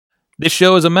This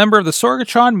show is a member of the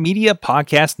Sorgatron Media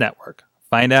Podcast Network.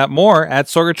 Find out more at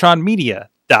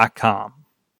sorgatronmedia.com.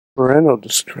 Parental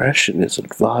discretion is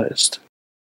advised.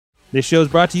 This show is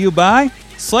brought to you by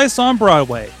Slice on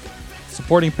Broadway,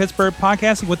 supporting Pittsburgh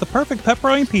podcasting with the perfect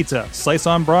pepperoni pizza.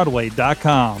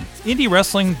 SliceOnBroadway.com.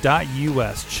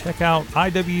 IndieWrestling.us. Check out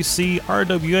IWC,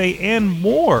 RWA, and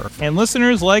more. And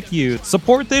listeners like you,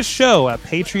 support this show at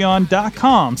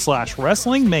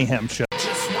Patreon.com/Wrestling Mayhem Show.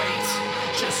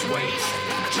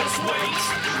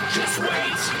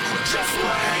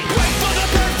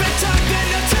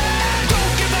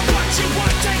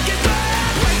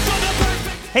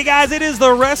 Hey guys, it is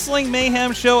the Wrestling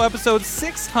Mayhem Show, episode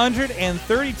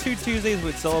 632 Tuesdays,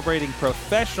 with celebrating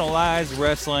professionalized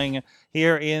wrestling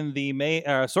here in the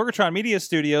Sorgatron Media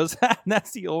Studios.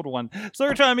 That's the old one.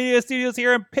 Sorgatron Media Studios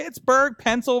here in Pittsburgh,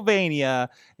 Pennsylvania.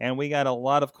 And we got a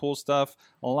lot of cool stuff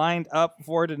lined up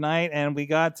for tonight. And we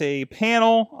got a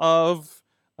panel of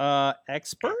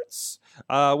experts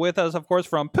with us, of course,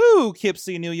 from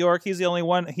Poughkeepsie, New York. He's the only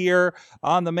one here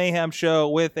on the Mayhem Show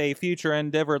with a future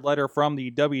endeavored letter from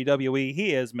the WWE.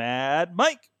 He is Mad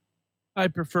Mike. I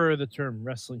prefer the term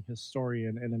wrestling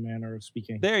historian in a manner of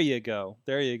speaking. There you go.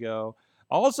 There you go.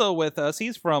 Also with us,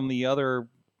 he's from the other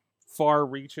far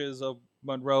reaches of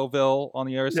Monroeville on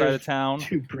the other side of town.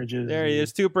 Two bridges. There he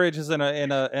is. Two bridges in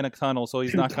a tunnel, so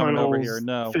he's not coming over here.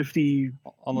 No. 50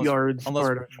 yards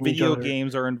unless video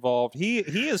games are involved. He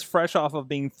is fresh off of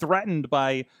being threatened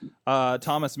by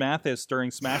Thomas Mathis during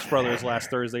Smash Brothers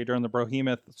last Thursday during the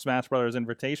Brohemoth Smash Brothers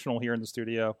Invitational here in the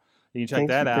studio. You can check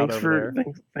that out over there.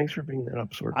 Thanks for bringing that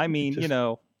up, Sword. I mean,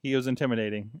 he was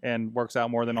intimidating and works out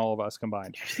more than all of us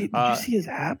combined. Did you see his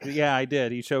app? Yeah, I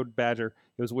did. He showed Badger.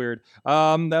 It was weird.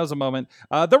 That was a moment.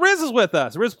 The Riz is with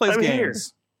us. Riz plays games. Here.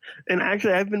 And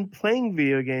actually, I've been playing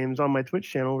video games on my Twitch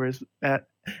channel, Riz, at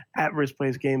Riz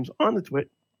Plays Games on the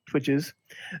Twitches.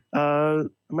 I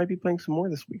might be playing some more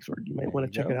this week, Sword. You might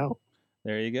want to check it out.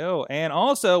 There you go. And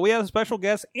also, we have a special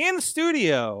guest in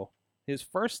studio. His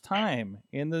first time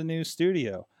in the new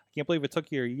studio. I can't believe it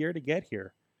took you a year to get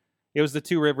here. It was the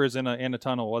Two Rivers in a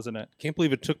tunnel, wasn't it? Can't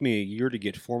believe it took me a year to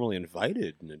get formally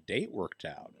invited and a date worked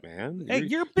out, man. Hey,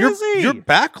 you're busy. You're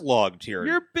backlogged here.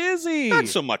 You're busy. Not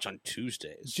so much on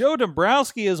Tuesdays. Joe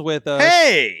Dombrowski is with us.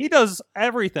 Hey! He does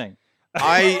everything.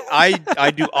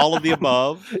 I do all of the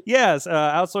above. Yes,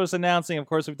 outsource announcing. Of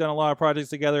course, we've done a lot of projects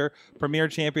together. Premier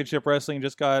Championship Wrestling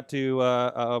just got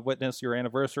to witness your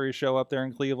anniversary show up there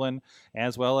in Cleveland,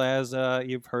 as well as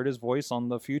you've heard his voice on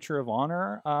the Future of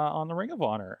Honor on the Ring of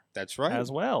Honor. That's right. As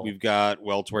well. We've got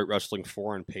Welterweight Wrestling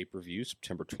 4 on pay-per-view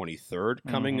September 23rd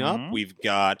coming up. We've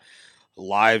got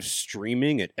live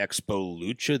streaming at Expo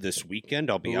Lucha this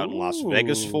weekend. I'll be out in Las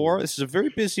Vegas for. This is a very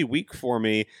busy week for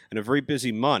me and a very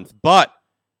busy month, but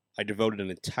I devoted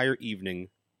an entire evening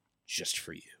just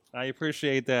for you. I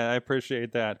appreciate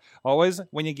that. Always,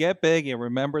 when you get big, you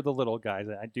remember the little guys.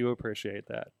 I do appreciate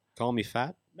that. Call me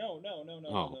fat? No.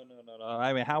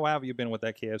 I mean, how have you been with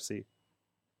that KFC?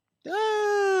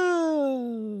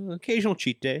 Occasional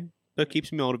cheat day, but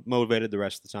keeps me motivated the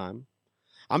rest of the time.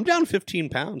 I'm down 15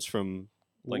 pounds from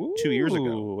 2 years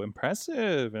ago.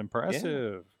 Impressive.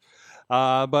 Yeah.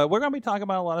 But we're going to be talking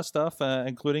about a lot of stuff,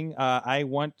 including I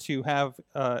want to have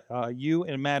you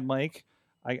and Mad Mike.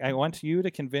 I want you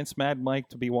to convince Mad Mike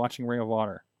to be watching Ring of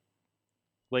Honor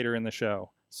later in the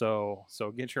show. So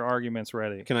get your arguments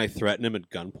ready. Can I threaten him at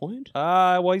gunpoint?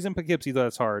 Well, he's in Poughkeepsie, though.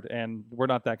 That's hard, and we're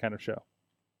not that kind of show.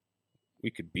 We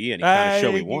could be any kind of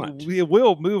show we want. We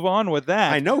will move on with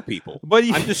that. I know people, but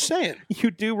I'm just saying.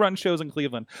 You do run shows in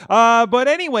Cleveland. But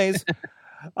anyways,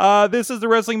 this is the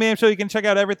Wrestling Mayhem Show. You can check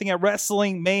out everything at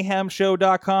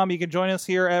WrestlingMayhemShow.com. You can join us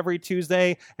here every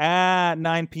Tuesday at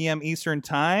 9 p.m. Eastern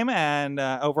Time. And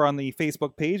over on the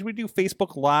Facebook page, we do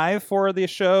Facebook Live for the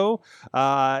show.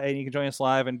 And you can join us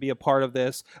live and be a part of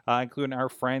this, including our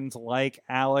friends like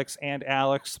Alex,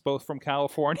 both from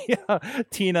California,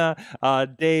 Tina,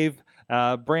 Dave,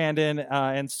 Brandon,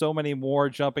 and so many more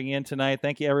jumping in tonight.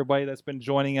 Thank you, everybody that's been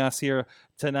joining us here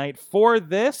tonight for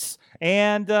this.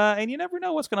 And you never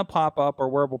know what's going to pop up or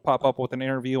where we'll pop up with an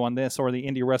interview on this or the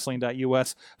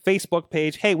IndieWrestling.us Facebook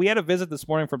page. Hey, we had a visit this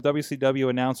morning from WCW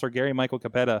announcer Gary Michael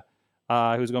Capetta,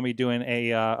 who's going to be doing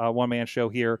a one-man show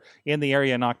here in the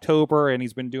area in October, and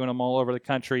he's been doing them all over the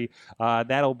country.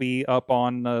 That'll be up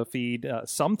on the feed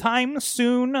sometime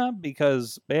soon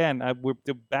because, man, with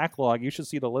the backlog, you should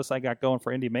see the list I got going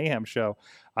for Indie Mayhem Show.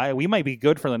 We might be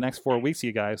good for the next 4 weeks,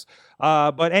 you guys.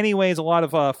 But anyways, a lot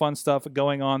of fun stuff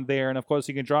going on there. And, of course,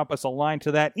 you can drop us a line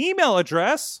to that email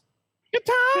address. Good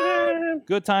time.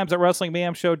 Good times at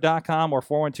WrestlingMayhemShow.com or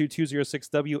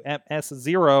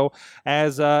 412-206-WMS0.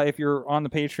 As if you're on the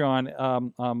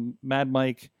Patreon, Mad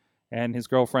Mike and his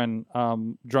girlfriend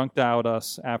drunked out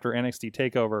us after NXT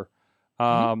TakeOver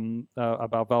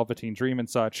about Velveteen Dream and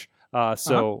such.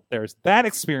 So there's that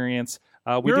experience.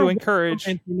 We do encourage.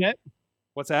 Internet.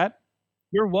 What's that?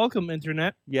 You're welcome,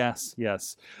 Internet. Yes.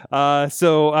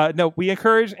 No, we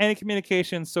encourage any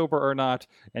communication, sober or not,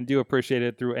 and do appreciate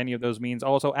it through any of those means.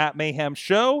 Also at Mayhem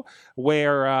Show,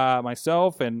 where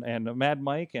myself and Mad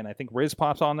Mike and I think Riz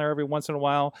pops on there every once in a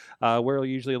while. We're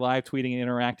usually live tweeting and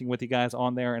interacting with you guys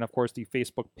on there, and of course the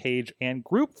Facebook page and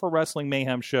group for Wrestling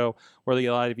Mayhem Show, where a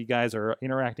lot of you guys are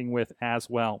interacting with as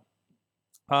well.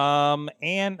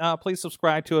 And please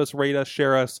subscribe to us, rate us,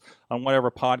 share us on whatever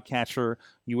podcatcher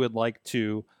you would like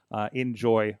to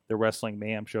enjoy the Wrestling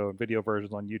Mayhem Show video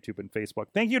versions on YouTube and Facebook.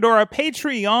 Thank you to our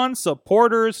Patreon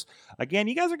supporters. Again,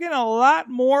 you guys are getting a lot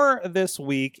more this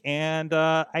week, and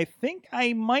I think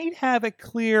I might have it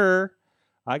clear.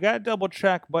 I got to double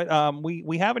check, but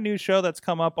we have a new show that's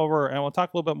come up over, and we'll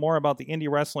talk a little bit more about the Indie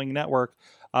Wrestling Network.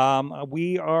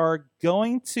 We are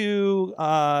going to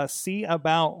see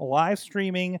about live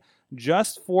streaming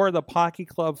just for the Pocky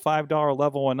Club $5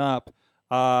 level and up,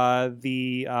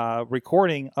 the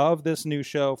recording of this new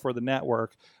show for the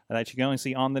network that you can only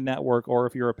see on the network or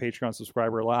if you're a Patreon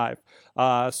subscriber live.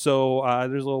 So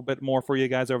there's a little bit more for you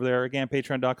guys over there. Again,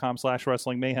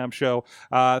 patreon.com/Wrestling Mayhem Show.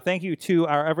 Thank you to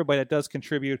everybody that does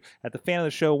contribute at the fan of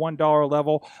the show $1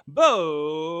 level.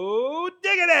 Bo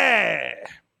Diggity!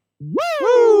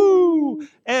 Woo!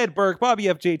 Ed Burke, Bobby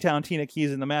F. J. Town, Tina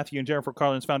Keys, and the Matthew and Jennifer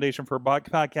Carlins Foundation for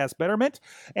Podcast Betterment.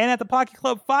 And at the Pocky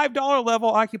Club $5 level,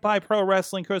 Occupy Pro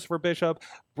Wrestling, Christopher Bishop,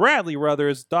 Bradley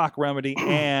Ruthers, Doc Remedy,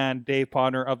 and Dave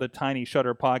Podner of the Tiny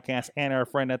Shutter Podcast, and our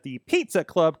friend at the Pizza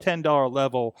Club $10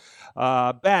 level,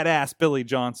 Badass Billy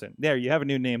Johnson. There, you have a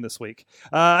new name this week.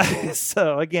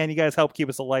 So again, you guys help keep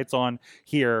us the lights on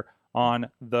here on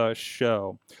the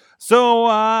show. So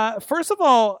first of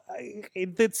all,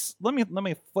 let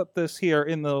me flip this here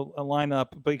in the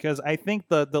lineup because I think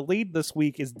the lead this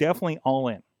week is definitely All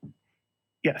In.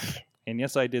 Yes. And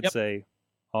yes, I did say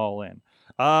All In.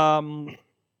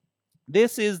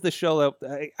 This is the show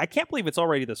that I can't believe it's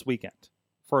already this weekend.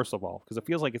 First of all, because it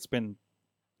feels like it's been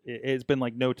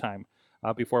like no time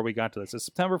before we got to this. It's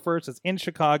September 1st. It's in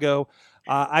Chicago.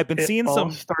 I've been seeing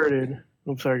some started.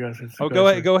 I'm sorry, guys.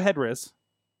 Go ahead, Riz.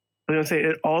 I was going to say,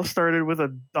 it all started with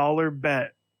 $1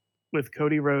 bet with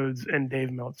Cody Rhodes and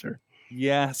Dave Meltzer.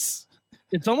 Yes.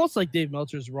 It's almost like Dave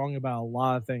Meltzer's wrong about a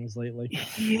lot of things lately.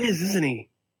 He is, isn't he?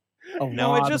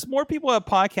 No, it's just more people have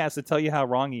podcasts that tell you how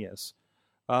wrong he is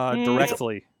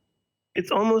directly.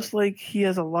 It's almost like he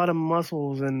has a lot of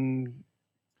muscles and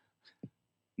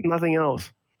nothing else.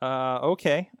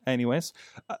 Okay. Anyways.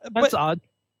 That's odd.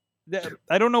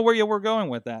 I don't know where you were going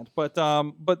with that, but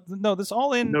no, this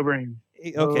All In. No brain.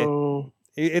 Okay. Oh.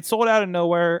 It sold out of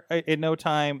nowhere in no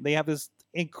time. They have this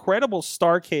incredible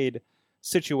Starcade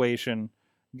situation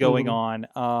going on.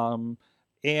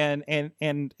 And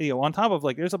on top of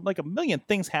there's a million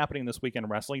things happening this weekend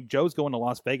in wrestling. Joe's going to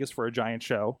Las Vegas for a giant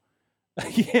show.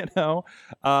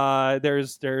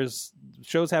 There's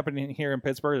shows happening here in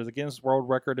Pittsburgh. There's a Guinness World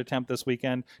Record attempt this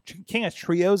weekend. King of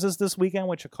Trios is this weekend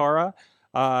with Chikara.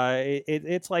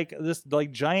 It's like this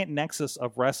giant nexus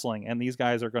of wrestling, and these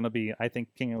guys are going to be, I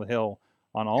think, king of the hill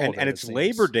on all of it. And it's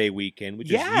Labor Day weekend,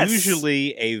 which is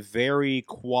usually a very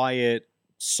quiet,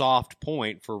 soft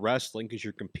point for wrestling because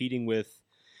you're competing with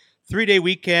 3-day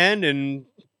weekend and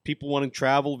people want to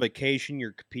travel, vacation.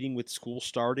 You're competing with school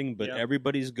starting, but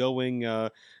everybody's going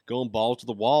balls to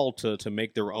the wall to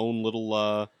make their own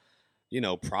little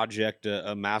project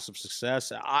a massive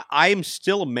success. I am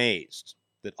still amazed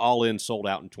that All In sold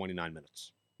out in 29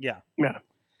 minutes. Yeah.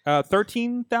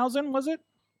 13,000 was it?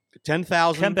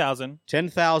 10,000. 10,000.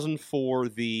 10,000 for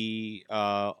the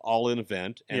All In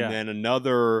event, and then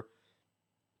another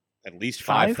at least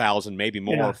 5,000, maybe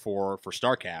more for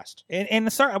Starcast. And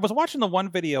I was watching the one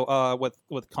video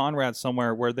with Conrad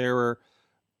somewhere where they were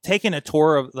taking a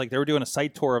tour of they were doing a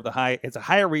site tour of it's a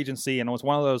Hyatt Regency, and it was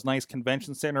one of those nice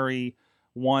convention center-y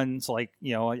ones, I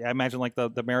imagine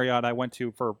the Marriott I went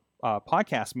to for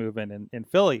Podcast Movement in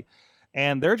Philly,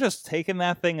 and they're just taking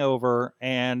that thing over,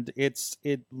 and it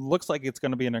looks like it's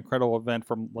going to be an incredible event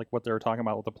from what they were talking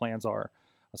about, what the plans are.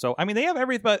 So I mean, they have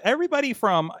everybody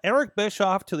from Eric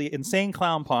Bischoff to the Insane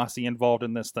Clown Posse involved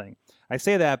in this thing. I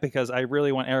say that because I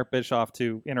really want Eric Bischoff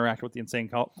to interact with the Insane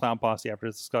Clown Posse after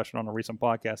his discussion on a recent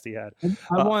podcast he had.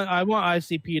 I want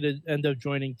ICP to end up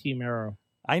joining Team Arrow.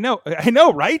 I know,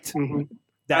 right? Mm-hmm.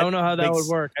 I don't know how that would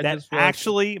work. That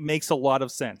actually makes a lot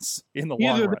of sense in the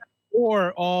long run.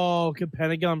 Or, could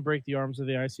Pentagon break the arms of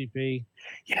the ICP?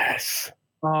 Yes.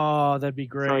 Oh, that'd be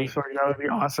great. Sorry, that would be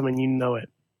awesome, and you know it.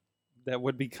 That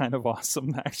would be kind of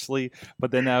awesome, actually.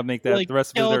 But then that would make the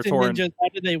rest of their tour. How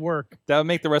did they work? That would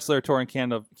make the rest of their tour in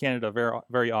Canada very,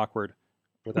 very awkward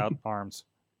without arms.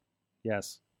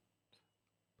 Yes.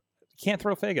 Can't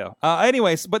throw Fago.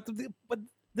 Anyways, but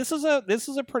this is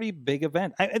a pretty big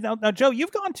event. Now, Joe,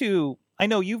 you've gone to. I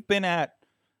know you've been at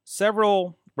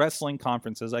several wrestling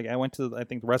conferences. I went to, I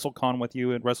think, WrestleCon with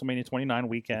you at WrestleMania 29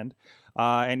 weekend,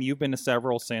 and you've been to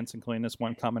several since, including this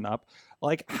one coming up.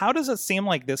 Like, how does it seem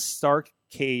like this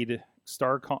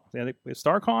Starcast,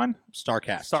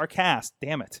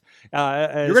 damn it.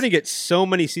 You're going to get so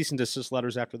many cease and desist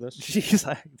letters after this.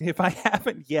 Jeez, if I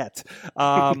haven't yet.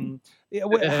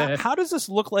 How does this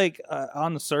look like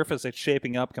on the surface it's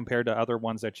shaping up compared to other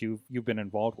ones that you've been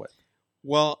involved with?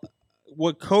 Well,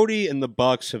 what Cody and the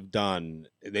Bucks have done,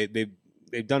 they've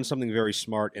done something very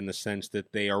smart in the sense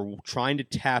that they are trying to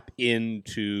tap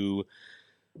into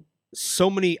so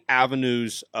many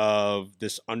avenues of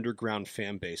this underground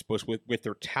fan base, both with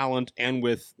their talent and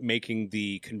with making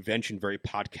the convention very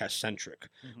podcast-centric,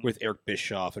 with Eric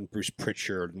Bischoff and Bruce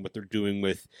Pritchard and what they're doing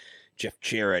with Jeff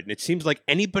Jarrett. And it seems like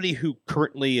anybody who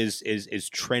currently is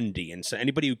trendy, and so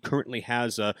anybody who currently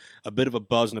has a bit of a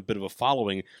buzz and a bit of a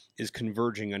following is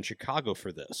converging on Chicago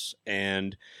for this.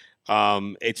 And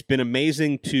it's been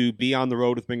amazing to be on the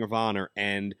road with Ring of Honor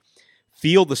and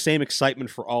feel the same excitement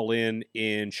for All In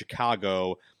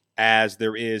Chicago as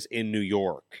there is in New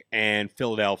York and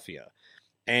Philadelphia.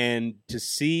 And to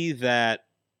see that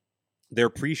their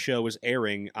pre-show is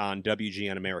airing on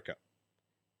WGN America,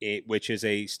 which is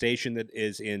a station that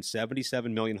is in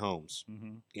 77 million homes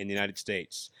in the United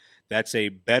States. That's a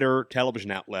better television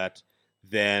outlet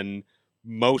than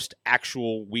most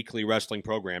actual weekly wrestling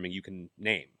programming you can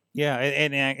name. Yeah,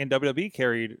 and WWE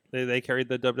carried the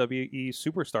WWE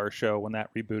Superstar show when that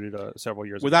rebooted several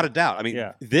years ago. Without a doubt. I mean,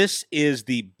 This is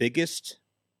the biggest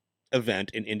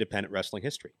event in independent wrestling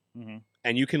history.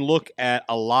 And you can look at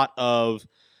a lot of,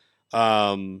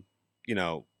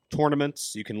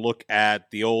 tournaments. You can look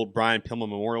at the old Brian Pillman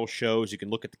Memorial shows. You can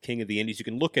look at the King of the Indies. You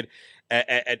can look at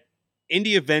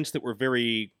indie events that were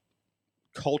very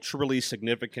culturally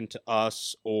significant to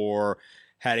us or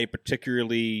had a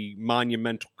particularly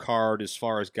monumental card as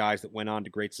far as guys that went on to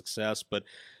great success, but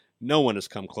no one has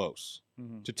come close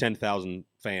to 10,000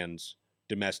 fans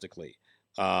domestically.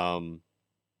 I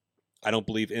don't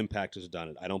believe Impact has done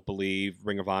it. I don't believe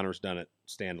Ring of Honor has done it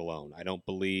standalone. I don't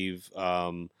believe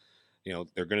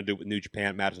they're going to do it with New Japan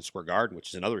at Madison Square Garden, which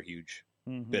is another huge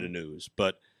bit of news.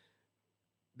 But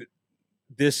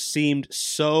this seemed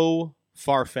so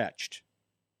far-fetched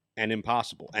and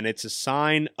impossible. And it's a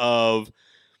sign of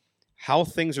how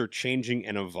things are changing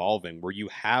and evolving, where you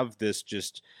have this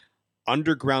just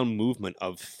underground movement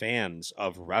of fans,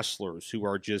 of wrestlers who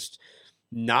are just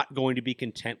not going to be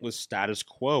content with status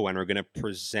quo and are going to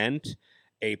present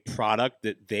a product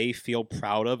that they feel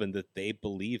proud of and that they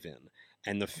believe in.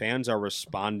 And the fans are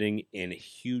responding in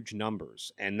huge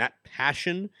numbers. And that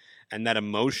passion and that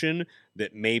emotion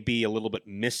that may be a little bit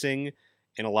missing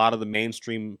in a lot of the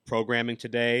mainstream programming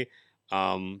today,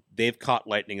 they've caught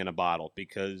lightning in a bottle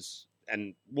because,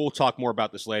 and we'll talk more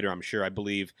about this later, I'm sure, I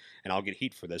believe, and I'll get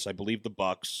heat for this, I believe the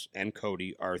Bucks and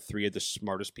Cody are three of the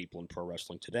smartest people in pro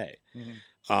wrestling today.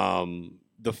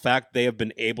 The fact they have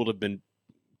been able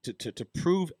to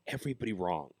prove everybody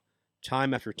wrong,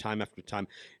 time after time after time,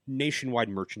 nationwide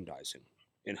merchandising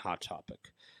in Hot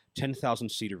Topic,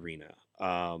 10,000-seat arena,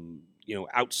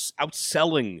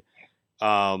 outselling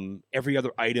every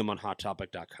other item on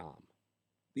HotTopic.com.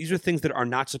 These are things that are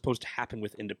not supposed to happen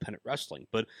with independent wrestling,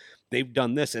 but they've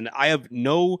done this, and I have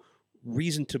no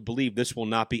reason to believe this will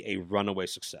not be a runaway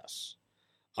success,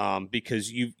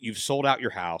 because you've sold out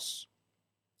your house,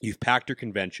 you've packed your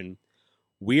convention.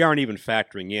 We aren't even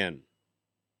factoring in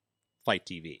Fight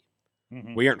TV.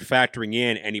 We aren't factoring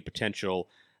in any potential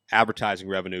advertising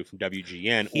revenue from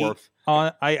WGN.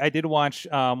 I did watch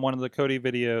one of the Cody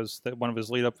videos, one of his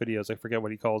lead-up videos. I forget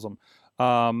what he calls them.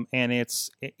 And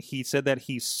he said that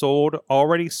he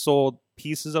already sold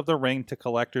pieces of the ring to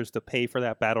collectors to pay for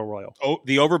that battle royal. Oh,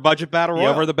 the over-budget battle royal?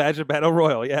 The over-the-budget battle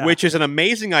royal, yeah. Which is an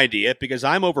amazing idea because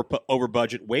I'm over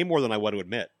budget way more than I want to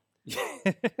admit.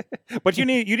 But you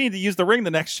need to use the ring the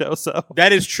next show, so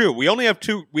that is true. We only have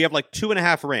two. We have like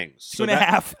 2.5 rings. Two and a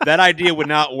half. That idea would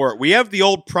not work. We have the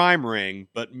old Prime ring,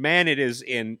 but man, it is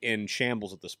in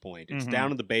shambles at this point. It's down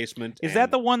in the basement. Is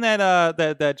that the one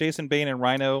that Jason Bane and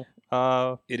Rhino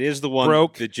It is the one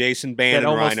broke that Jason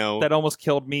Bannon Rhino that almost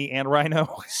killed me and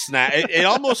Rhino. It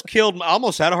almost killed. I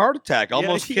almost had a heart attack.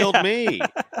 Almost killed me.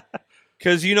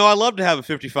 Because, I love to have a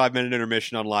 55-minute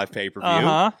intermission on live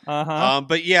pay-per-view.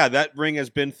 But yeah, that ring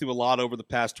has been through a lot over the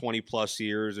past 20-plus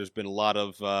years. There's been a lot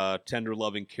of tender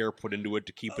loving care put into it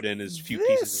to keep it in as few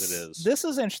pieces as it is. This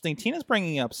is interesting. Tina's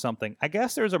bringing up something. I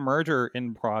guess there's a merger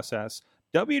in process.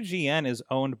 WGN is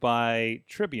owned by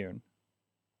Tribune,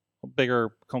 a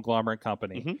bigger conglomerate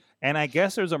company. Mm-hmm. And I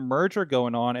guess there's a merger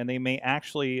going on, and they may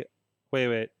actually...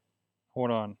 Wait. Hold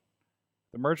on.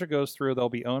 The merger goes through. They'll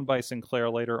be owned by Sinclair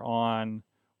later on,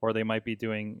 or they might be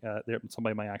doing.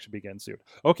 Somebody might actually be getting sued.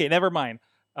 Okay, never mind.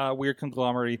 Weird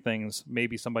conglomerate things.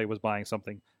 Maybe somebody was buying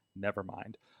something. Never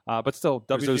mind. But still,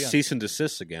 There's WGN. those cease and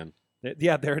desists again.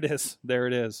 Yeah, there it is.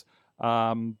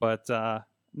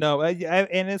 No,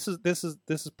 and this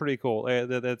is pretty cool.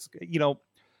 That's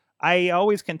I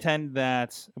always contend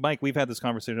that, Mike, we've had this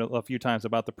conversation a few times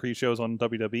about the pre-shows on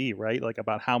WWE, right? Like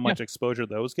about how much exposure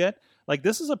those get. Like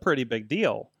this is a pretty big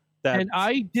deal. And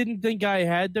I didn't think I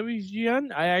had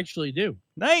WGN. I actually do.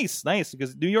 Nice,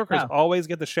 because New Yorkers always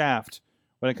get the shaft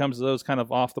when it comes to those kind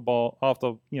of off the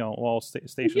wall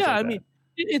stations. Yeah, like I mean,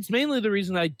 it's mainly the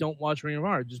reason I don't watch Ring of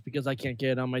Honor, just because I can't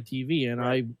get it on my TV, and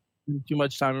I spend too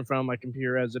much time in front of my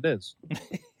computer as it is.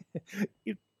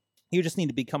 You just need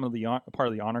to become part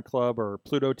of the Honor Club or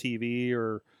Pluto TV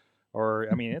or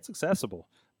I mean, it's accessible.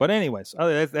 But anyways,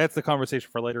 that's the conversation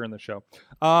for later in the show.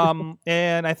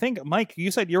 And I think, Mike,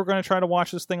 you said you were going to try to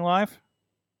watch this thing live?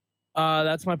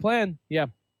 That's my plan. Yeah,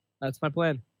 that's my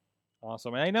plan.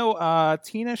 Awesome. And I know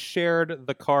Tina shared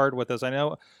the card with us. I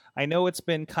know it's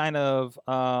been kind of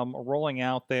rolling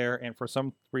out there, and for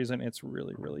some reason it's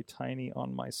really, really tiny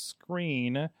on my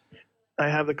screen. I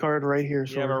have the card right here.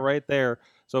 Yeah, but right there.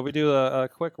 So if we do a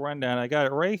quick rundown, I got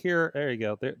it right here. There you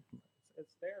go. There,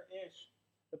 it's there-ish.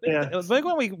 The big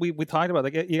one we talked about.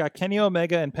 Like, you got Kenny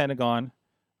Omega and Pentagon.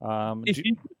 That's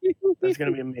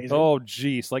gonna be amazing. Oh,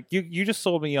 geez! Like you just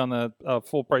sold me on the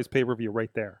full price pay-per-view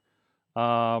right there.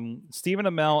 Stephen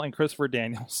Amell and Christopher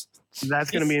Daniels.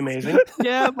 That's gonna be amazing.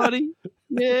 Yeah, buddy.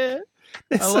 Yeah,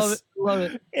 I love it. Love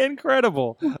it.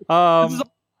 Incredible. This is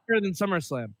better than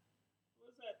SummerSlam.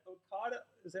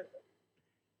 Is it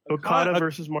Okada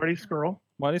versus Marty Scurll?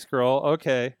 Marty Scurll,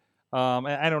 okay.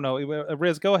 I don't know.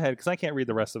 Riz, go ahead, because I can't read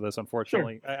the rest of this,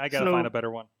 unfortunately. Sure. I got to find a better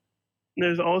one.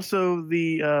 There's also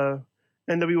the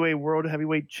NWA World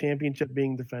Heavyweight Championship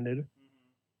being defended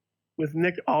with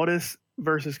Nick Aldis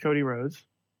versus Cody Rhodes. It's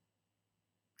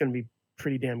going to be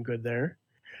pretty damn good there.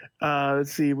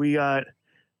 Let's see. We got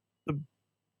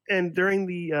and during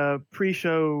the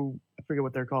pre-show, I forget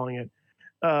what they're calling it,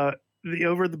 the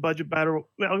over the budget battle.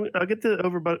 Well, I'll get to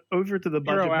over to the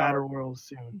budget battle royal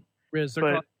soon. Riz,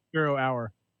 they're called 0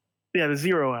 hour. Yeah, the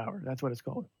 0 hour. That's what it's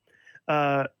called.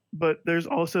 But there's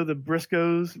also the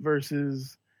Briscoes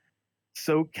versus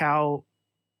SoCal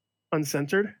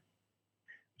Uncensored,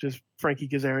 which is Frankie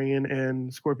Kazarian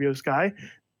and Scorpio Sky,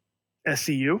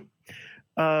 SCU.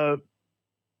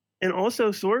 And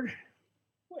also, Sorg,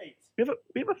 wait, we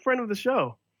have a friend of the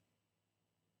show.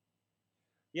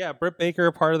 Yeah, Britt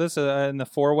Baker, part of this in the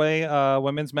 4-way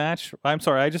women's match. I'm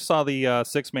sorry, I just saw the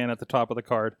 6-man at the top of the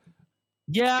card.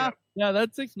 Yeah,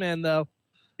 that's 6-man though.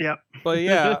 Yeah, but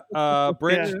yeah,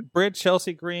 Britt,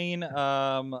 Chelsea Green,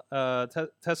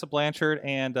 Tessa Blanchard,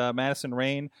 and Madison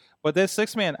Rayne. But this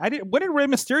 6-man, when did Rey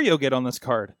Mysterio get on this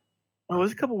card? Oh, it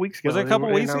was a couple weeks ago. Was it a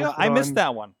couple weeks ago? I missed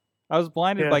that one. I was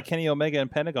blinded by Kenny Omega and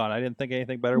Pentagon. I didn't think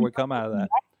anything better would come out of that.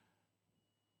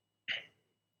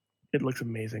 It looks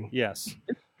amazing. Yes.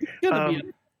 It's gonna be a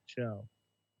show.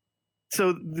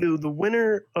 So the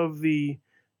winner of the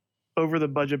over the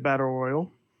budget battle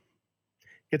royal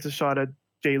gets a shot at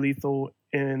Jay Lethal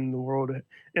in the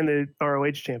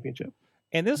ROH championship.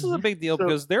 And this is a big deal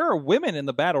because there are women in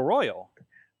the battle royal.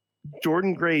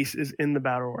 Jordan Grace is in the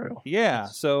battle royal. Yeah,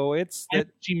 so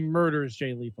she murders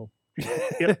Jay Lethal.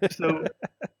 Yep. So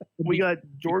we got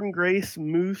Jordan Grace,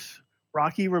 Moose,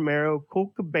 Rocky Romero,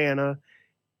 Colt Cabana,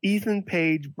 Ethan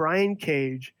Page, Brian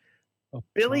Cage,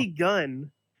 Billy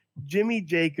Gunn, Jimmy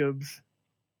Jacobs,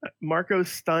 Marco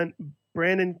Stunt,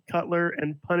 Brandon Cutler,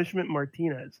 and Punishment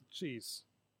Martinez. Jeez.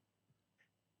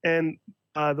 And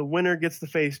the winner gets to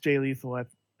face Jay Lethal at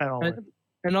All In.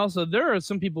 And also, there are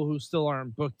some people who still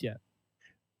aren't booked yet.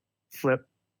 Flip.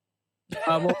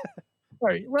 All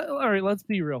right, let's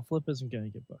be real. Flip isn't going to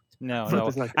get booked.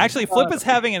 No. Actually, Flip is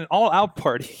having an all-out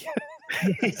party.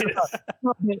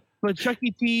 But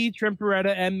Chucky T, Trent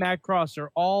Beretta, and Matt Cross are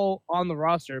all on the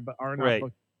roster, but are not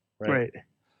booked. Right.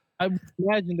 I would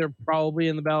imagine they're probably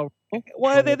in the battle.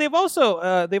 Well, they've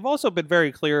also been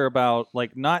very clear about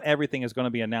like not everything is going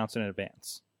to be announced in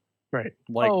advance. Right.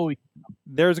 Like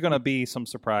there's going to be some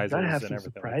surprises Gotta have and some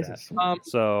everything surprises. like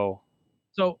that.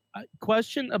 So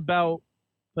question about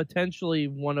potentially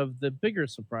one of the bigger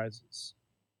surprises.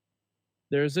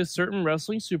 There's a certain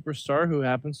wrestling superstar who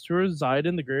happens to reside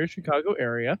in the greater Chicago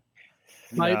area.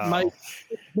 My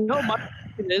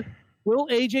question is, will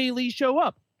AJ Lee show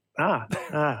up?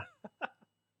 I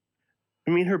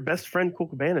mean, her best friend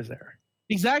Colt Cabana's there.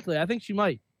 Exactly. I think she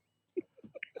might.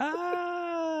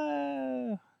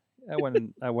 I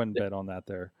wouldn't bet on that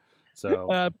there.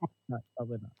 So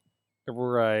probably not.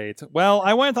 Right. Well,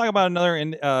 I want to talk about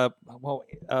another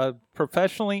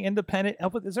professionally independent.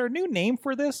 Is there a new name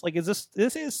for this? Like, this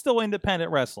is still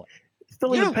independent wrestling?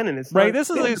 Still independent. It's right. Not, this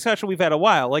is a discussion we've had a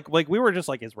while. Like we were just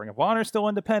like, is Ring of Honor still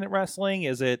independent wrestling?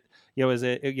 Is it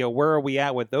where are we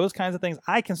at with those kinds of things?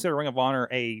 I consider Ring of Honor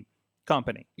a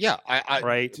company. Yeah.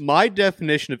 Right. My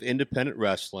definition of independent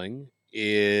wrestling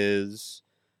is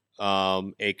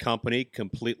a company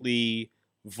completely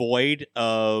void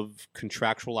of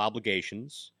contractual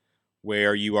obligations,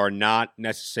 where you are not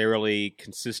necessarily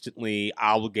consistently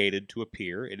obligated to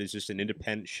appear. It is just an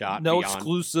independent shot. No beyond,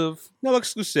 no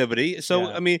exclusivity. So,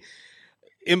 yeah. I mean,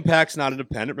 Impact's not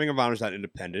independent. Ring of Honor's not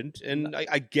independent. And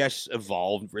I guess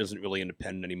Evolve isn't really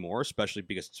independent anymore, especially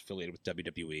because it's affiliated with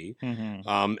WWE. Mm-hmm.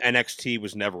 NXT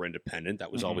was never independent.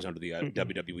 That was always under the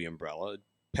WWE umbrella.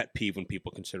 Pet peeve when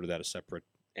people consider that a separate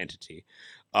entity.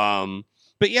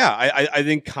 But yeah, I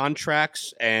think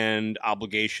contracts and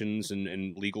obligations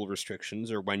and legal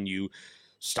restrictions are when you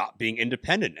stop being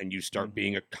independent and you start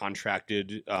being a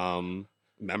contracted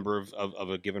member of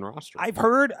a given roster. I've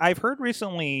heard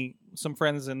recently some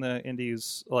friends in the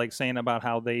indies like saying about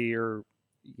how they are,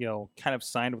 kind of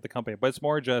signed with the company, but it's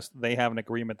more just they have an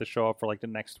agreement to show up for like the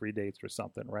next 3 dates or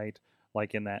something, right?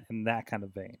 Like in that kind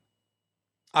of vein.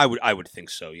 I would think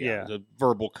so. Yeah, the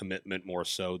verbal commitment more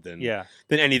so than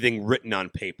anything written on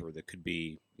paper that could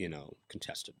be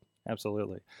contested.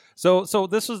 Absolutely. So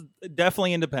this was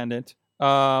definitely independent.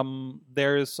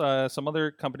 There's some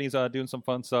other companies doing some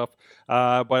fun stuff,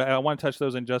 but I want to touch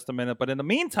those in just a minute. But in the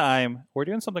meantime, we're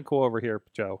doing something cool over here,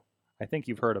 Joe. I think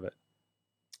you've heard of it.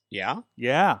 Yeah?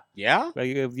 Yeah.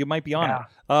 You might be on it.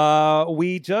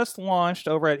 We just launched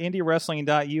over at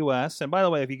indiewrestling.us. And by the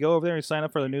way, if you go over there and sign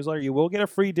up for the newsletter, you will get a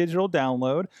free digital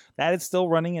download. That is still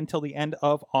running until the end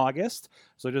of August.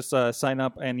 So just sign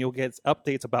up and you'll get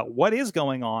updates about what is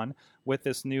going on with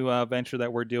this new venture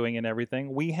that we're doing and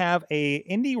everything. We have a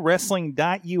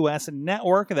indiewrestling.us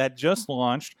network that just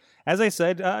launched. As I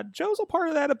said, Joe's a part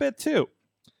of that a bit too.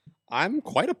 I'm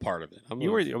quite a part of it. I'm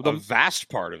a vast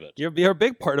part of it. You're a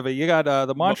big part of it. You got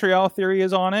the Montreal Theory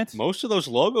is on it. Most of those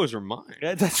logos are mine.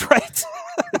 Yeah, that's right.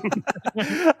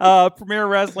 Premier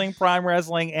Wrestling, Prime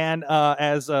Wrestling, and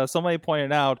as somebody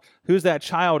pointed out, who's that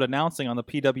child announcing on the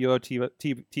PWO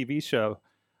TV show?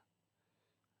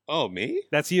 Oh, me?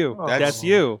 That's you. Oh. That's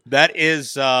you. That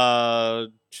is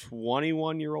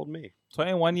 21-year-old me.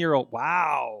 21-year-old.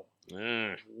 Wow.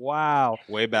 Wow.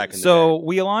 Way back in the day. So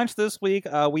we launched this week.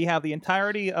 We have the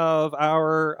entirety of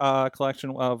our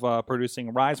collection of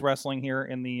producing Rise Wrestling here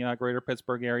in the greater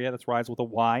Pittsburgh area. That's Rise with a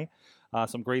Y.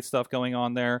 Some great stuff going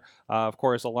on there. Of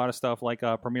course, a lot of stuff like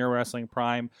Premier Wrestling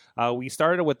Prime. We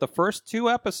started with the first 2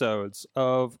 episodes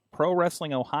of Pro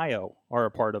Wrestling Ohio are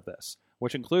a part of this,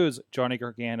 which includes Johnny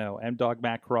Gargano, M-Dog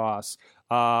Matt Cross,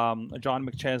 John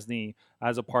McChesney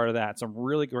as a part of that. Some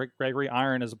really great Gregory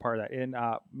Iron as a part of that. And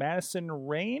Madison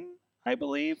Rain, I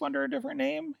believe, under a different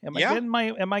name. Am I getting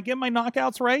my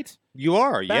knockouts right? You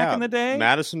are, Back in the day?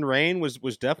 Madison Rain was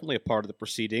definitely a part of the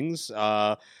proceedings.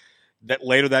 That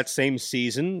later that same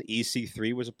season,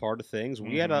 EC3 was a part of things.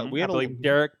 We had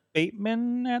Derek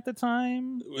Bateman at the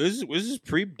time. This is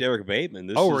pre Derek Bateman.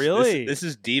 Really? This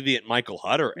is Deviant Michael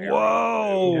Hutter era.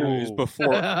 Whoa! It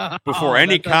was before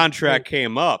any contract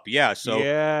came up. Yeah, so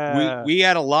we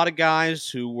had a lot of guys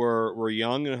who were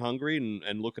young and hungry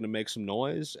and looking to make some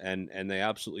noise, and they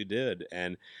absolutely did.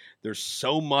 And there's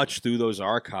so much through those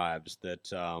archives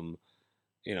that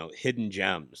hidden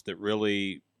gems that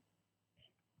really.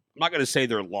 I'm not going to say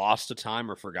they're lost to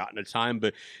time or forgotten to time,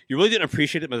 but you really didn't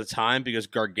appreciate them at the time because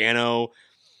Gargano,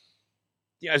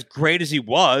 as great as he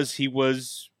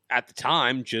was at the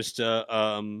time just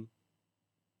a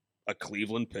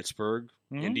Cleveland, Pittsburgh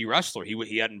indie wrestler.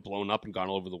 He hadn't blown up and gone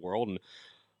all over the world, and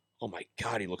oh my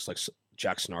God, he looks like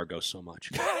Jack Snargo so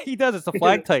much. He does. It's the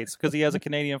flag tights because he has a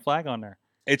Canadian flag on there.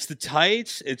 It's the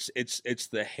tights. It's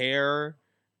the hair.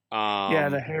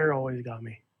 The hair always got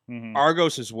me.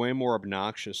 Argos is way more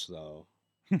obnoxious, though.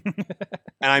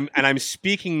 and I'm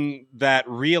speaking that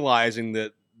realizing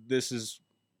that this is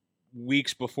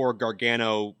weeks before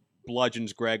Gargano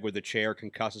bludgeons Greg with a chair,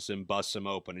 concusses him, busts him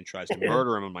open, and tries to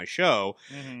murder him on my show.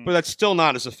 But that's still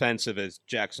not as offensive as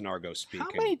Jackson Argo speaking.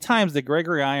 How many times did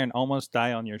Gregory Iron almost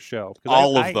die on your show?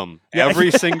 All of them. Yeah.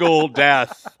 Every single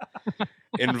death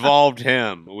involved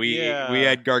him. We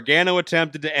had Gargano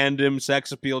attempted to end him.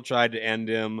 Sex Appeal tried to end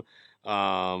him.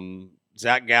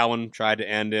 Zach Gowen tried to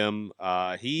end him.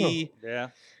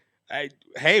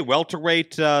 Hey,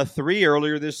 welterweight 3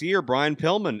 earlier this year, Brian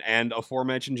Pillman and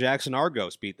aforementioned Jackson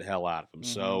Argos beat the hell out of him.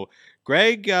 So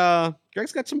Greg's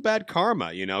got some bad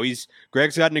karma. You know,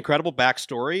 Greg's got an incredible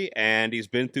backstory and he's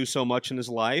been through so much in his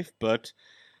life, but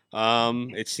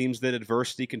it seems that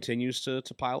adversity continues to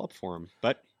pile up for him.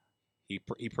 But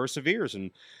he perseveres.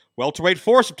 And welterweight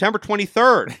 4, September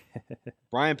 23rd,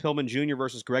 Brian Pillman Jr.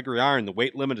 versus Gregory Iron. The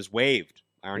weight limit is waived.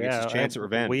 Iron gets his chance at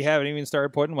revenge. We haven't even started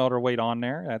putting welterweight on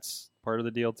there. That's part of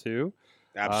the deal too.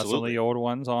 Absolutely. Some of the old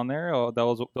ones on there.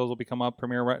 Those will become up.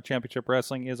 Premier Championship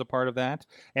Wrestling is a part of that.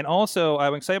 And also,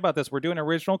 I'm excited about this. We're doing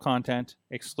original content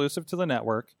exclusive to the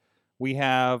network. We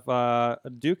have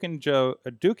Duke and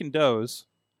Doe's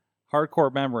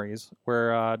Hardcore Memories,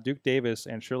 where Duke Davis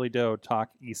and Shirley Doe talk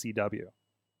ECW.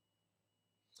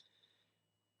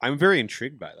 I'm very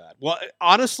intrigued by that. Well,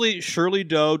 honestly, Shirley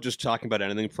Doe just talking about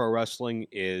anything pro wrestling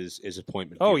is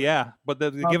appointment. Oh yeah, but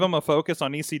give them a focus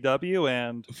on ECW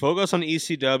and focus on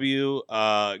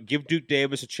ECW. Give Duke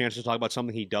Davis a chance to talk about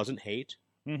something he doesn't hate,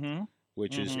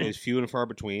 which is few and far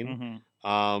between.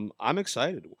 I'm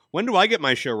excited. When do I get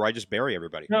my show where I just bury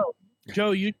everybody? No,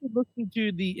 Joe, you should listen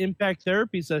to the Impact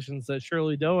Therapy sessions that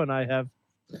Shirley Doe and I have.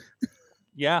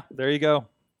 Yeah, there you go.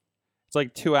 It's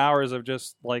like 2 hours of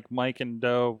just like Mike and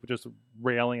Doe just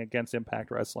railing against Impact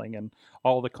Wrestling and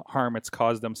all the harm it's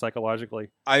caused them psychologically.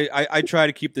 I try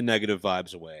to keep the negative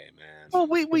vibes away, man. Well,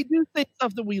 we do say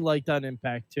stuff that we liked on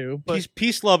Impact too. But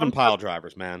peace, love, and pile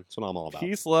drivers, man. That's what I'm all about.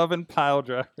 Peace, love, and pile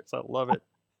drivers. I love it.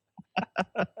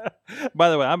 By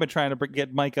the way, I've been trying to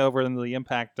get Mike over into the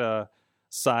Impact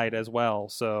side as well.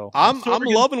 So I'm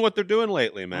loving what they're doing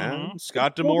lately, man.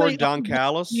 Scott D'Amore and Don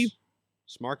Callis.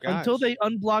 Smart guys. Until they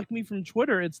unblock me from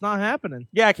Twitter, it's not happening.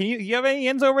 Yeah, can you have any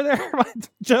ins over there,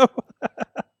 Joe?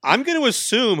 I'm going to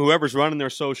assume whoever's running their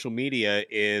social media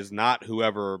is not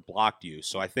whoever blocked you.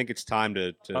 So I think it's time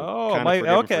to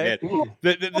forget.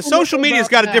 The social media's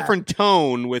got a different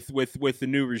tone with the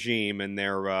new regime and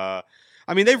their.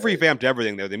 They've revamped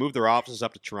everything there. They moved their offices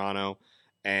up to Toronto,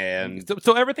 and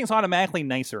so everything's automatically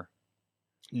nicer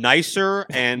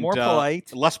and more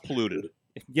polite, less polluted.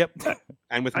 Yep.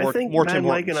 And with more Tim Hortons.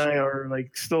 Mike and I are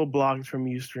like still blocked from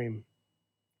Ustream.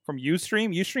 From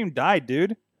Ustream? Ustream died,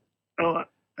 dude. Oh,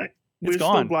 we're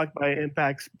still blocked by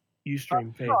Impact's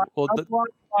Ustream page. Well,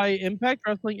 blocked by Impact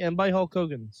Wrestling and by Hulk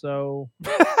Hogan. So,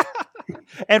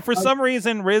 and for some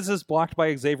reason, Riz is blocked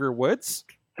by Xavier Woods.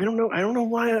 I don't know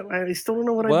why. I still don't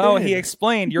know what I did. Well, he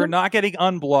explained you're not getting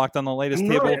unblocked on the latest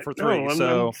table for 3,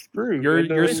 so I'm screwed.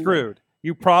 You're screwed.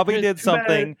 You probably did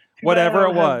something, whatever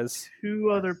it was.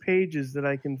 2 other pages that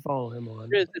I can follow him on.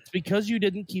 It's because you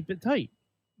didn't keep it tight.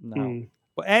 No.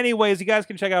 But anyways, you guys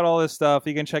can check out all this stuff.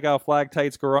 You can check out Flag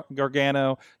Tights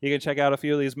Gargano. You can check out a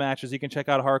few of these matches. You can check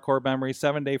out Hardcore Memory,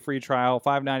 7-day free trial,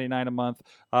 $5.99 a month.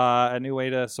 A new way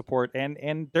to support.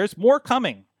 And there's more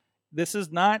coming. This is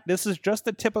just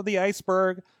the tip of the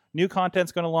iceberg. New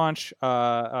content's going to launch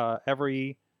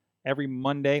every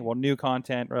Monday. Well, new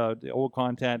content, old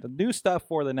content, new stuff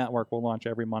for the network will launch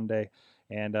every Monday.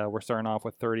 And we're starting off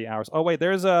with 30 hours. Oh, wait,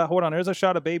 there's a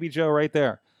shot of Baby Joe right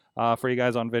there for you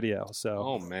guys on video. So,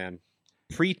 oh, man.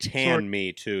 Pre-tan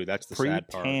me, too. That's the sad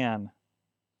part. Pre-tan.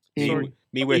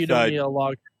 Me with... You don't need a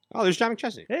log. Oh, there's John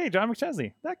McChesney. Hey, John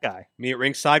McChesney, that guy. Me at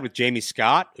ringside with Jamie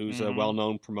Scott, who's a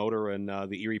well-known promoter in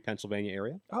the Erie, Pennsylvania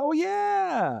area. Oh,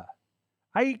 yeah.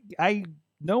 I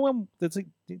know him. Does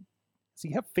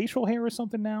he have facial hair or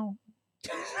something now?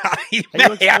 I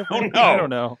don't know. I don't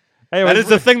know. That is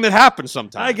the thing that happens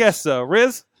sometimes. I guess so.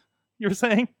 Riz, you were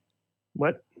saying?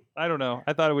 What? I don't know.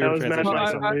 I thought we were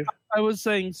transitioning. I was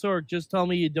saying, Sorg, just tell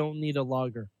me you don't need a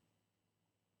logger.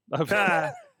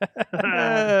 Yeah,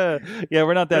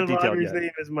 we're not that detailed yet.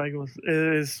 His name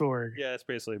is Sorg. Yeah, it's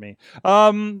basically me.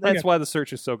 That's why the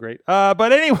search is so great.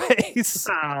 But anyways,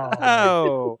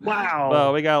 wow.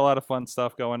 Well, we got a lot of fun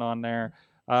stuff going on there.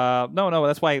 No,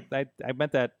 that's why I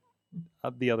meant that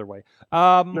the other way.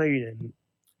 No, you didn't.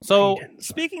 So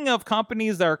speaking of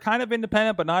companies that are kind of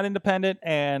independent but not independent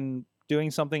and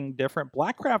doing something different,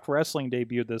 Blackcraft Wrestling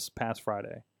debuted this past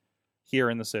Friday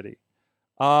here in the city.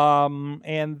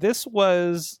 And this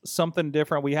was something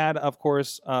different. We had, of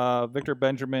course, Victor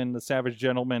Benjamin, the Savage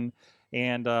Gentleman,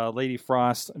 and Lady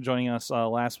Frost joining us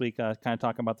last week, kind of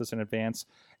talking about this in advance.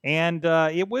 And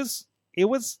it was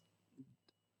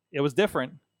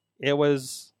different. It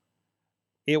was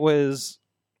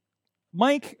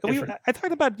Mike. I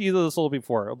talked about you this a little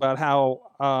before about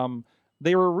how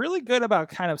they were really good about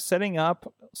kind of setting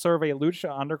up sort of a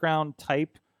Lucha Underground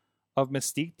type of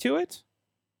mystique to it.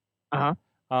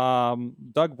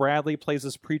 Doug Bradley plays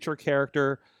this preacher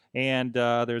character, and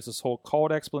there's this whole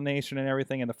cult explanation and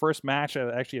everything. And the first match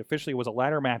actually officially was a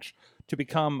ladder match to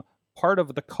become part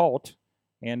of the cult.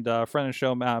 And friend of the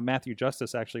show, Matthew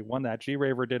Justice, actually won that.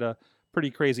 G-Raver did a pretty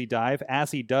crazy dive,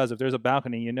 as he does. If there's a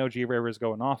balcony, you know G-Raver is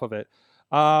going off of it.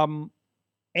 And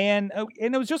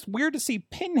it was just weird to see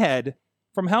Pinhead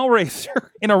from Hellraiser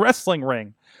in a wrestling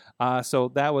ring. So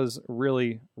that was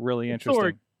really, really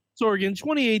interesting. Sorg, in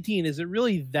 2018, is it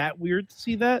really that weird to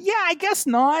see that? Yeah, I guess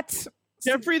not.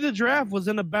 Jeffrey the Giraffe was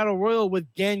in a battle royal with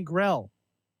Gangrel.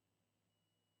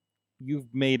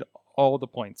 You've made all the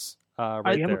points right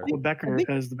there. Becker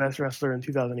as the best wrestler in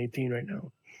 2018 right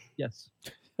now. Yes.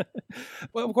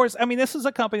 Well, of course, I mean, this is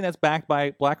a company that's backed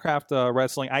by Blackcraft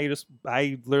Wrestling.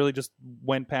 I literally just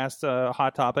went past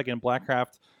Hot Topic, and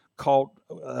Blackcraft cult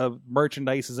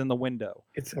merchandise is in the window.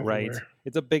 It's right. everywhere.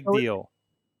 It's a big deal.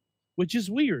 Which is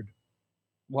weird.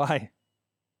 Why?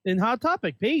 In Hot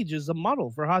Topic, Paige is a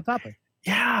model for Hot Topic.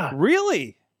 Yeah.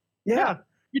 Really? Yeah.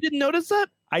 You didn't notice that?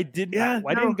 I did. Yeah,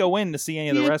 I didn't go in to see any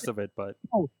of the rest of it, but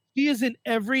she is in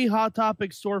every Hot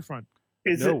Topic storefront.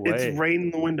 It's right in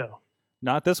the window.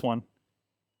 Not this one.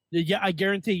 Yeah, I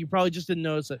guarantee you probably just didn't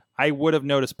notice it. I would have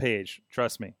noticed Paige.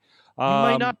 Trust me. You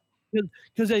might not,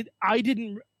 because I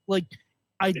didn't like.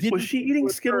 I didn't. Was she eating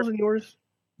Skittles in yours?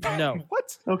 No.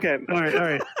 What? Okay. All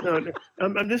right. No,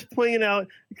 I'm just playing it out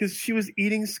because she was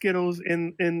eating Skittles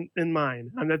in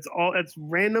mine, and that's all. That's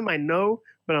random. I know,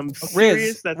 but I'm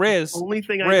serious. That's the only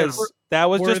thing I know. That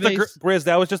was just Grizz.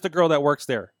 That was just a girl that works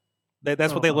there.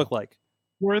 That's what they look like.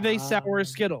 Were they sour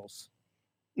Skittles?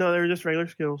 No, they were just regular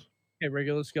Skittles. Okay,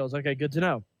 regular Skittles. Okay, good to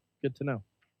know. Good to know.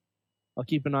 I'll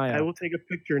keep an eye out. I will take a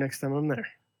picture next time I'm there.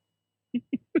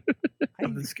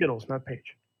 Of the Skittles, not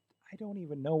Paige. I don't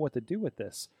even know what to do with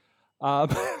this.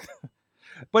 But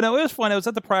no, it was fun. It was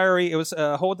at the Priory. It was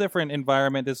a whole different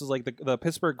environment. This was like the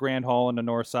Pittsburgh Grand Hall on the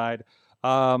north side.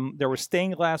 There were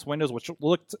stained glass windows, which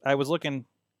I was looking,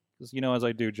 as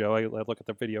I do, Joe, I look at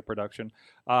the video production.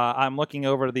 I'm looking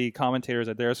over the commentators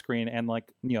at their screen, and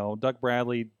Doug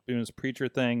Bradley doing his preacher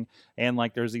thing, and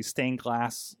there's these stained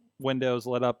glass windows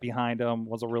lit up behind him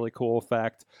was a really cool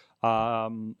effect.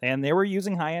 And they were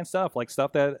using high-end stuff, like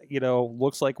stuff that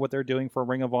looks like what they're doing for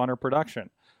Ring of Honor production.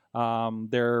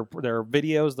 Their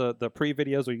videos, the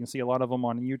pre-videos, where you can see a lot of them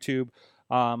on YouTube,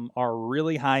 are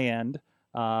really high-end,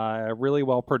 really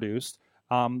well produced.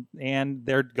 And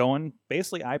they're going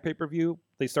basically iPay-per-view.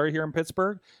 They started here in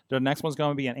Pittsburgh. The next one's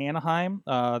going to be in Anaheim.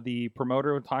 The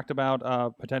promoter talked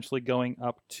about potentially going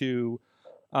up to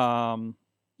down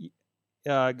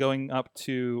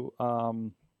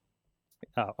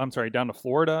to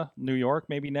Florida, New York,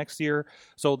 maybe next year.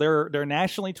 So they're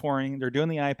nationally touring. They're doing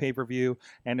the iPay-per-view,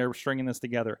 and they're stringing this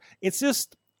together. It's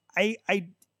just I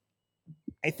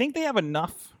think they have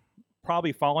enough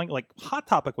probably following. Like Hot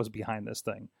Topic was behind this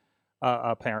thing,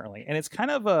 apparently, and it's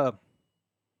kind of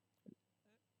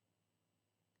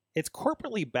it's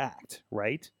corporately backed,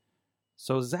 right?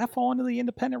 So does that fall into the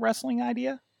independent wrestling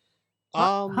idea?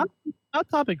 Hot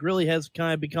Topic really has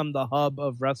kind of become the hub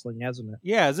of wrestling, hasn't it?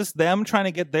 Yeah, is this them trying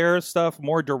to get their stuff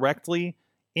more directly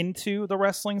into the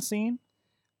wrestling scene?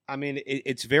 I mean,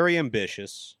 it's very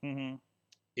ambitious. Mm-hmm.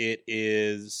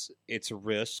 It's a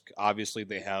risk. Obviously,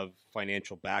 they have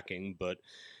financial backing, but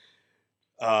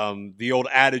the old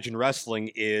adage in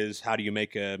wrestling is, how do you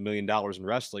make $1 million in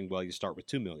wrestling? Well, you start with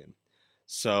 $2 million.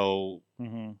 So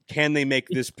can they make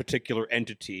this particular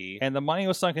entity? And the money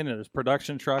was sunk into it. There's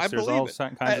production trucks. There's all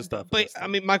kinds of stuff. But I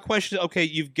mean, my question is, okay,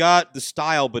 you've got the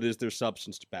style, but is there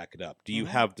substance to back it up? Do you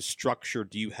have the structure?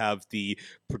 Do you have the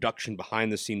production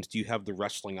behind the scenes? Do you have the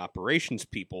wrestling operations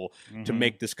people to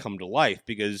make this come to life?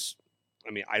 Because,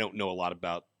 I mean, I don't know a lot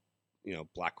about,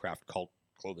 Blackcraft Cult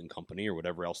Clothing Company or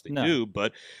whatever else they do,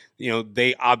 but,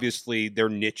 they obviously, their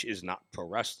niche is not pro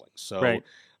wrestling. So, right.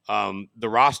 The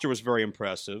roster was very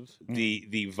impressive.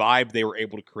 The vibe they were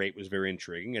able to create was very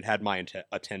intriguing. It had my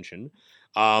attention.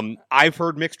 I've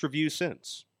heard mixed reviews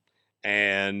since,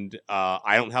 and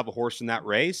I don't have a horse in that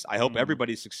race. I hope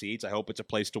everybody succeeds. I hope it's a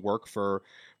place to work for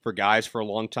guys for a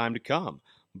long time to come.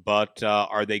 But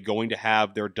are they going to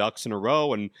have their ducks in a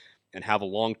row and have a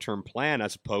long-term plan,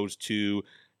 as opposed to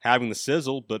having the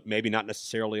sizzle, but maybe not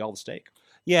necessarily all the steak.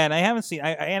 Yeah, and I haven't seen.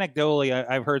 Anecdotally,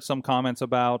 I've heard some comments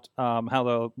about how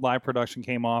the live production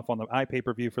came off on the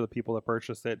iPay-per-view for the people that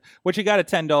purchased it, which you got a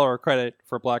 $10 credit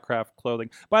for Blackcraft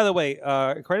clothing. By the way,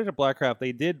 credit to Blackcraft,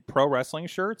 they did pro wrestling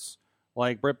shirts,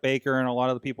 like Britt Baker and a lot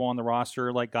of the people on the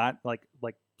roster got like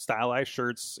stylized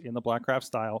shirts in the Blackcraft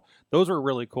style. Those were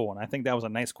really cool, and I think that was a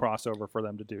nice crossover for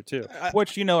them to do too,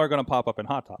 which are going to pop up in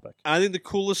Hot Topic. I think the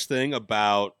coolest thing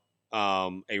about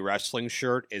a wrestling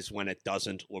shirt is when it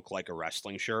doesn't look like a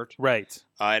wrestling shirt. Right.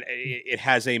 It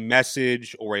has a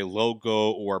message or a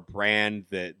logo or a brand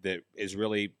that is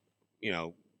really,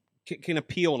 can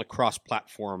appeal in a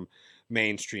cross-platform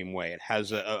mainstream way. It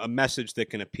has a message that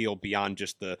can appeal beyond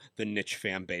just the niche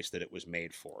fan base that it was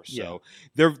made for. So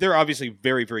they're obviously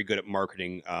very, very good at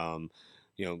marketing,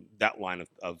 that line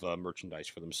of merchandise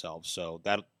for themselves. So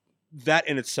that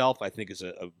in itself, I think, is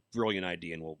a brilliant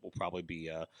idea, and will probably be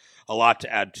a lot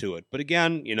to add to it. But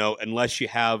again, unless you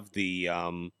have the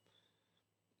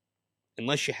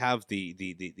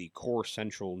core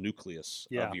central nucleus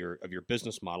of your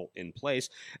business model in place,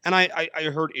 and I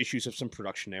heard issues of some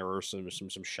production errors,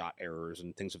 some shot errors,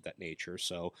 and things of that nature.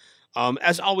 So,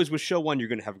 as always with show one, you're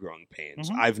going to have growing pains.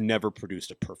 Mm-hmm. I've never produced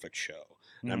a perfect show.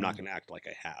 And I'm not going to act like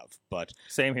I have, but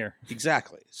same here.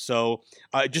 Exactly. So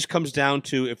it just comes down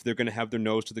to if they're going to have their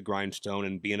nose to the grindstone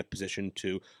and be in a position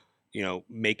to,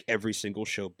 make every single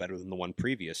show better than the one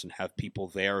previous, and have people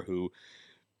there who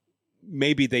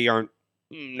maybe they aren't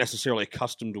necessarily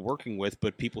accustomed to working with,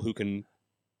 but people who can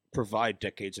provide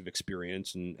decades of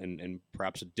experience and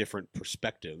perhaps a different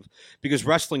perspective, because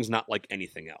wrestling's not like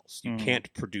anything else. You can't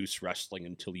produce wrestling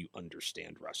until you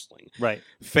understand wrestling. Right.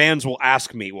 Fans will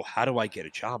ask me, well, how do I get a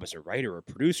job as a writer or a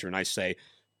producer? And I say,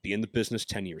 be in the business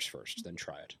 10 years first, then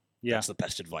try it. Yeah. That's the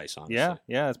best advice, honestly.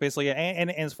 Yeah. It's basically it. And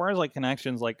as far as like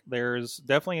connections, like there's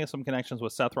definitely some connections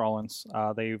with Seth Rollins.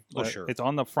 Sure. It's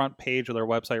on the front page of their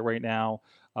website right now.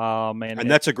 And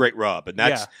that's a great rub. And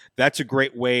that's a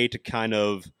great way to kind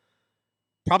of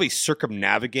probably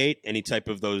circumnavigate any type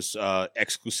of those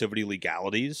exclusivity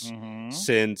legalities,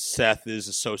 since Seth is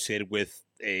associated with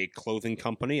a clothing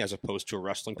company as opposed to a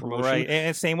wrestling promotion. Right,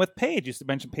 and same with Paige. You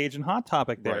mentioned Paige and Hot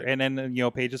Topic there, right. And then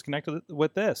Paige is connected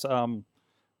with this. It's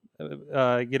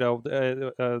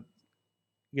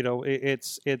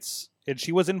and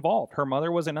she was involved. Her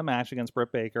mother was in a match against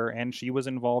Britt Baker, and she was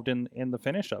involved in the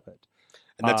finish of it.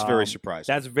 And that's very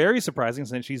surprising. That's very surprising,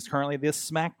 since she's currently this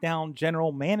SmackDown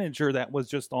general manager that was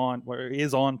just on, or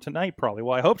is on tonight, probably.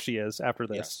 Well, I hope she is after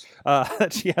this.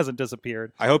 Yes. She hasn't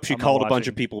disappeared. I hope she called a bunch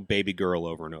of people baby girl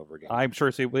over and over again. I'm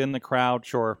sure she in the crowd,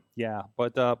 sure. Yeah.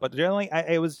 But generally,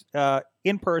 it was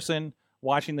in person,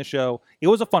 watching the show. It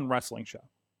was a fun wrestling show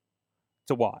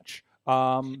to watch.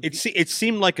 It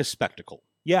seemed like a spectacle.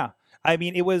 Yeah. I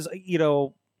mean, it was,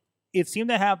 it seemed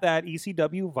to have that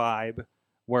ECW vibe,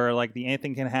 where like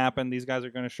anything can happen. These guys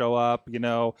are going to show up.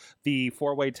 The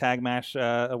four-way tag match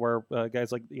where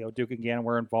guys like Duke and Gannon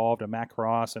were involved, and Matt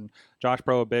Cross and Josh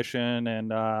Prohibition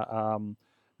and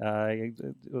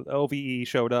OVE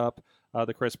showed up,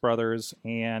 the Chris brothers,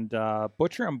 and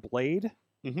Butcher and Blade,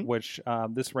 which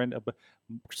this ran a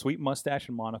sweet mustache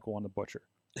and monocle on the Butcher.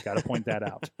 Got to point that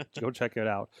out. Go check it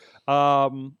out.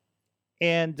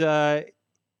 It's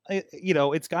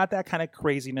got that kind of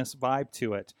craziness vibe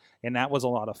to it, and that was a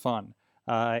lot of fun.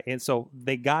 And so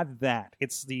they got that.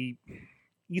 It's the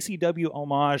ECW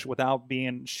homage without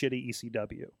being shitty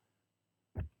ECW.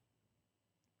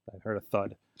 I heard a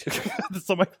thud.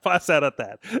 Somebody fuss out at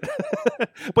that.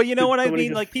 But you know what I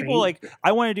mean? Like, people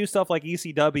I want to do stuff like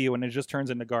ECW, and it just turns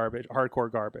into garbage, hardcore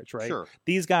garbage, right? Sure.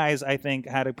 These guys, I think,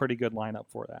 had a pretty good lineup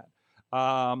for that.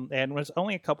 And was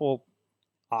only a couple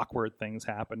awkward things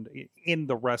happened in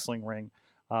the wrestling ring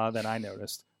that I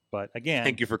noticed. But again,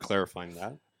 thank you for clarifying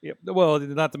that. Yeah, well,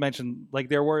 not to mention, like,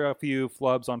 there were a few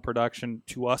flubs on production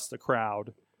to us, the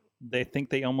crowd. They think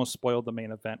they almost spoiled the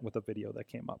main event with a video that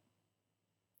came up.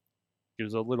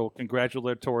 There's a little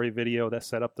congratulatory video that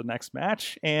set up the next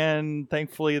match, and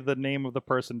thankfully the name of the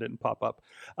person didn't pop up.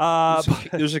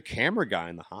 There's a camera guy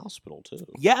in the hospital, too.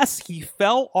 Yes, he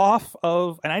fell off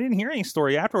of, and I didn't hear any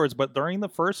story afterwards, but during the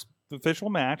first official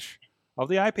match of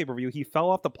the iPay-per-view, he fell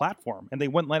off the platform, and they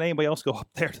wouldn't let anybody else go up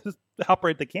there to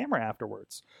operate the camera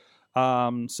afterwards.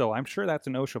 So I'm sure that's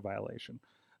an OSHA violation.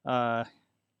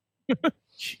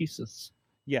 Jesus.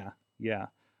 Yeah. Yeah.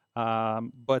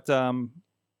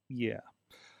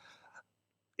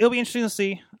 It'll be interesting to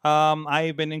see.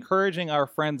 I've been encouraging our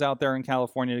friends out there in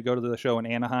California to go to the show in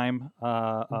Anaheim,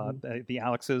 the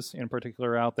Alexes in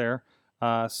particular out there.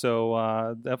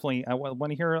 So definitely, I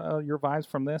want to hear your vibes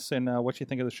from this and what you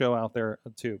think of the show out there,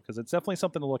 too, because it's definitely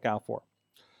something to look out for.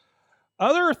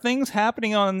 Other things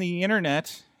happening on the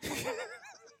internet.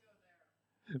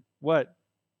 What?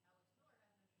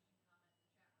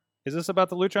 Is this about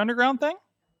the Lucha Underground thing?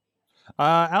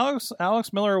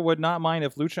 Alex Miller would not mind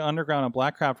if Lucha Underground and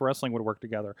Blackcraft Wrestling would work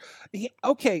together.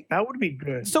 Okay. That would be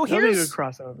good. So That'd be a here's good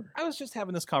crossover. I was just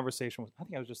having this conversation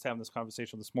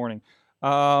this morning.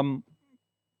 Lucha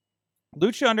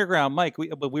Underground, Mike, we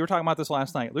were talking about this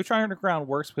last night. Lucha Underground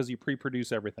works because you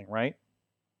pre-produce everything, right?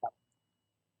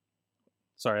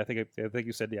 Sorry, I think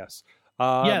you said yes.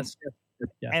 Yes.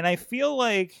 Yeah. And I feel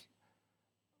like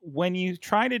when you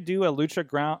try to do a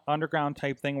Lucha Underground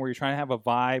type thing where you're trying to have a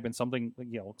vibe and something,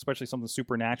 especially something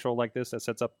supernatural like this that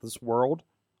sets up this world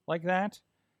like that,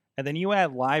 and then you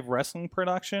add live wrestling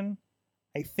production,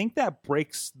 I think that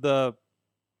breaks the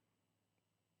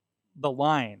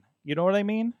line. You know what I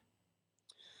mean?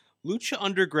 Lucha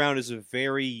Underground is a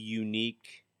very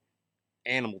unique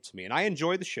animal to me, and I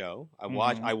enjoy the show. I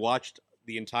watched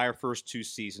the entire first 2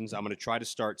 seasons. I'm going to try to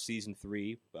start season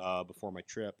 3 before my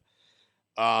trip.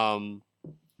 But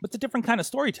it's a different kind of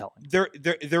storytelling. There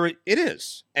it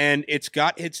is, and it's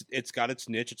got its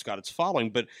niche, it's got its following.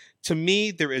 But to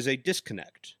me, there is a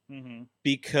disconnect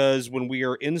because when we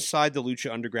are inside the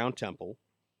Lucha Underground temple,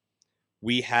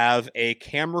 we have a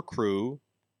camera crew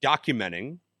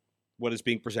documenting what is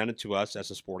being presented to us as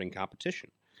a sporting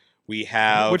competition. We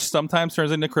have, which sometimes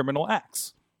turns into criminal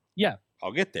acts. Yeah,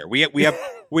 I'll get there. We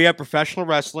have professional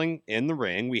wrestling in the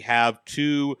ring. We have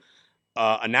 2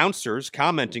 announcers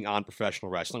commenting on professional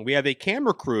wrestling. We have a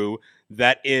camera crew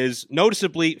that is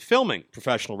noticeably filming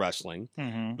professional wrestling.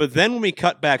 But then when we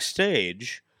cut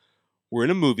backstage, we're in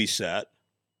a movie set.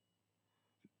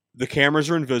 The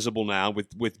cameras are invisible now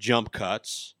with jump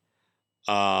cuts.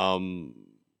 The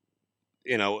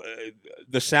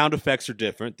sound effects are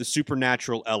different. The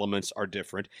supernatural elements are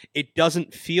different. It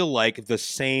doesn't feel like the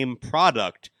same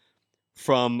product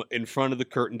from in front of the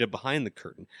curtain to behind the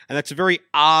curtain. And that's a very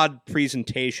odd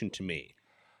presentation to me.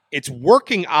 It's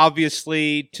working,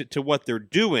 obviously, to what they're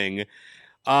doing.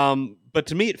 But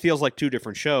to me, it feels like 2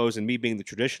 different shows. And me being the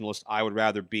traditionalist, I would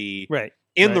rather be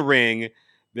in the ring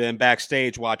than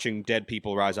backstage watching dead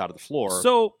people rise out of the floor.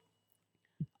 So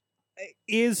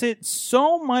is it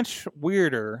so much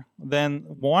weirder than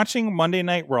watching Monday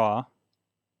Night Raw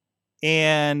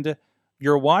and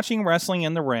you're watching wrestling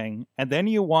in the ring and then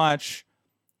you watch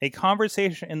a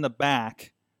conversation in the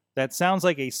back that sounds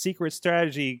like a secret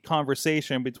strategy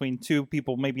conversation between 2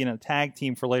 people, maybe in a tag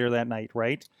team for later that night,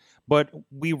 right? But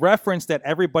we referenced that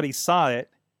everybody saw it.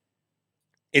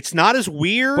 It's not as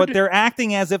weird. But they're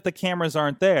acting as if the cameras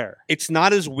aren't there. It's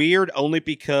not as weird only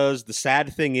because the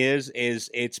sad thing is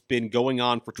it's been going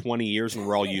on for 20 years and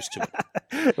we're all used to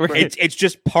it. Right. It's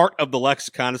just part of the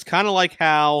lexicon. It's kind of like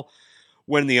how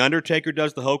when The Undertaker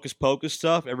does the hocus pocus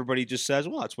stuff, everybody just says,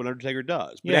 well, that's what Undertaker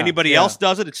does. But anybody else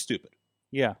does it, it's stupid.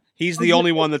 Yeah. He's the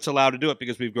only one that's allowed to do it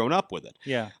because we've grown up with it.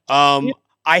 Yeah.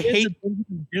 I hate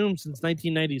Doom since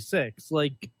 1996.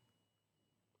 Like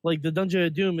the Dungeon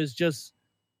of Doom is just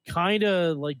kind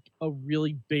of like a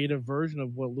really beta version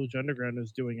of what Lucha Underground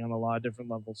is doing on a lot of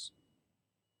different levels.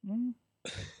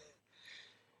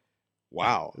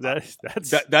 Wow, that's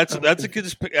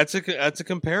a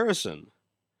comparison.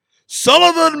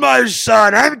 Sullivan, my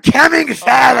son, I'm coming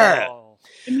fatter.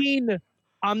 I mean,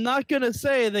 I'm not gonna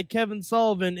say that Kevin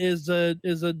Sullivan is a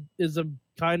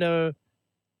kind of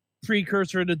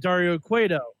precursor to Dario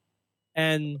Cueto,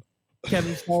 and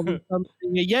Kevin Sullivan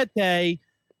summoning a Yeti,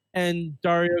 and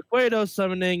Dario Cueto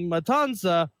summoning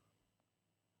Matanza.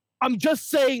 I'm just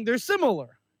saying they're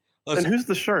similar. And who's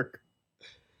the shark?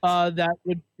 That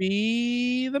would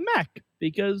be the Mac,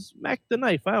 because Mac the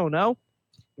knife. I don't know.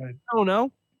 Right. I don't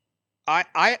know.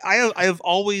 I have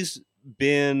always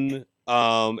been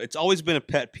it's always been a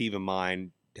pet peeve of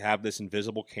mine to have this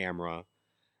invisible camera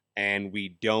and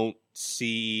we don't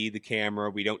see the camera,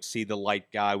 we don't see the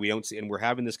light guy, and we're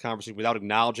having this conversation without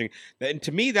acknowledging that. And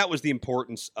to me, that was the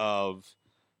importance of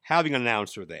having an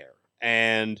announcer there.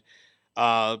 And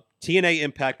TNA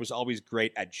Impact was always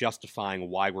great at justifying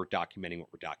why we're documenting what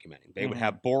we're documenting. They would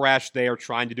have Borash there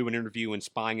trying to do an interview and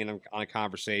spying in on a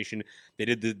conversation. They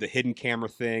did the hidden camera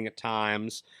thing at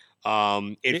times.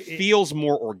 It feels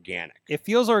more organic. It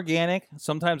feels organic.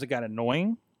 Sometimes it got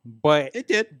annoying. But it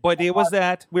did. But it was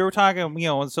that we were talking,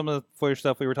 some of the footage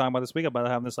stuff we were talking about this week about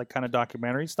having this like kind of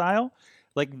documentary style.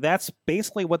 Like that's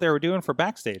basically what they were doing for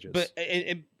backstages.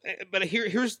 But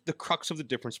here's the crux of the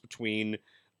difference between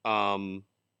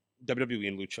WWE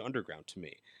and Lucha Underground to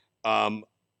me.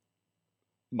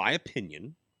 My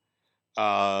opinion,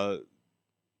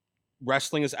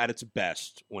 wrestling is at its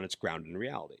best when it's grounded in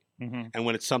reality. Mm-hmm. And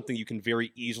when it's something you can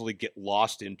very easily get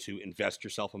lost into, invest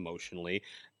yourself emotionally,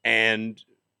 and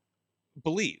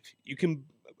believe.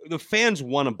 The fans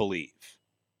want to believe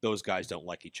those guys don't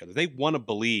like each other. They want to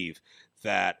believe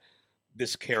that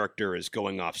this character is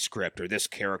going off script, or this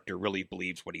character really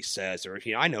believes what he says, or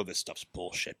I know this stuff's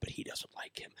bullshit, but he doesn't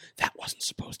like him. That wasn't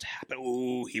supposed to happen.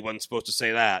 Ooh, he wasn't supposed to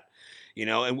say that.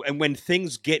 And when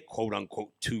things get quote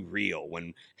unquote too real,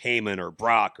 when Heyman or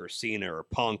Brock or Cena or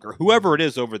Punk or whoever it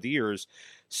is over the years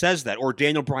says that, or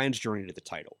Daniel Bryan's journey to the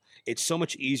title, it's so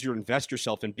much easier to invest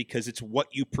yourself in because it's what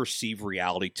you perceive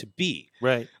reality to be.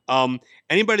 Right.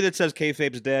 Anybody that says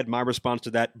kayfabe's dead, my response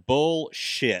to that,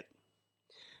 bullshit.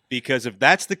 Because if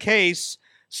that's the case,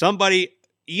 somebody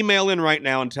email in right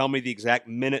now and tell me the exact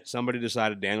minute somebody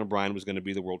decided Daniel Bryan was going to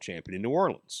be the world champion in New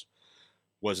Orleans.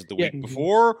 Was it the week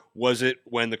before? Was it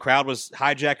when the crowd was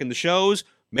hijacking the shows?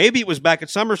 Maybe it was back at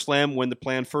SummerSlam when the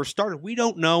plan first started. We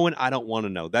don't know, and I don't want to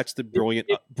know. That's the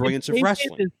brilliance of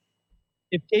wrestling.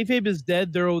 If kayfabe is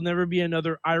dead, there will never be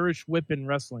another Irish whip in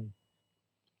wrestling.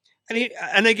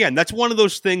 And again, that's one of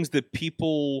those things that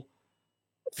people,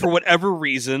 for whatever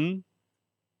reason,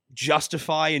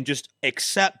 justify and just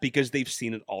accept because they've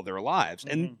seen it all their lives.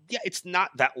 And yeah, it's not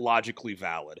that logically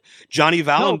valid. Johnny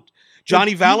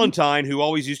Valentine, who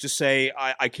always used to say,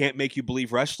 I can't make you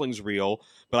believe wrestling's real,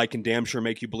 but I can damn sure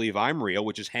make you believe I'm real,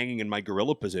 which is hanging in my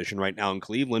gorilla position right now in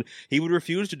Cleveland. He would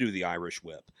refuse to do the Irish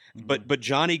whip. But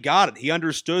Johnny got it. He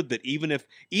understood that even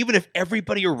if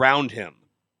everybody around him,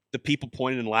 the people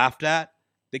pointed and laughed at,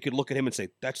 they could look at him and say,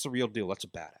 that's the real deal. That's a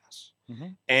badass.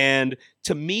 And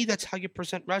to me, that's how you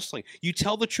present wrestling. You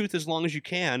tell the truth as long as you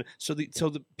can so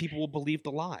the people will believe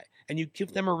the lie. And you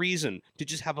give them a reason to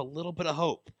just have a little bit of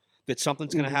hope that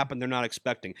something's going to happen they're not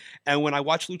expecting. And when I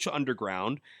watch Lucha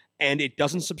Underground and it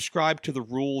doesn't subscribe to the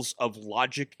rules of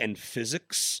logic and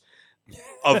physics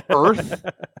of Earth,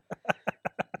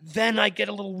 then I get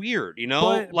a little weird,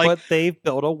 But they've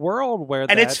built a world where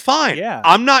and it's fine. Yeah.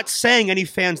 I'm not saying any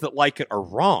fans that like it are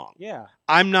wrong. Yeah.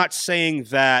 I'm not saying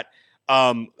that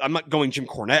I'm not going Jim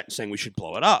Cornette and saying we should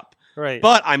blow it up. Right.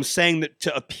 But I'm saying that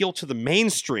to appeal to the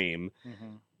mainstream,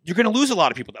 you're going to lose a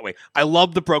lot of people that way. I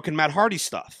love the broken Matt Hardy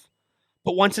stuff.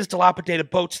 But once his dilapidated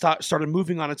boat started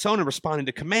moving on its own and responding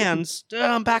to commands,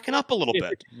 I'm backing up a little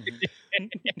bit.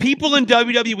 People in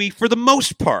WWE, for the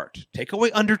most part, take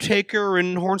away Undertaker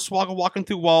and Hornswoggle walking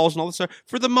through walls and all this stuff,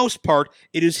 for the most part,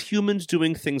 it is humans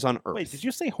doing things on Earth. Wait, did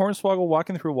you say Hornswoggle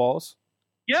walking through walls?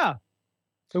 Yeah.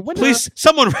 Please,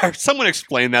 someone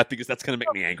explain that because that's going to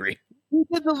make me angry. Who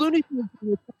did the Looney Tunes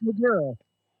with Maduro?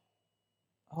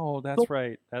 Oh, that's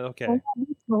right. Okay.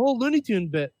 The whole Looney Tune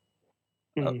bit.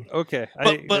 Okay.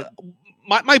 But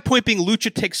my point being,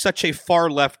 Lucha takes such a far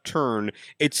left turn,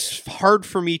 it's hard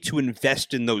for me to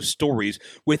invest in those stories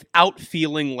without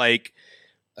feeling like,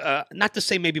 not to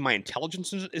say maybe my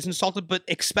intelligence is insulted, but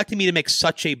expecting me to make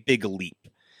such a big leap.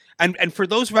 And for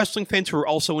those wrestling fans who are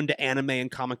also into anime and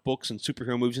comic books and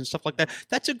superhero movies and stuff like that,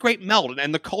 that's a great meld.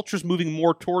 And the culture's moving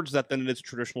more towards that than it is a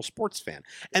traditional sports fan.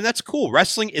 And that's cool.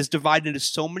 Wrestling is divided into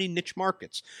so many niche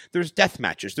markets. There's death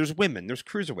matches, there's women, there's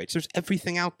cruiserweights, there's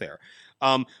everything out there.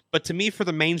 But to me, for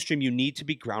the mainstream, you need to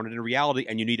be grounded in reality,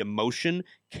 and you need emotion,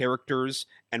 characters,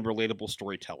 and relatable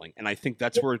storytelling. And I think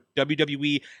that's where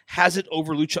WWE has it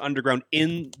over Lucha Underground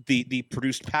in the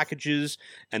produced packages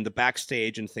and the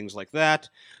backstage and things like that.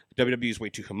 WWE is way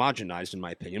too homogenized, in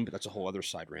my opinion, but that's a whole other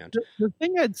side rant. The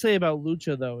thing I'd say about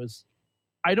Lucha, though, is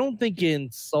I don't think it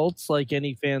insults like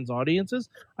any fans' audiences.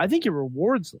 I think it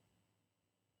rewards them.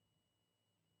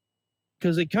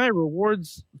 Because it kind of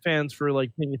rewards fans for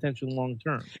like paying attention long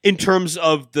term. In terms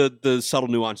of the subtle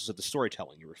nuances of the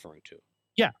storytelling you're referring to.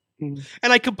 Yeah. And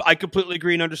I completely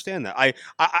agree and understand that. I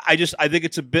think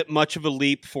it's a bit much of a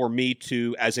leap for me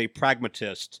to, as a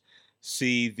pragmatist,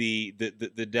 see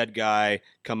the dead guy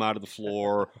come out of the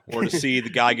floor, or to see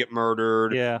the guy get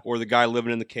murdered, or the guy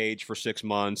living in the cage for 6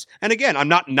 months. And again, I'm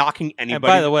not knocking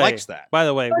anybody that likes that. By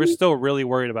the way, we're still really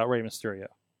worried about Rey Mysterio.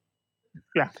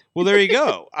 Yeah. Well, there you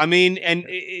go. I mean, and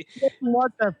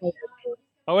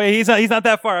oh wait, he's not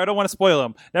that far. I don't want to spoil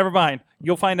him. Never mind.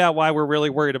 You'll find out why we're really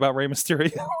worried about Rey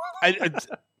Mysterio.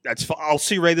 That's fine. I'll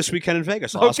see Ray this weekend in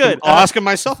Vegas. I'll ask him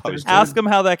myself. Ask him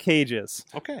how that cage is.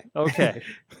 Okay. All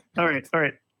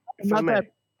right. Not that.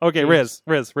 Okay, Riz,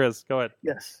 go ahead.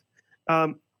 Yes.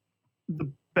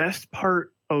 The best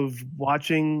part of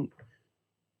watching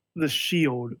the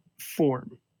Shield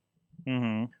form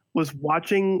was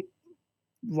watching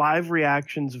live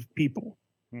reactions of people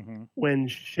when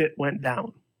shit went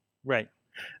down. Right.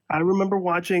 I remember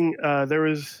watching.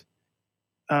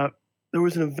 There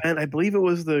was an event. I believe it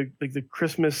was the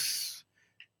Christmas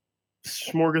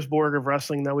smorgasbord of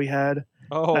wrestling that we had.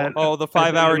 The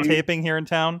 5-hour taping here in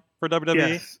town for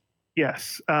WWE.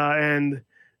 Yes. And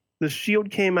the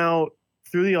Shield came out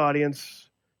through the audience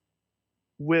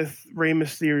with Rey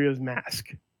Mysterio's mask.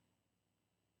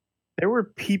 There were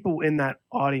people in that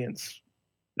audience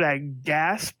that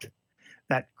gasped,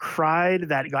 that cried,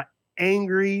 that got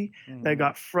angry, that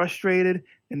got frustrated,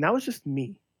 and that was just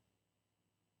me.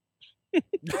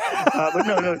 But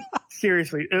no,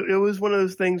 seriously, it was one of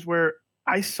those things where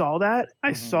I saw that,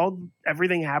 I saw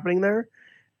everything happening there,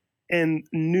 and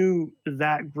knew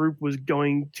that group was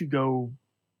going to go.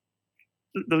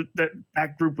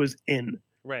 That group was in.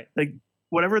 Right. Like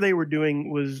whatever they were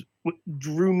doing was what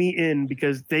drew me in,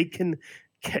 because they can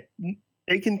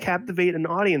captivate an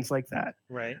audience like that.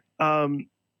 Right.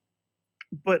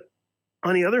 But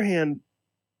on the other hand,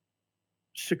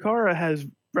 Chikara has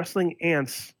wrestling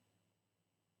ants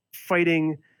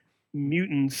fighting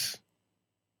mutants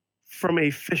from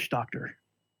a fish doctor.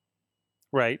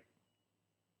 Right.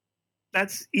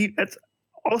 That's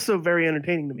also very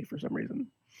entertaining to me for some reason.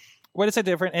 What is it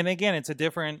different? And again, it's a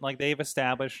different, like they've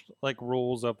established like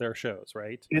rules of their shows,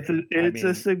 right? It's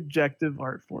a subjective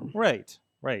art form. Right,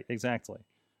 exactly.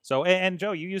 So, and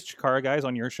Joe, you use Chikara guys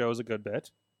on your shows a good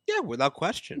bit. Yeah, without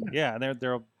question. Yeah, they're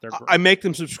great. I make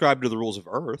them subscribe to the rules of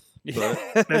Earth.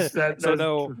 But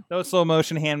so no slow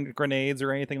motion hand grenades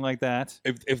or anything like that.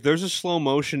 If there's a slow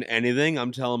motion anything,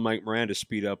 I'm telling Mike Moran to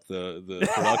speed up the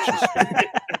production speed.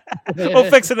 We'll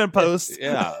fix it in post.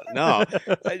 Yeah, no,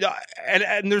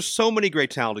 and there's so many great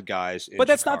talented guys. But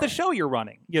that's not the show you're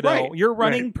running. You know, Right, you're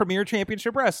running Premier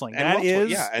Championship Wrestling. And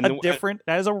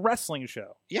that is a wrestling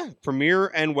show. Yeah, Premier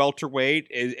and Welterweight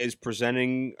is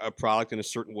presenting a product in a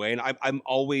certain way, and I'm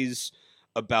always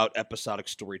about episodic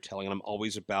storytelling, and I'm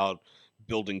always about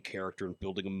building character and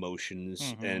building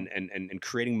emotions and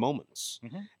creating moments.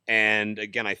 And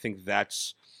again, I think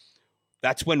that's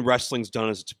when wrestling's done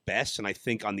at its best, and I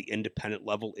think on the independent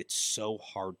level, it's so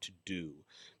hard to do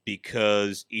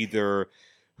because either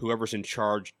whoever's in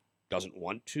charge doesn't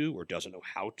want to or doesn't know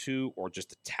how to, or just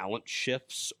the talent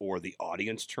shifts or the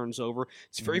audience turns over.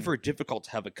 It's very, very difficult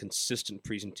to have a consistent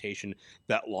presentation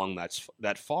that long,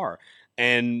 that far.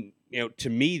 And, to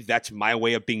me, that's my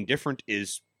way of being different,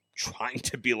 is trying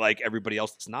to be like everybody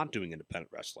else that's not doing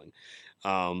independent wrestling.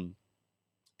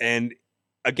 And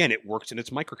again, it works in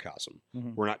its microcosm.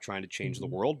 We're not trying to change the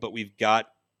world, but we've got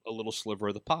a little sliver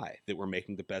of the pie that we're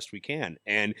making the best we can.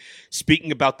 And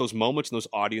speaking about those moments and those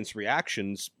audience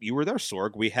reactions, you were there,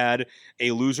 Sorg. We had a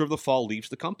loser of the fall leaves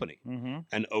the company,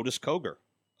 and Otis Koger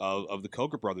of the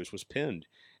Koger brothers was pinned,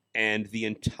 and the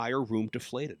entire room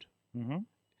deflated.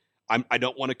 I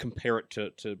don't want to compare it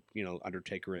to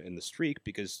Undertaker in the Streak,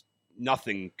 because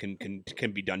nothing can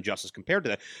be done justice compared to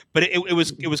that. But it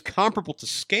was comparable to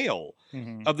scale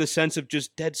of the sense of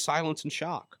just dead silence and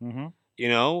shock.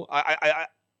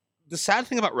 The sad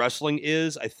thing about wrestling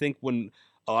is, I think when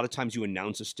a lot of times you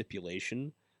announce a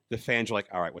stipulation, the fans are like,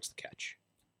 all right, what's the catch?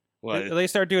 Well, they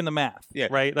start doing the math, yeah,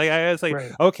 right? Like I was like,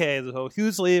 okay, so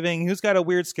who's leaving? Who's got a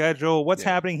weird schedule? What's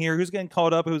happening here? Who's getting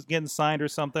called up? Who's getting signed or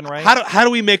something? Right? How do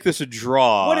we make this a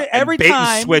draw? Every bait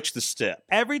time, and switch the step.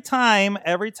 Every time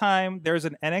there's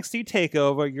an NXT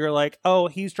takeover, you're like, oh,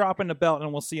 he's dropping the belt,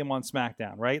 and we'll see him on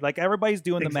SmackDown, right? Like everybody's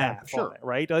doing the math, on it,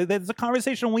 right? There's a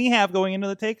conversation we have going into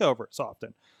the takeovers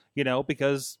often,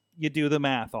 because you do the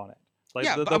math on it. Like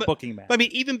the booking match. But I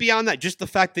mean, even beyond that, just the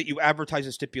fact that you advertise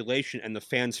a stipulation and the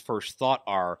fans' first thought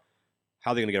are,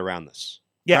 how are they going to get around this?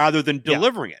 Rather than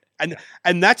delivering it.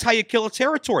 And that's how you kill a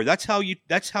territory. That's how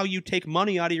you take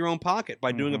money out of your own pocket,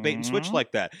 by doing a bait and switch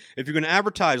like that. If you're going to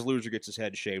advertise loser gets his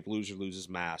head shaved, loser loses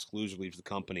mask, loser leaves the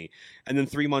company, and then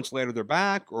 3 months later they're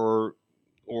back, or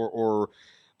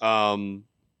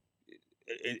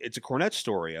it's a Cornette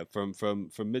story from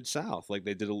Mid-South. Like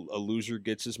they did a loser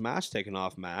gets his mask taken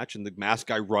off match, and the mask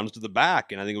guy runs to the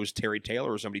back, and I think it was Terry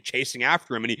Taylor or somebody chasing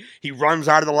after him, and he runs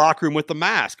out of the locker room with the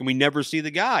mask, and we never see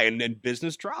the guy, and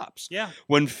business drops. Yeah.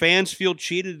 When fans feel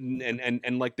cheated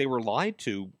and like they were lied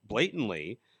to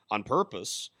blatantly on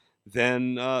purpose,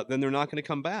 then they're not going to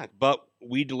come back. But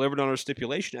we delivered on our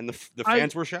stipulation, and the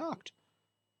fans were shocked.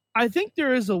 I think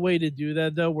there is a way to do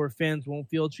that, though, where fans won't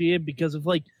feel cheated, because if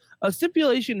a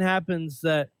stipulation happens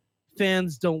that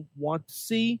fans don't want to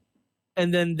see,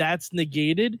 and then that's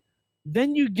negated,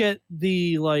 then you get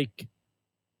the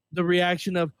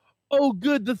reaction of, oh,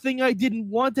 good, the thing I didn't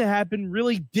want to happen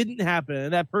really didn't happen,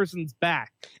 and that person's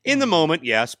back. In the moment,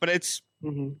 yes, but it's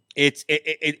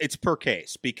per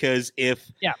case, because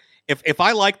if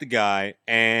I like the guy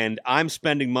and I'm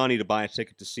spending money to buy a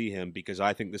ticket to see him because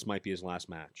I think this might be his last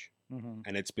match, Mhm.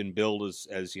 and it's been billed as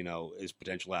his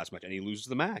potential last match, and he loses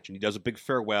the match, and he does a big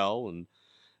farewell, and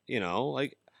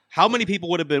like how many people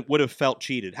would have felt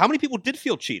cheated? How many people did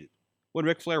feel cheated when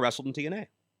Ric Flair wrestled in TNA?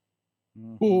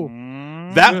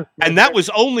 Mhm. That was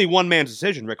only one man's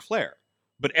decision, Ric Flair.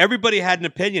 But everybody had an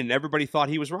opinion, and everybody thought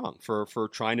he was wrong for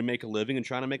trying to make a living and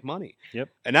trying to make money. Yep.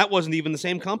 And that wasn't even the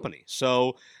same company.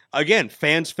 So, again,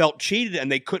 fans felt cheated,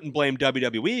 and they couldn't blame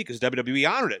WWE because WWE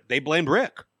honored it. They blamed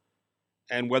Rick.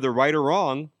 And whether right or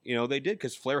wrong, they did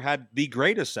because Flair had the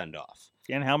greatest send-off.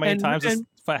 And how many times did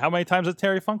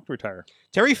Terry Funk retire?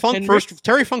 Terry Funk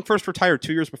first retired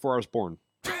 2 years before I was born.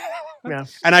 Yeah.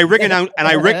 And I ring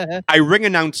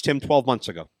announced him 12 months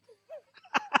ago.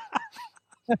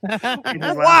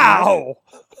 Wow.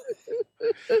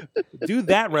 Do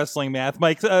that wrestling math,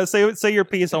 Mike. Say your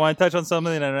piece. I want to touch on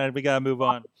something, and then we gotta move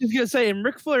on. I was gonna say, and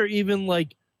Ric Flair even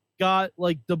got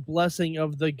the blessing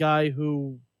of the guy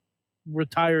who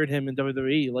retired him in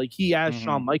WWE. Like he asked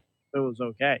Shawn Michaels if it was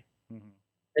okay,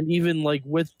 and even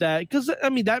with that, because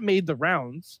that made the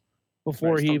rounds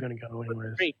before Still he gonna go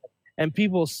anyways. and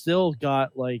people still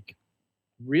got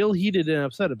real heated and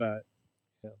upset about it.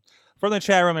 Yeah. From the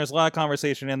chat room, there's a lot of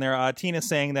conversation in there. Tina's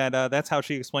saying that that's how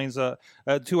she explains to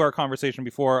our conversation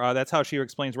before. That's how she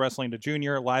explains wrestling to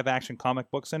Junior, live action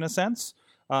comic books in a sense.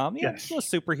 Yes.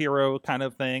 It's a superhero kind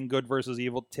of thing, good versus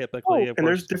evil, typically. And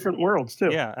there's different worlds too.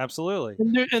 Yeah, absolutely.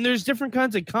 And there's different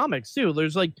kinds of comics too.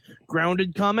 There's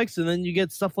grounded comics, and then you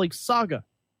get stuff like Saga,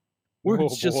 where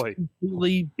it's just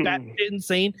completely batshit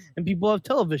insane, and people have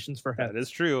televisions for him. That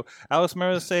is true. Alice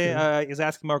Murray is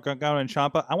asking about Gargano and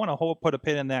Ciampa. I want to put a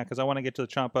pin in that because I want to get to the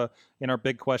Ciampa in our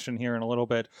big question here in a little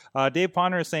bit. Dave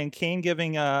Ponder is saying Kane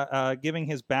giving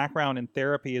his background in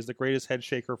therapy is the greatest head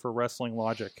shaker for wrestling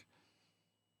logic.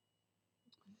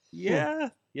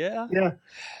 Yeah. No,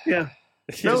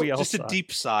 just a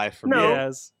deep sigh for me.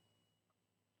 Yes.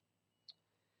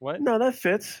 What? No, that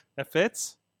fits. That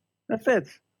fits? That fits.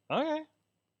 Okay.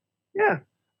 Yeah.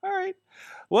 All right.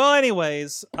 Well,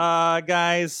 anyways,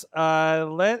 guys,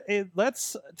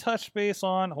 let's touch base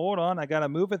on. Hold on, I gotta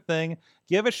move a thing.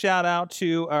 Give a shout out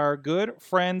to our good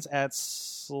friends at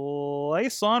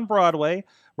Slice on Broadway,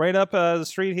 right up the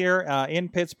street here in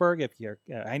Pittsburgh. If you're,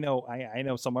 I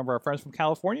know some of our friends from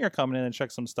California are coming in and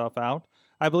check some stuff out.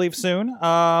 I believe soon.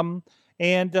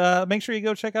 And make sure you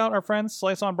go check out our friends,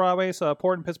 Slice on Broadway's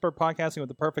Port in Pittsburgh Podcasting with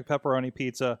the perfect pepperoni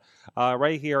pizza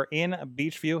right here in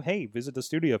Beachview. Hey, visit the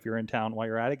studio if you're in town while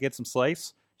you're at it. Get some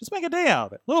slice. Just make a day out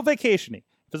of it. A little vacation-y.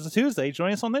 If it's a Tuesday,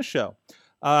 join us on this show.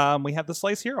 We have the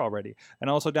slice here already. And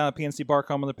also down at PNC Bar,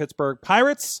 home of the Pittsburgh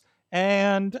Pirates.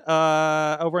 And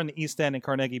over in the East End in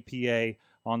Carnegie, PA,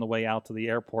 on the way out to the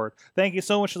airport. Thank you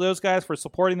so much to those guys for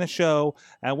supporting the show,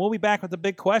 and we'll be back with the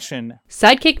big question.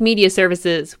 Sidekick Media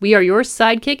Services. We are your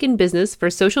sidekick in business for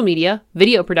social media,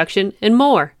 video production, and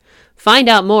more. Find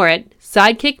out more at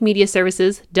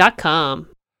sidekickmediaservices.com.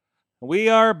 We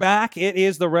are back. It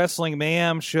is the Wrestling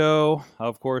Mayhem Show.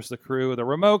 Of course, the crew, the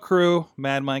remote crew,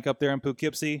 Mad Mike up there in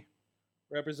Poughkeepsie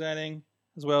representing,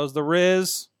 as well as the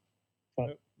Riz.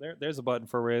 There's a button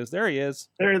for Riz. There he is.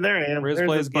 There I am. Riz There's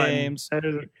plays the button. games.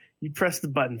 You press the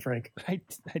button, Frank.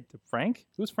 Frank?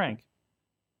 Who's Frank?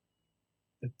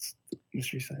 It's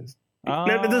mystery signs. Oh,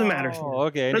 No, it doesn't matter.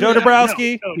 Okay. Joe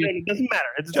Dabrowski. No, it doesn't matter.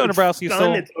 Joe Dabrowski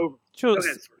still. It's over.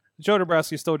 Joe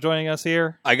Dabrowski still joining us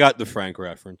here. I got the Frank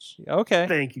reference. Okay.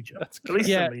 Thank you, Joe. That's At least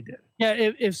somebody did. Yeah,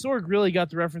 if Sorg really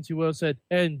got the reference, he would have said,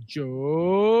 and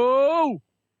Joe.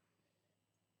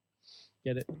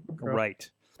 Get it? Right.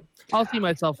 I'll see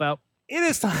myself out. It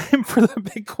is time for the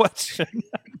big question.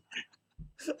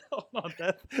 Hold on,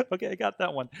 okay, I got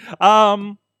that one.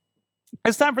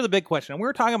 It's time for the big question. We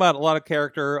were talking about a lot of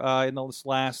character in this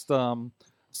last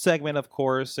segment, of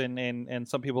course, and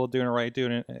some people are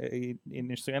doing it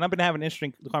interesting. And I've been having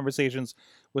interesting conversations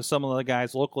with some of the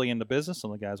guys locally in the business.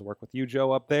 Some of the guys work with you,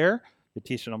 Joe, up there. You're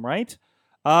teaching them right.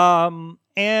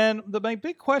 And my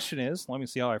big question is, let me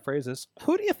see how I phrase this.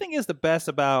 Who do you think is the best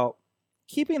about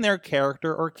keeping their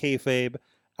character or kayfabe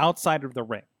outside of the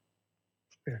ring?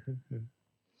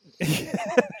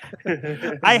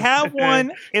 I have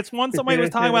one. It's one somebody was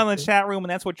talking about in the chat room,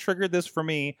 and that's what triggered this for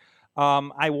me.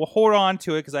 I will hold on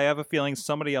to it because I have a feeling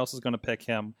somebody else is going to pick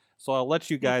him. So I'll let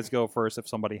you guys go first if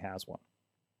somebody has one.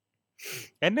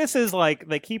 And this is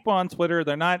they keep on Twitter.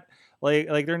 They're not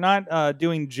they're not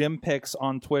doing gym picks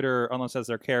on Twitter unless as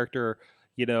their character.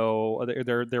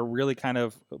 They're really kind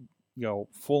of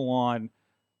full on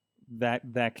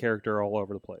that character all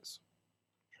over the place.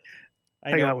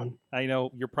 I got one. I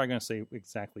know you're probably going to say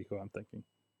exactly who I'm thinking.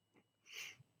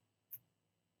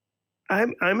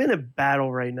 I'm in a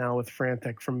battle right now with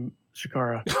Frantic from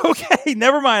Shikara. Okay,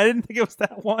 never mind. I didn't think it was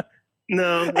that one.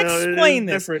 No, Explain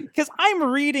this, different. because I'm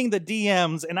reading the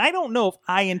DMs and I don't know if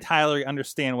I entirely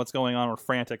understand what's going on with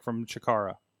Frantic from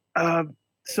Chikara.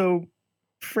 So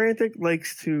Frantic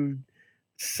likes to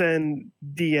send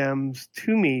DMs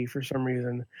to me for some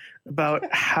reason about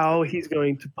how he's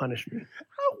going to punish me.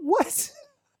 What?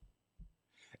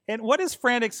 And what is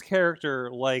Frantic's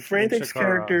character like? Frantic's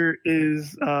character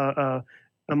is a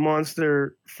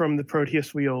monster from the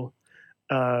Proteus Wheel,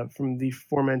 from the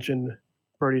aforementioned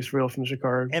Proteus Wheel from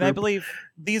Shikara. And I believe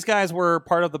these guys were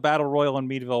part of the Battle Royal in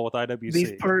Meadville with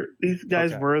IWC. These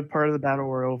guys Okay. were part of the Battle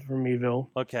Royal from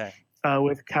Meadville. Okay.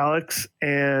 With Calyx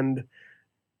and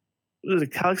was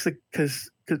it Calyx, because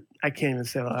I can't even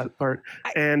say that part.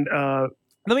 And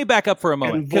let me back up for a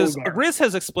moment, because Volgar. Riz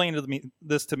has explained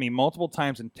this to me multiple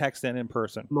times in text and in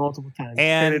person. multiple times,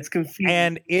 And it's confusing.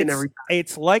 And every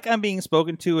it's like I'm being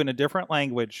spoken to in a different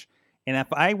language. And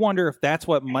if I wonder if that's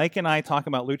what Mike and I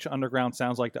talking about Lucha Underground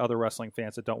sounds like to other wrestling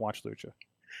fans that don't watch Lucha.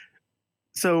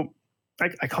 So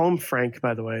I call him Frank,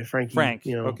 by the way, Frankie. Frank,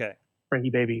 you know, okay.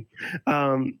 Frankie baby.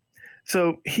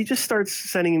 So he just starts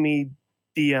sending me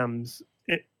DMs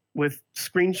with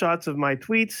screenshots of my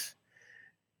tweets,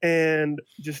 and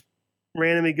just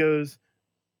randomly goes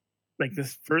like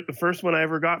this. The first one I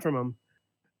ever got from him: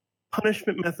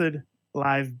 punishment method,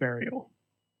 live burial.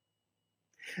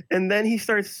 And then he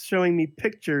starts showing me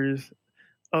pictures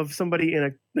of somebody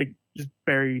in just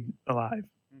buried alive.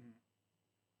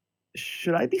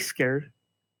 Should I be scared?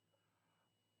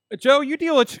 Joe, you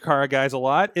deal with Chikara guys a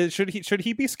lot. Should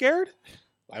he be scared?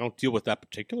 I don't deal with that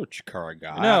particular Chikara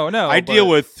guy. No. I deal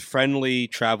with friendly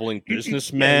traveling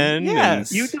businessmen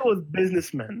yes. You deal with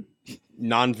businessmen. and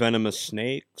non-venomous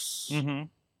snakes. Mm-hmm.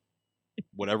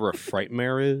 Whatever a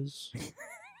frightmare is.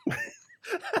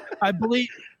 I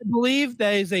believe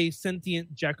that is a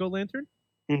sentient jack-o'-lantern.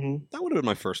 Mm-hmm. That would have been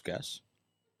my first guess.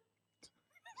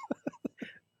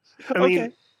 I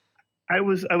mean, I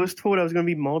was told I was going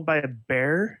to be mauled by a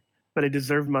bear, but I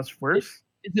deserved much worse.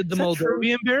 Is it the Is that true?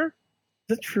 Moldovan bear?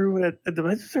 Is that true? Did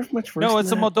I deserve much worse? No,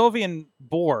 it's a than that? Moldovan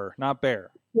boar, not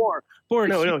bear. Boar.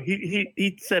 No.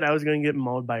 He said I was going to get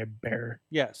mauled by a bear.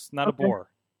 Yes, not Okay. a boar.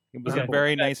 He was Okay. a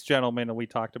very nice gentleman, and we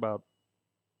talked about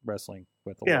wrestling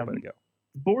with a little bit ago.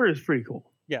 Boar is pretty cool.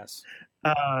 Yes.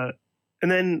 And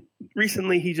then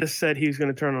recently he just said he was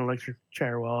going to turn on an electric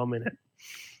chair while I'm in it.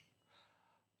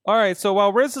 All right. So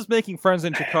while Riz is making friends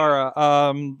in Chikara,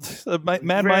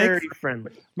 Very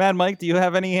friendly. Mad Mike, do you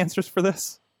have any answers for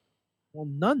this? Well,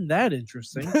 none that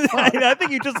interesting. I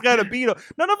think you just got to beat him.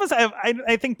 None of us have,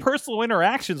 I think, personal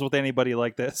interactions with anybody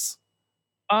like this.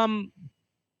 I mean,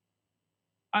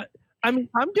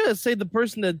 I'm gonna say the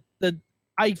person that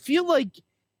I feel like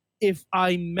if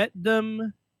I met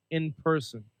them in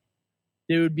person,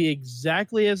 they would be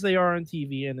exactly as they are on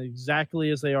TV and exactly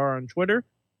as they are on Twitter.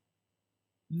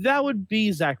 That would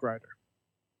be Zack Ryder.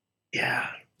 Yeah.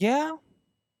 Yeah.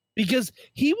 Because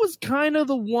he was kind of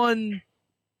one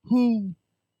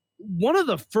of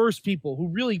the first people who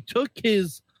really took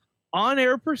his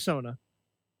on-air persona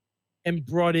and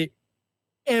brought it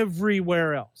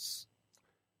everywhere else.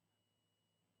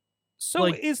 So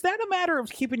is that a matter of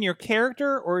keeping your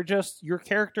character, or just your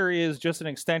character is just an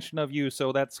extension of you?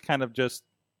 So that's kind of just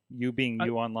you being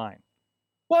you online.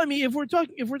 Well, I mean, if we're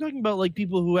talking about like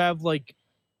people who have like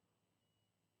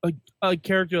a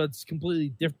character that's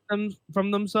completely different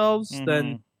from themselves,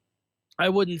 then I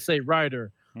wouldn't say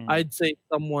Ryder. I'd say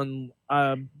someone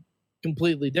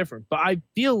completely different. But I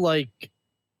feel like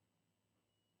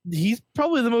he's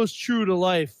probably the most true to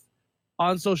life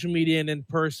on social media and in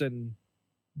person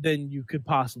than you could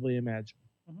possibly imagine.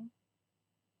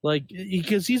 Like,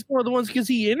 because he's one of the ones, because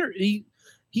he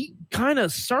kind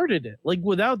of started it. Like,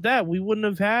 without that, we wouldn't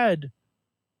have had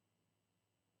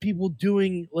people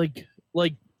doing like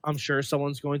I'm sure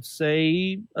someone's going to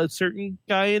say a certain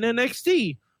guy in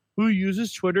NXT who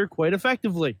uses Twitter quite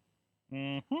effectively.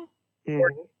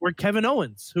 Or Kevin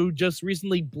Owens, who just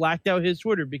recently blacked out his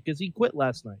Twitter because he quit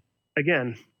last night.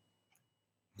 Again.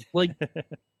 Like,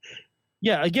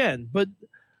 yeah, again. But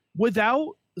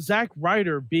without Zack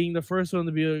Ryder being the first one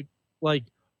to be like,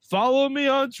 follow me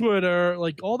on Twitter,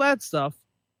 like all that stuff,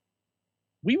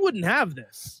 we wouldn't have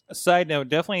this. A side note,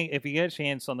 definitely, if you get a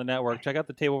chance on the network, check out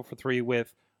the Table for Three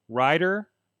with Ryder,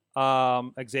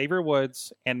 Xavier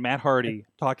Woods, and Matt Hardy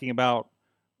talking about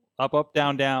Up,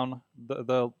 Down, Down,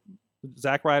 the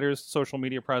Zack Ryder's social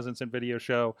media presence and video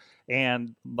show,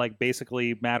 and like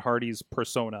basically Matt Hardy's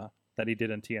persona that he did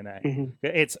in TNA.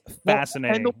 It's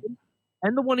fascinating.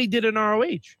 And the one he did in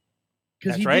ROH.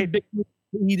 Because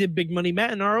he did Big Money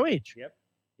Matt in ROH. Yep.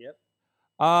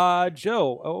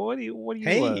 Joe, what do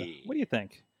you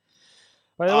think?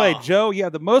 By the way, Joe,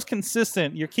 the most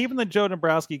consistent. You're keeping the Joe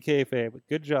Dombrowski kayfabe.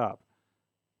 Good job.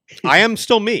 I am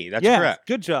still me. That's correct.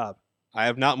 Good job. I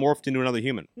have not morphed into another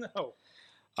human. No.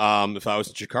 If I was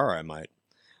in Chikara, I might.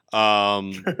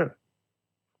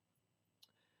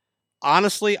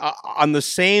 Honestly, on the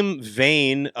same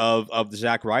vein of the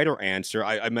Zack Ryder answer,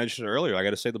 I mentioned earlier, I got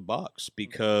to say the Bucks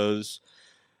because,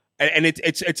 and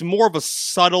it's more of a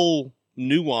subtle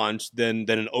nuance than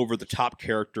an over the top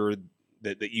character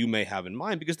that you may have in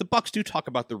mind, because the Bucks do talk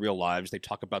about their real lives, they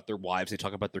talk about their wives, they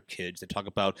talk about their kids, they talk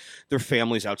about their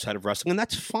families outside of wrestling, and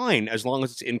that's fine as long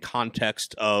as it's in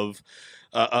context of,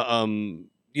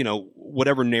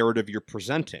 whatever narrative you're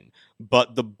presenting.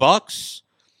 But the Bucks,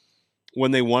 when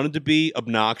they wanted to be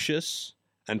obnoxious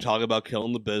and talk about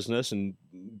killing the business and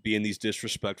being these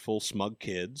disrespectful, smug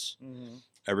kids,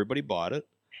 everybody bought it.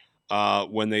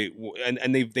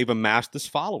 They've amassed this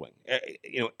following.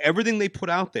 Everything they put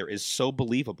out there is so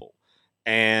believable,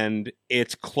 and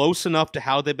it's close enough to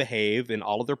how they behave in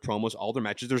all of their promos, all their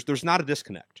matches. There's not a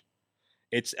disconnect.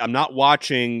 I'm not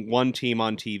watching one team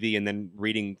on TV and then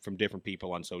reading from different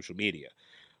people on social media,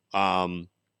 and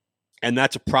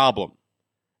that's a problem.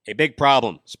 A big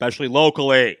problem, especially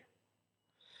locally.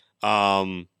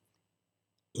 Who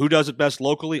does it best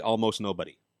locally? Almost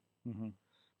nobody. Mm-hmm.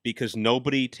 Because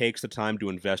nobody takes the time to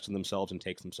invest in themselves and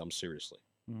takes themselves seriously.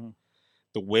 Mm-hmm.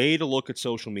 The way to look at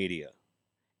social media,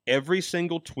 every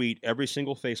single tweet, every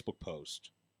single Facebook post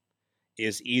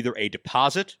is either a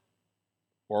deposit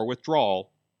or a withdrawal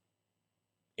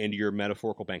into your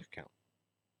metaphorical bank account.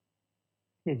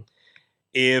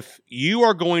 If you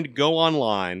are going to go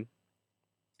online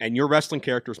and your wrestling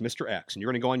character is Mr. X, and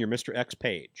you're going to go on your Mr. X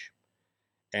page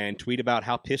and tweet about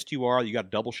how pissed you are, you got a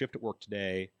double shift at work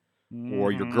today,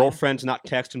 or your girlfriend's not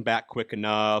texting back quick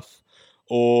enough,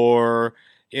 or,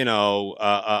 you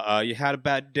had a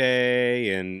bad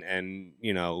day, and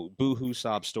boo-hoo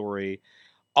sob story.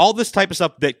 All this type of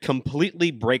stuff that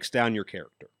completely breaks down your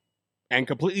character and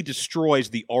completely destroys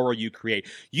the aura you create.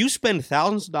 You spend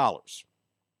thousands of dollars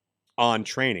on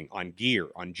training, on gear,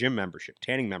 on gym membership,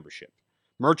 tanning membership,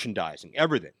 merchandising,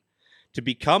 everything, to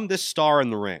become this star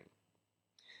in the ring.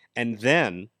 And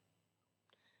then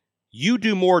you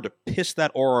do more to piss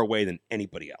that aura away than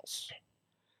anybody else.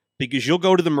 Because you'll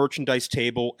go to the merchandise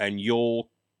table and you'll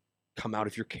come out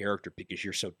of your character because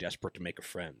you're so desperate to make a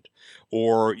friend.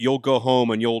 Or you'll go home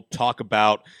and you'll talk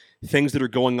about things that are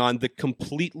going on that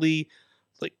completely,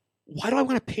 like, why do I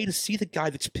want to pay to see the guy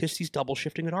that's pissed he's double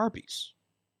shifting at Arby's?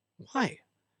 Why?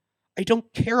 I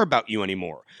don't care about you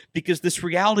anymore. Because this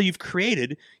reality you've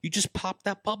created, you just pop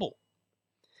that bubble.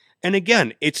 And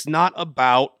again, it's not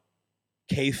about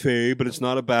kayfabe, but it's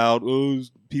not about,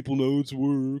 people know it's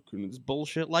work and it's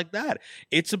bullshit like that.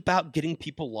 It's about getting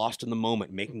people lost in the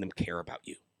moment, making them care about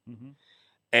you. Mm-hmm.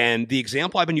 And the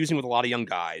example I've been using with a lot of young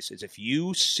guys is if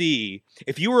you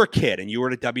were a kid and you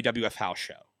were at a WWF house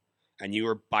show and you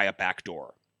were by a back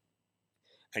door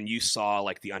and you saw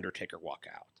like The Undertaker walk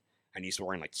out and he's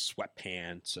wearing like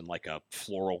sweatpants and like a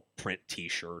floral print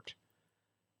t-shirt,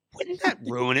 wouldn't that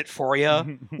ruin it for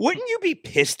you? Wouldn't you be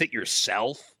pissed at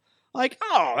yourself? Like,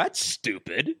 oh, that's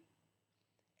stupid.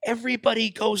 Everybody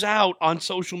goes out on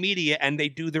social media and they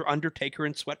do their Undertaker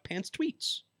in sweatpants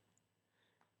tweets.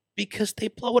 Because they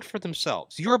blow it for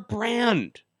themselves. You're a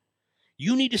brand.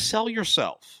 You need to sell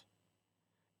yourself.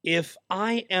 If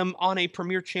I am on a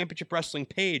Premier Championship Wrestling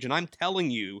page and I'm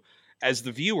telling you, as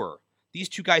the viewer, these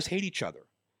two guys hate each other,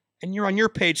 and you're on your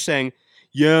page saying,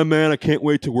 yeah, man, I can't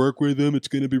wait to work with him. It's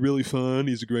going to be really fun.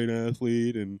 He's a great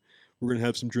athlete, and we're going to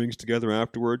have some drinks together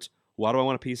afterwards. Why do I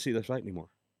want to see this fight anymore?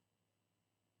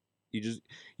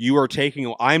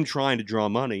 I'm trying to draw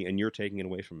money and you're taking it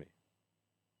away from me.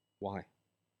 Why?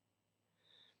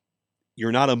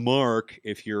 You're not a mark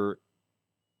if you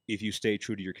stay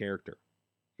true to your character.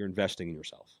 You're investing in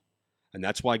yourself. And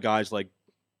that's why guys like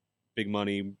Big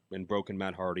Money and Broken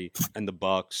Matt Hardy and the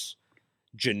Bucks,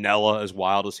 Janela, as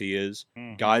wild as he is,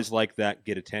 guys like that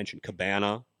get attention.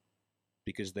 Cabana,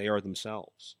 because they are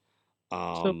themselves.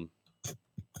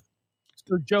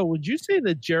 So, Joe, would you say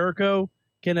that Jericho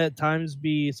can at times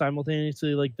be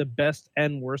simultaneously like the best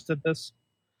and worst at this?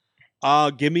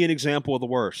 Give me an example of the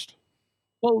worst.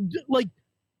 Well, like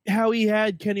how he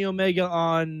had Kenny Omega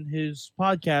on his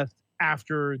podcast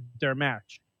after their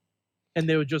match, and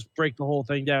they would just break the whole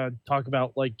thing down, talk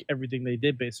about like everything they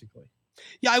did, basically.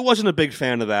 Yeah, I wasn't a big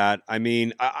fan of that. I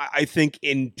mean, I think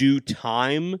in due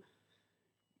time,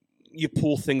 you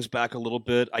pull things back a little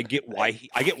bit. I get why.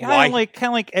 Kind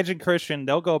of like Edge and Christian.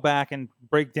 They'll go back and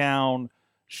break down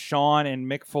Shawn and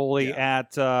Mick Foley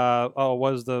at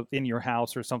was the In Your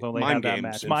House or something? They Mind had that Games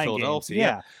match. in Mind Philadelphia, Games.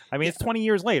 Yeah. I mean, it's 20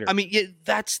 years later. I mean,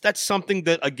 that's something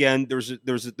that, again, there's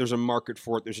a market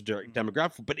for it. There's a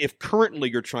demographic. But if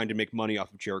currently you're trying to make money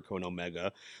off of Jericho and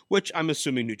Omega, which I'm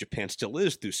assuming New Japan still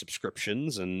is through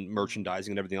subscriptions and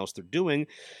merchandising and everything else they're doing,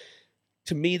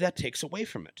 to me that takes away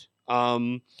from it.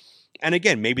 And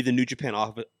again, maybe the New Japan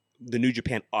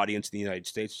audience in the United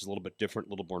States is a little bit different,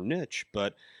 a little more niche.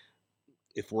 But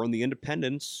if we're in the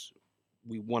independents,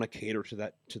 we want to cater to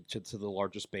that to the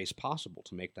largest base possible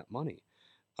to make that money.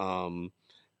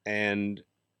 And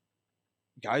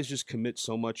guys just commit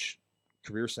so much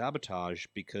career sabotage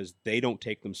because they don't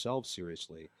take themselves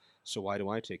seriously. So why do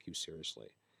I take you seriously?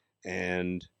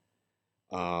 And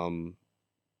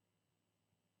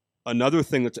another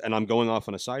thing and I'm going off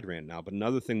on a side rant now, but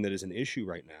another thing that is an issue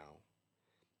right now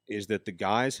is that the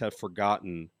guys have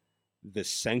forgotten the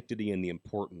sanctity and the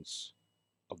importance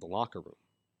of the locker room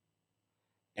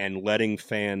and letting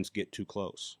fans get too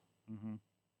close. Mm-hmm.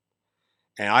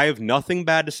 And I have nothing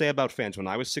bad to say about fans. When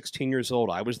I was 16 years old,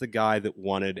 I was the guy that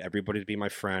wanted everybody to be my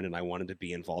friend, and I wanted to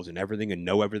be involved in everything and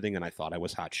know everything, and I thought I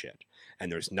was hot shit.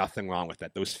 And there's nothing wrong with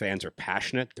that. Those fans are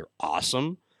passionate. They're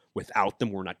awesome. Without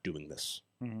them, we're not doing this.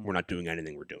 Mm-hmm. We're not doing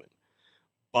anything we're doing.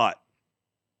 But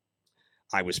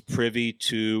I was privy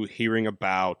to hearing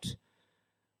about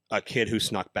a kid who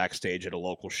snuck backstage at a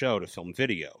local show to film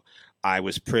video. I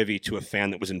was privy to a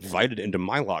fan that was invited into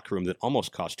my locker room that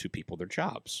almost cost 2 people their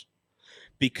jobs.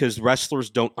 Because wrestlers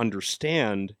don't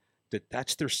understand that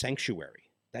that's their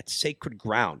sanctuary. That's sacred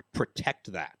ground.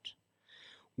 Protect that.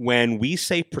 When we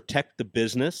say protect the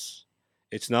business,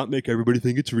 it's not make everybody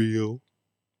think it's real.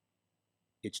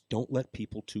 It's don't let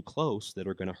people too close that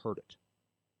are going to hurt it.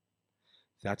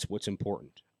 That's what's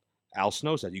important. Alice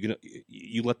knows that.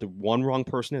 You let the one wrong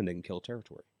person in, they can kill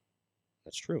territory.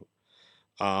 That's true.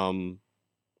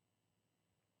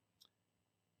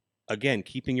 Again,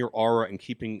 keeping your aura and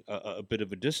keeping a bit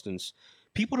of a distance.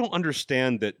 People don't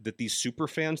understand that these super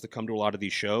fans that come to a lot of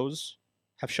these shows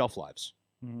have shelf lives.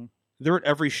 Mm-hmm. They're at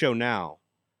every show now.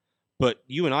 But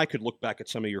you and I could look back at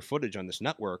some of your footage on this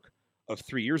network of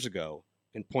 3 years ago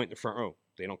and point in the front row.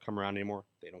 They don't come around anymore.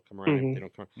 They don't come around. Mm-hmm. They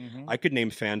don't come. Mm-hmm. I could name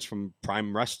fans from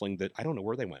Prime Wrestling that I don't know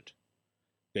where they went.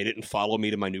 They didn't follow me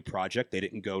to my new project. They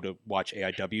didn't go to watch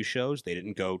AIW shows. They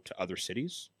didn't go to other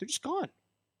cities. They're just gone.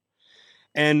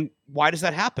 And why does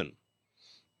that happen?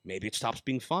 Maybe it stops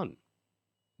being fun.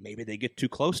 Maybe they get too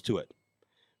close to it.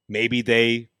 Maybe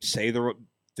they say the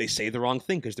wrong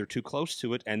thing because they're too close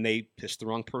to it and they piss the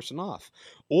wrong person off.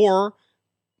 Or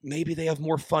maybe they have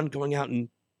more fun going out and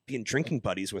being drinking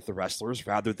buddies with the wrestlers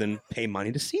rather than pay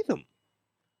money to see them.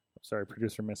 Sorry,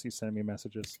 producer Missy sending me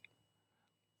messages.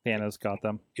 Thanos got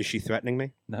them. Is she threatening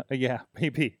me? No, yeah,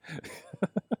 maybe.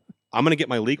 I'm going to get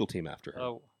my legal team after her.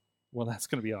 Oh, well, that's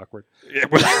going to be awkward.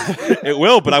 It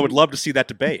will, but I would love to see that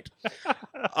debate.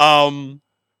 But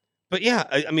yeah,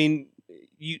 I mean,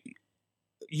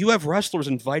 you have wrestlers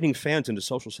inviting fans into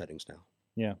social settings now.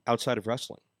 Yeah, outside of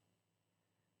wrestling,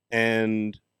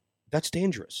 and that's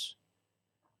dangerous.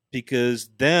 Because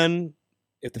then,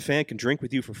 if the fan can drink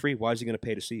with you for free, why is he going to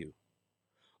pay to see you?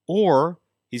 Or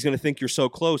he's going to think you're so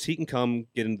close, he can come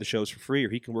get into the shows for free, or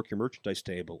he can work your merchandise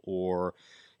table, or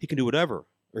he can do whatever,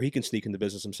 or he can sneak in the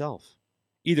business himself.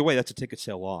 Either way, that's a ticket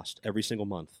sale lost every single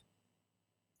month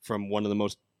from one of the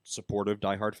most supportive,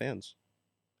 diehard fans.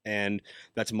 And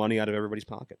that's money out of everybody's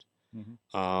pocket.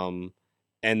 Mm-hmm.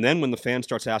 And then when the fan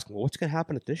starts asking, well, what's going to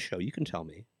happen at this show? You can tell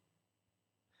me.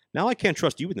 Now I can't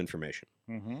trust you with information.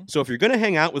 Mm-hmm. So if you're going to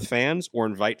hang out with fans or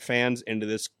invite fans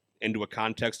into a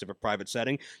context of a private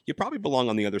setting, you probably belong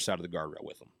on the other side of the guardrail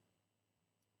with them.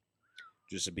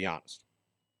 Just to be honest.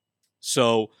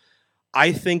 So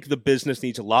I think the business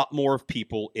needs a lot more of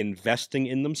people investing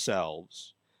in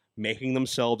themselves, making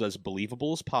themselves as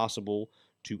believable as possible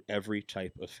to every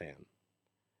type of fan.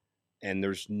 And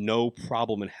there's no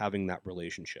problem in having that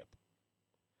relationship.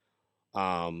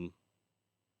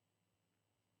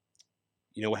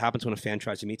 You know what happens when a fan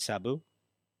tries to meet Sabu?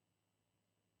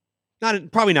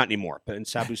 Probably not anymore, but in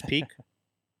Sabu's peak,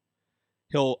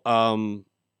 he'll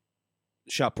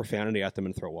shout profanity at them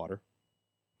and throw water.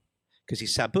 Because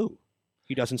he's Sabu.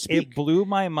 He doesn't speak. It blew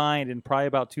my mind in probably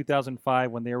about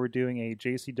 2005 when they were doing a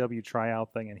JCW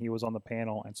tryout thing and he was on the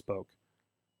panel and spoke.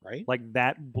 Right? Like,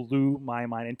 that blew my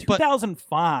mind. In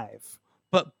 2005.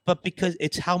 But because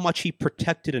it's how much he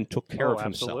protected and took care of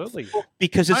himself. Absolutely.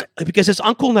 Because his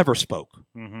uncle never spoke.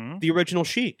 Mm-hmm. The original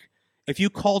Sheik. If you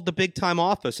called the big time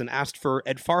office and asked for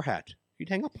Ed Farhat, he'd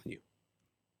hang up on you.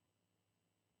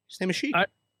 His name is Sheik.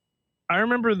 I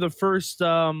remember the first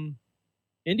indie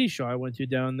show I went to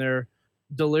down there.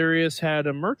 Delirious had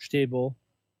a merch table,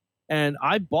 and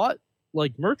I bought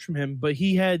like merch from him, but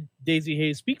he had Daisy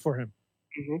Hayes speak for him.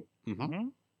 Mm-hmm.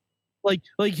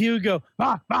 Like he would go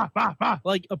bah, bah, bah, bah,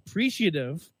 like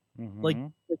appreciative, Mm-hmm. like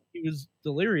he was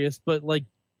Delirious, but like,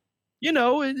 you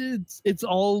know, it's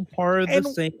all part of and the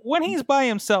same. when he's by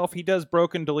himself, he does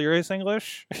broken Delirious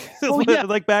English, Oh, yeah.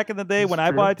 like back in the day when I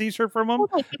true. bought a T-shirt from him.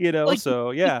 You know, Like-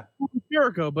 so yeah.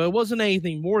 Jericho, but it wasn't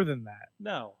anything more than that.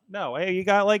 No. Hey, you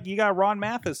got Ron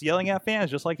Mathis yelling at fans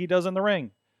just like he does in the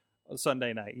ring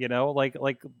Sunday night. You know, like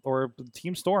or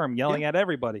Team Storm yelling at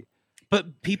everybody.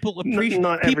 But people appreciate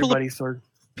Not everybody, sir.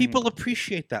 people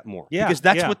appreciate that more. Yeah, Because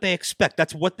that's yeah. what they expect.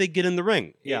 That's what they get in the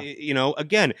ring. Yeah. You know,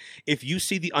 again, if you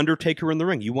see the Undertaker in the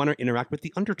ring, you want to interact with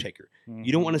the Undertaker.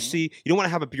 You don't want to you don't want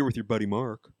to have a beer with your buddy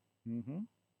Mark. Mm-hmm.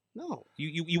 No,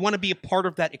 you want to be a part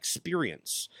of that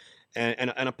experience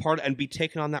and a part and be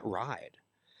taken on that ride.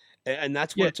 And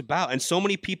that's what Yeah. it's about. And so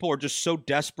many people are just so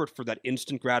desperate for that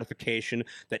instant gratification,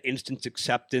 that instant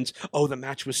acceptance. Oh, the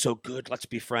match was so good. Let's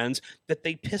be friends. That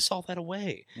they piss all that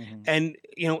away. Mm-hmm. And,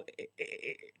 you know,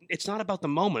 it's not about the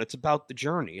moment. It's about the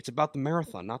journey. It's about the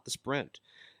marathon, not the sprint.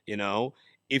 You know,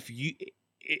 if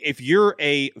you're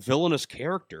a villainous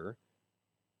character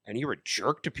and you're a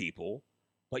jerk to people,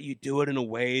 but you do it in a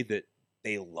way that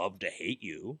they love to hate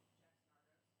you,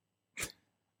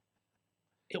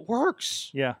 it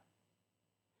works. Yeah.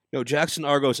 No, Jackson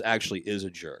Argos actually is a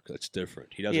jerk. That's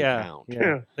different. He doesn't count.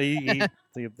 Yeah.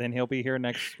 Then he'll be here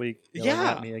next week. yelling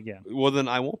Yeah. at me again. Well, then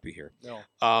I won't be here. No.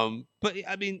 But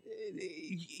I mean,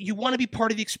 you want to be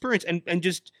part of the experience, and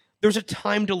just there's a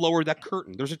time to lower that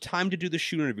curtain. There's a time to do the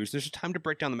shoot interviews. There's a time to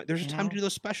break down the. There's a time to do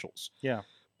those specials. Yeah.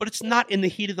 But it's not in the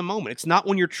heat of the moment. It's not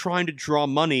when you're trying to draw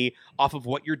money off of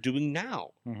what you're doing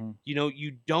now. Mm-hmm. You know,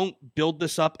 you don't build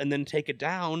this up and then take it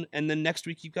down, and then next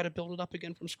week you've got to build it up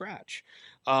again from scratch.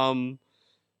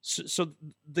 So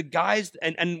the guys,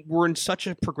 and we're in such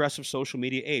a progressive social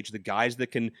media age, the guys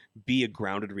that can be a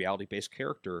grounded reality-based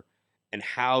character and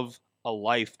have a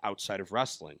life outside of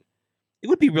wrestling, it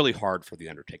would be really hard for The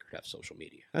Undertaker to have social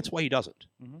media. That's why he doesn't.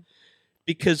 Mm-hmm.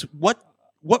 Because what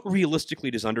realistically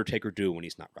does Undertaker do when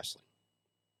he's not wrestling?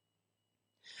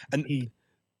 And He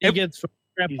Ev- gets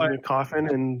crap He's by in a coffin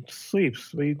and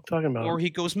sleeps. What are you talking about? or he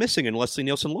goes missing and Leslie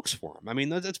Nielsen looks for him. I mean,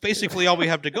 that's basically all we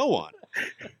have to go on.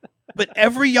 But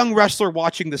every young wrestler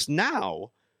watching this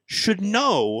now should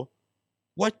know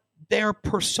what their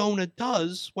persona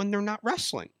does when they're not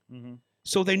wrestling. Mm-hmm.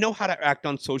 So they know how to act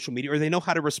on social media, or they know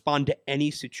how to respond to any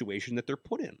situation that they're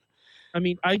put in. I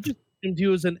mean, I just assumed he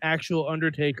was an actual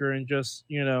Undertaker and just,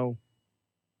 you know,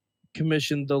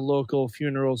 commissioned the local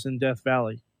funerals in Death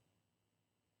Valley.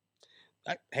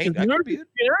 Hey, that could be it.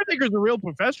 The Undertaker's a real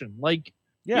profession. Like,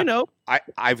 Yeah. you know,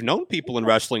 I've known people in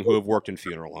wrestling who have worked in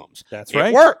funeral homes. That's It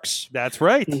right. works. That's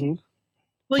right. Mhm.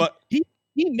 like But-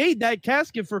 he made that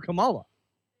casket for Kamala.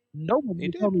 No one He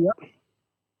can did. tell me that.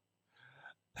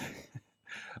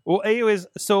 Well, anyways,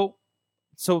 so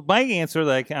my answer,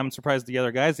 like, I'm surprised the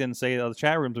other guys didn't say it. The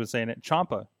chat rooms were saying it.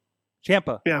 Ciampa.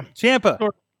 Yeah. Ciampa.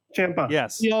 Sure. Ciampa.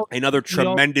 Yes. You know, Another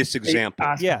tremendous Hey, example.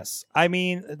 awesome. Yes. I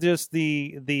mean, just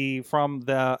the from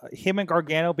the him and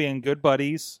Gargano being good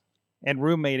buddies and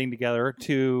roommating together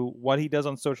to what he does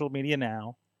on social media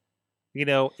now. You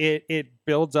know, it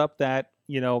builds up that,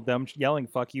 you know, them yelling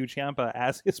 "fuck you, Ciampa"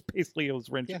 as his basically his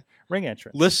ring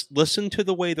entrance. Listen to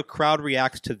the way the crowd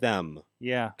reacts to them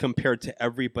Yeah. compared to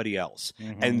everybody else.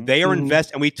 Mhm. And they are Mhm.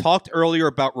 invested. And we talked earlier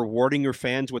about rewarding your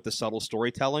fans with the subtle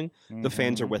storytelling. The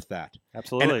fans are Mhm. with that.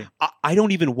 Absolutely. And I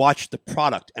don't even watch the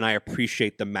product, and I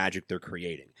appreciate the magic they're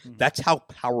creating. Mhm. That's how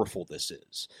powerful this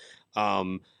is.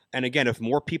 And again, if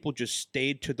more people just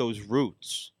stayed to those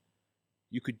roots,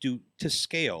 you could do to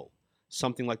scale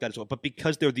something like that as well. But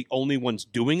because they're the only ones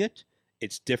doing it,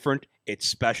 it's different. It's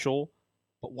special.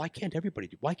 But why can't everybody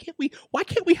do? Why can't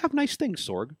we have nice things,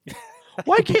 Sorg?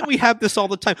 Why can't we have this all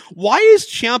the time? Why is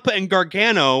Ciampa and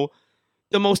Gargano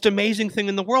the most amazing thing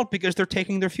in the world? Because they're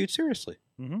taking their feud seriously.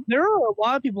 there are a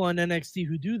lot of people on NXT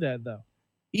who do that, though.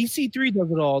 EC3 does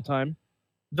it all the time.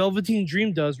 Velveteen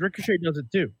Dream does. Ricochet does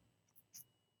it too.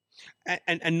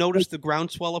 And notice the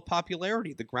groundswell of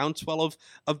popularity, the groundswell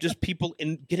of just people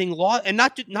in getting lost, and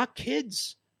not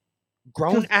kids,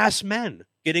 grown ass men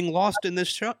getting lost in this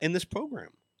show, in this program.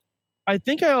 I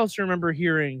think I also remember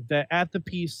hearing that at the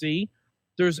PC,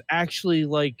 there's actually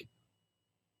like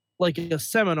a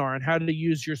seminar on how to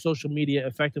use your social media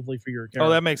effectively for your account. Oh,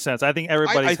 that makes sense. I think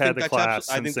everybody's I think had the that's class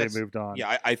I think since they that's- moved on.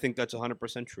 Yeah, I think that's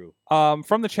 100% true.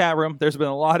 From the chat room, there's been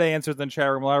a lot of answers in the chat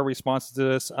room, a lot of responses to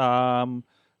this.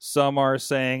 Some are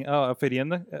saying, "Oh,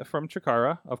 Ophidian from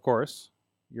Chikara, of course."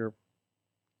 He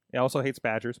also hates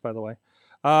Badgers, by the way.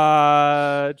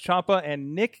 Ciampa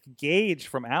and Nick Gage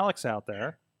from Alex out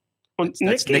there. Well, That's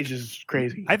Nick Nick- Gage is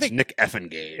crazy. I think It's Nick effing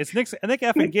Gage. it's Nick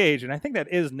effing Gage, and I think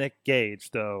that is Nick Gage,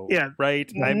 though. Yeah.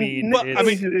 Right? I mean, Nick it's-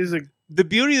 Gage is a the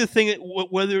beauty of the thing,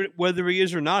 whether he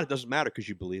is or not, it doesn't matter because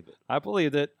you believe it. I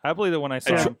believed it. I believed it when I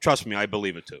saw And him. trust me, I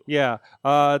believe it too. Yeah.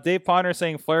 Dave Ponder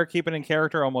saying Flair keeping in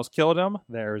character almost killed him.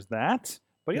 There's that.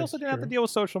 But he That's also didn't have to true. deal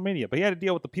with social media. But he had to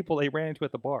deal with the people they ran into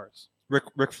at the bars.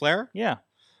 Ric Flair? Yeah.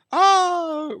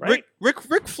 Oh, Right? Ric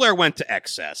Flair went to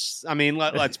excess. I mean,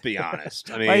 let's be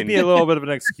honest. I mean, Might be a little bit of an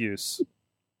excuse.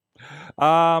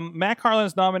 Matt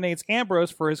Carlins nominates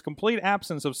Ambrose for his complete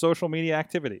absence of social media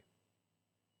activity.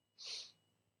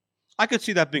 I could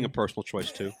see that being a personal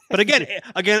choice too. But again,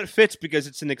 it fits because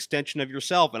it's an extension of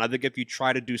yourself. And I think if you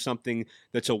try to do something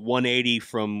that's a 180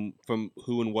 from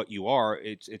who and what you are,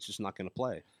 it's just not going to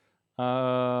play.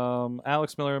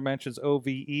 Alex Miller mentions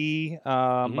OVE, but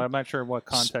I'm not sure what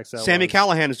context that Sammy was.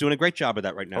 Callahan is doing a great job of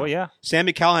that right now. Oh, yeah.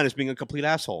 Sammy Callahan is being a complete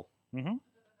asshole. Mm-hmm.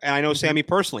 And I know Sammy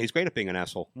personally. He's great at being an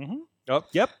asshole. Mm-hmm. Oh,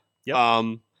 yep. Yep.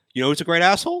 You know who's a great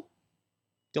asshole?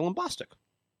 Dylan Bostic.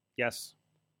 Yes.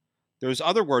 There's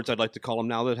other words I'd like to call him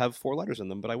now that have 4 letters in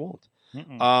them, but I won't.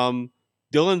 Mm-mm.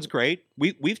 Dylan's great.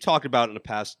 We've talked about in the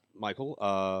past,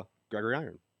 Michael, Gregory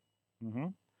Iron. Mm-hmm.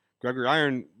 Gregory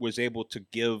Iron was able to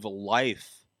give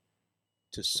life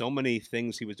to so many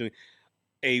things he was doing.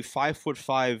 A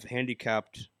 5'5"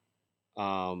 handicapped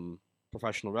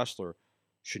professional wrestler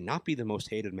should not be the most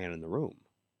hated man in the room.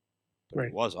 But Right.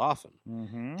 he was often.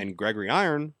 Mm-hmm. And Gregory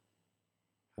Iron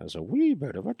has a wee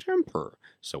bit of a temper,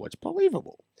 so it's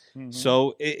believable. Mm-hmm.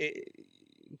 So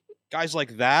guys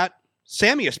like that,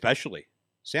 Sammy especially.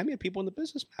 Sammy had people in the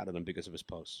business mad at him because of his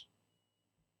posts.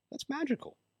 That's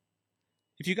magical.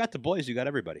 If you got the boys, you got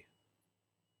everybody.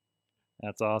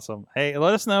 That's awesome. Hey,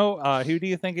 let us know who do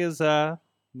you think is the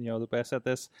best at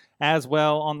this as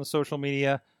well on the social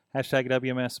media. Hashtag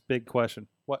WMS big question.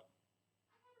 What?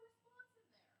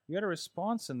 You had a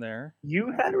response in there.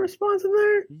 You had a response in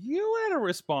there? You had a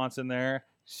response in there.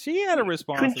 She had a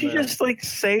response Couldn't in you there. just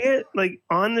say it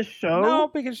on the show? No,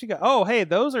 because she got. Oh, hey,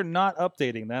 those are not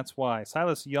updating. That's why.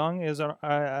 Silas Young is an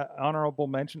honorable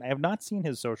mention. I have not seen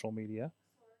his social media.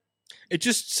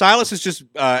 Silas is just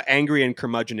angry and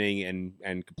curmudgeoning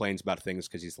and complains about things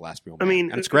because he's the last real man. I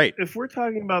mean, and it's great. If we're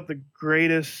talking about the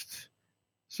greatest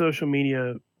social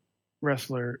media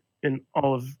wrestler in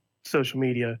all of social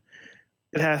media,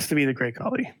 it has to be the Great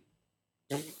Khali.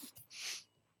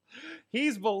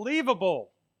 He's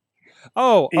believable.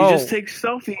 Oh, He just takes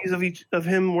selfies of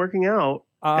him working out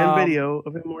and video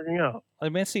of him working out.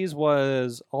 Missy's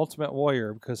was Ultimate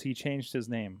Warrior because he changed his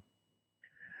name.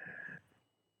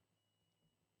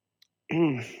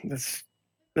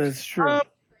 That's true.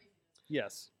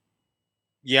 Yes.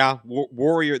 Yeah,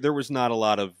 Warrior. There was not a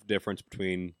lot of difference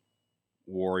between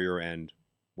Warrior and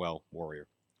Warrior.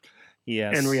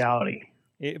 Yes. In reality.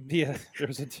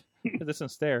 There's a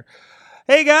distance there.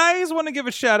 Hey guys, want to give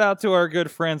a shout out to our good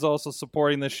friends also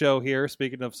supporting the show here.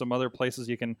 Speaking of some other places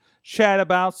you can chat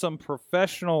about some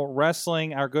professional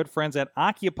wrestling, our good friends at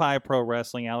Occupy Pro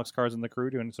Wrestling, Alex Cars and the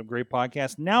crew doing some great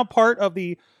podcasts. Now part of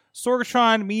the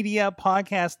Sorgatron Media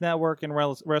Podcast Network and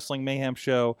Wrestling Mayhem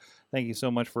Show. Thank you so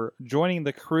much for joining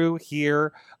the crew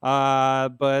here. There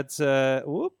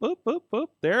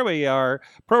we are.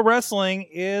 Pro wrestling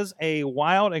is a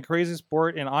wild and crazy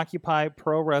sport, and Occupy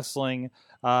Pro Wrestling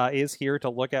is here to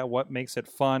look at what makes it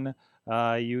fun.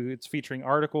 It's featuring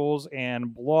articles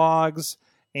and blogs.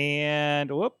 And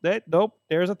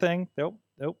there's a thing.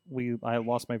 I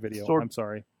lost my video. I'm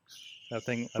sorry. That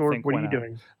thing What are went you out.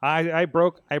 doing? I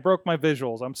broke my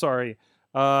visuals. I'm sorry.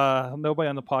 Nobody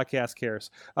on the podcast cares.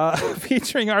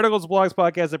 Featuring articles, blogs,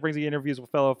 podcasts that brings you interviews with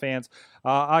fellow fans.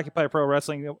 Occupy Pro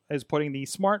Wrestling is putting the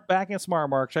smart back in smart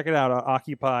mark. Check it out at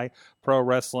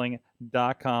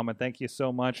OccupyProWrestling.com. And thank you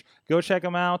so much. Go check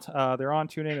them out. They're on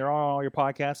TuneIn. They're on all your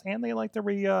podcasts. And they like to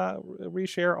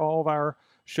reshare all of our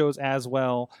shows as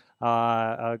well.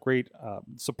 A great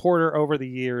supporter over the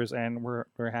years, and we're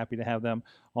happy to have them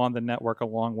on the network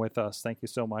along with us. Thank you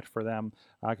so much for them.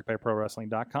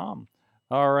 OccupyProWrestling.com.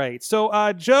 All right. So,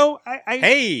 Joe,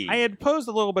 I had posed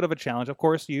a little bit of a challenge. Of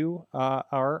course, you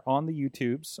are on the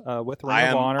YouTubes with Ring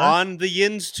of Honor. On the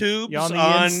Yins tubes, You're on the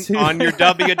Yins tubes. on your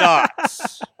W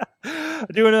dots.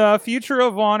 Doing a Future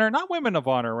of Honor, not Women of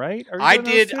Honor, right? Are you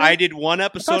doing those two? I did one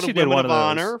episode you of did Women one of of those.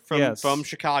 Honor Yes. from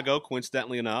Chicago,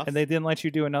 coincidentally enough. And they didn't let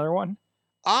you do another one?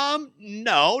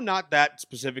 No, not that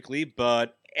specifically,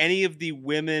 but any of the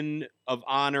Women of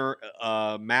Honor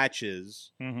matches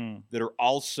that are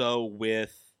also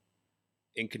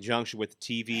in conjunction with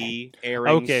TV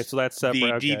airings. Okay, so that's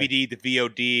separate. The DVD, the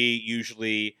VOD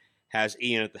usually has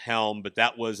Ian at the helm, but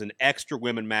that was an extra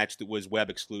women match that was web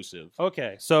exclusive.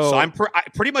 Okay, So I'm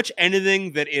pretty much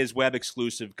anything that is web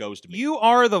exclusive goes to me. you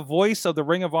are the voice of the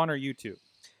Ring of Honor YouTube.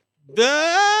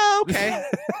 Okay,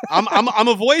 I'm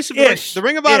a voice of the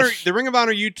Ring of Honor, the Ring of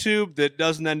Honor YouTube that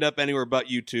doesn't end up anywhere but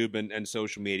YouTube and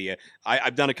social media.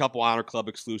 I've done a couple Honor Club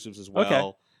exclusives as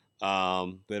well.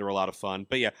 That are a lot of fun.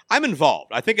 But yeah, I'm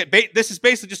involved. I think this is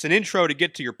basically just an intro to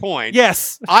get to your point.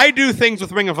 Yes. I do things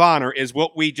with Ring of Honor is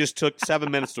what we just took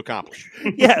 7 minutes to accomplish.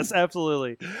 Yes,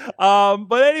 absolutely.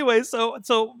 But anyway, so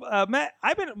Matt,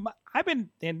 I've been,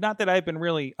 and not that I've been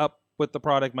really up with the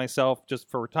product myself just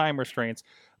for time restraints,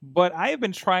 but I have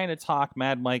been trying to talk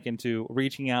Mad Mike into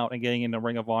reaching out and getting into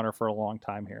Ring of Honor for a long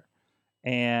time here.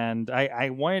 And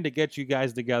I wanted to get you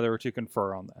guys together to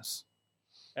confer on this.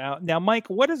 Now, Mike,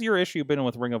 what has your issue been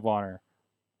with Ring of Honor?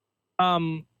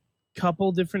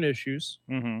 Couple different issues.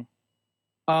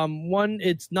 Mm-hmm. One,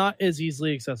 it's not as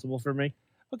easily accessible for me.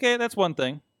 Okay, that's one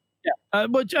thing. Yeah,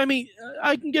 which I mean,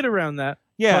 I can get around that.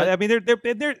 Yeah, I mean,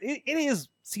 it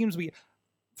seems to be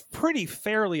pretty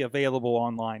fairly available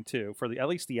online too for at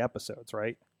least the episodes,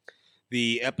 right?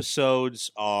 The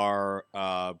episodes are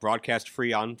broadcast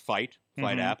free on Fight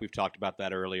app. We've talked about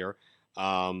that earlier.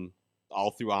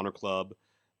 All through Honor Club.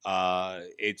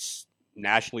 It's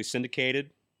nationally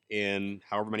syndicated in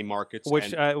however many markets.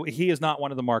 Which he is not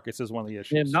one of the markets is one of the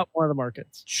issues. Yeah, not one of the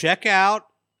markets. Check out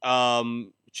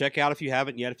if you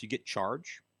haven't yet, if you get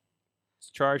Charge. It's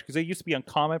Charge, because they used to be on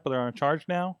Comet, but they're on Charge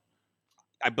now.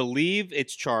 I believe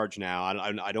it's Charge now.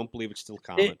 I don't believe it's still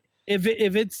Comet. If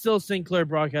it's still Sinclair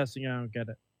Broadcasting, I don't get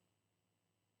it.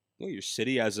 Well, your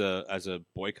city as a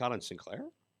boycott on Sinclair?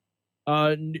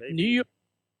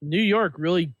 New York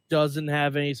really doesn't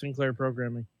have any Sinclair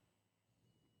programming.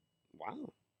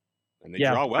 Wow. And they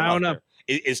draw well out there.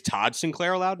 Is Todd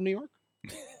Sinclair allowed in New York?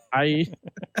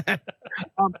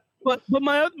 But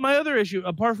my other issue,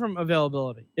 apart from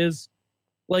availability, is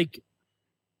like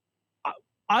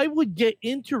I would get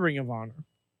into Ring of Honor.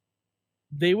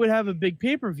 They would have a big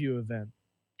pay-per-view event.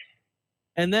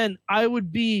 And then I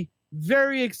would be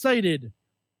very excited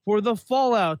for the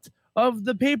fallout of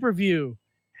the pay-per-view.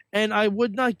 And I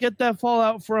would not get that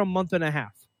fallout for a month and a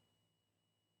half.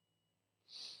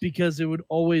 Because it would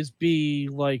always be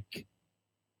like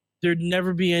there'd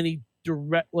never be any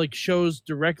direct shows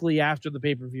directly after the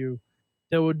pay-per-view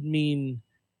that would mean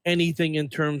anything in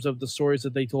terms of the stories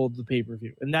that they told the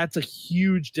pay-per-view. And that's a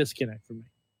huge disconnect for me.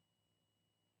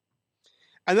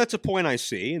 And that's a point I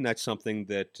see, and that's something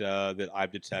that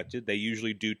I've detected. They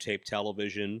usually do tape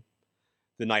television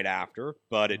the night after,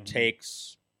 but it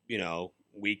takes, a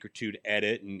week or two to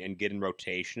edit and get in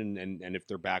rotation, and if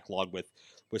they're backlogged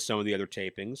with some of the other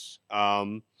tapings.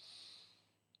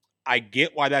 I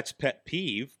get why that's pet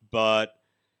peeve, but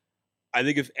I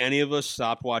think if any of us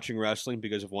stopped watching wrestling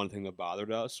because of one thing that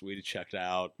bothered us, we'd have checked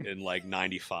out in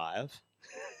 95.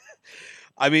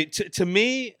 I mean, to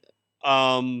me,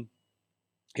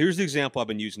 here's the example I've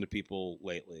been using to people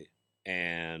lately,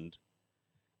 and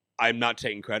I'm not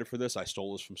taking credit for this. I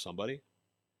stole this from somebody.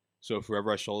 So if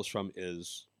whoever I stole this from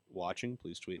is watching,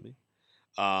 please tweet me.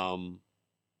 WWE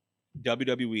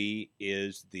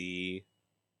is the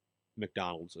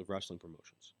McDonald's of wrestling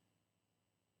promotions.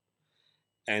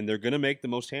 And they're going to make the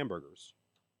most hamburgers.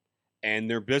 And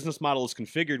their business model is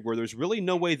configured where there's really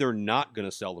no way they're not going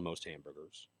to sell the most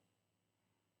hamburgers.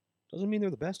 Doesn't mean they're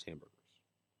the best hamburgers.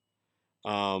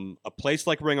 A place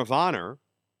like Ring of Honor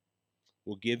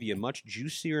will give you a much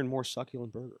juicier and more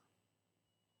succulent burger.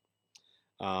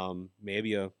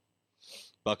 Maybe a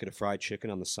bucket of fried chicken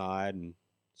on the side and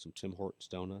some Tim Hortons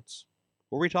donuts.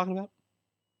 What were we talking about?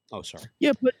 Oh, sorry.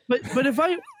 Yeah, but if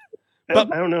I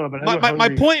don't know. But my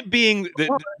point being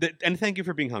that, and thank you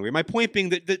for being hungry. My point being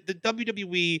that the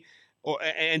WWE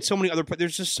and so many other,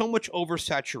 there's just so much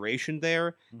oversaturation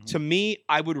there. Mm-hmm. To me,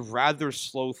 I would rather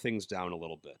slow things down a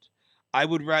little bit. I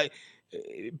would rather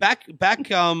back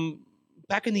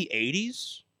in the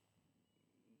 80s.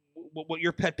 What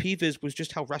your pet peeve was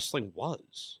just how wrestling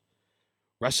was.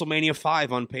 WrestleMania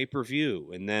 5 on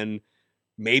pay-per-view, and then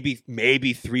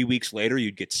maybe 3 weeks later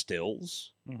you'd get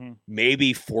stills. Mm-hmm.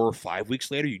 Maybe 4 or 5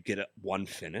 weeks later you'd get one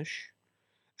finish,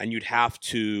 and you'd have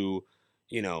to,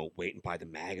 wait and buy the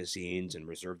magazines and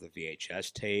reserve the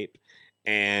VHS tape,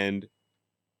 and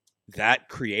that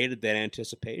created that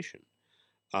anticipation.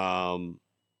 Ring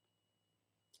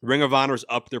of Honor's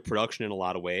upped their production in a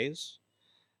lot of ways.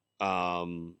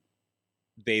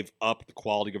 They've upped the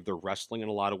quality of their wrestling in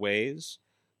a lot of ways.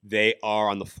 They are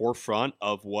on the forefront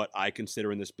of what I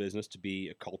consider in this business to be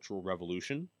a cultural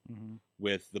revolution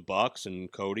with the Bucks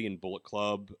and Cody and Bullet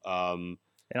Club. And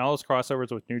all those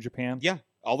crossovers with New Japan. Yeah.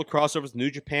 all the crossovers, New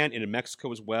Japan into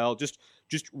Mexico as well. Just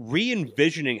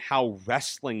re-envisioning how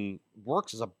wrestling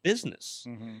works as a business,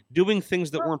 doing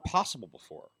things that weren't possible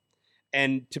before,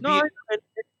 and to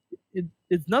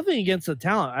it's nothing against the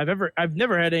talent. I've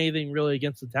never had anything really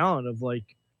against the talent of like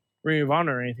Ring of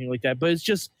Honor or anything like that. But it's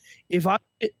just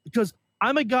because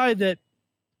I'm a guy that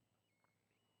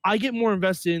I get more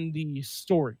invested in the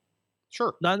story.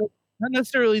 Sure. Not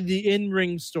necessarily the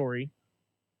in-ring story,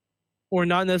 or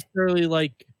not necessarily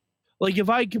like if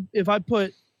I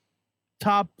put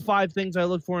top 5 things I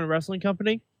look for in a wrestling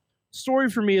company, story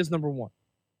for me is number 1.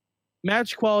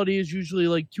 Match quality is usually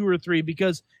like 2 or 3,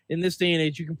 because in this day and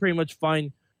age you can pretty much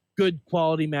find good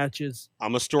quality matches.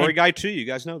 I'm a story guy too. You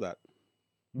guys know that.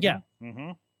 Yeah.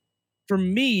 Mm-hmm. For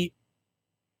me,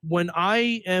 when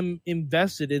I am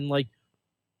invested in like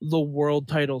the world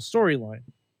title storyline,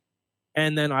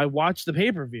 and then I watch the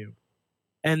pay-per-view,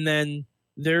 and then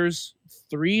there's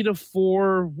 3 to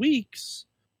 4 weeks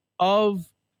of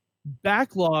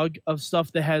backlog of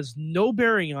stuff that has no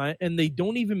bearing on it, and they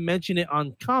don't even mention it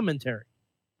on commentary.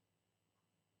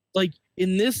 Like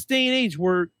in this day and age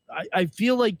where I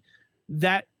feel like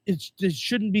that it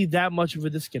shouldn't be that much of a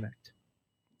disconnect.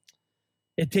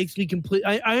 It takes me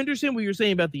I understand what you're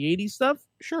saying about the 80s stuff.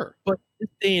 Sure. But this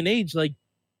day and age, like,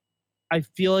 I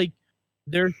feel like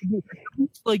there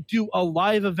like do a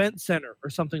live event center or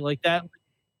something like that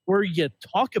where you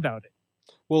talk about it.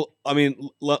 Well, I mean,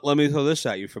 let me throw this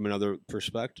at you from another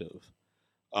perspective.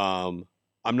 I'm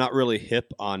not really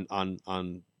hip on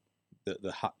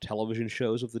the hot television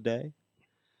shows of the day,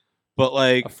 but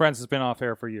like Friends has been off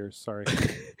air for years. Sorry.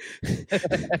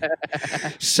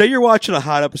 Say you're watching a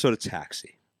hot episode of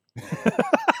Taxi.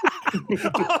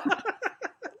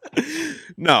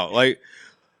 No, like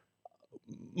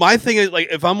my thing is like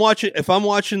if I'm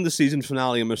watching the season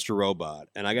finale of Mr. Robot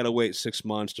and I gotta wait 6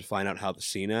 months to find out how the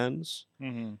scene ends,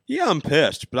 yeah, I'm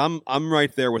pissed, but I'm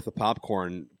right there with the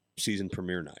popcorn season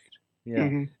premiere night.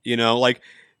 Yeah, you know, like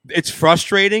it's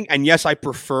frustrating, and yes, I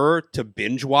prefer to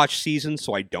binge watch seasons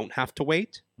so I don't have to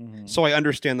wait. So I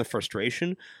understand the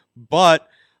frustration, but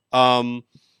I'll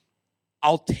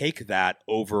take that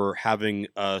over having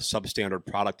a substandard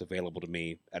product available to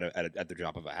me at the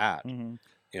drop of a hat.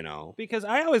 You know, because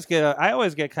I always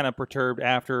get kind of perturbed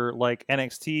after like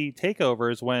NXT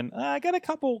takeovers when I get a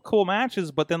couple cool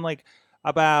matches, but then like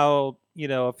about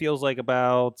it feels like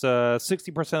about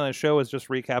 60% of the show is just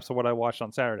recaps of what I watched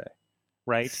on Saturday,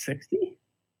 right? 60.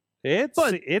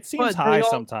 It seems high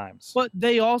sometimes. But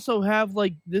they also have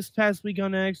like this past week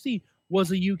on NXT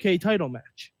was a UK title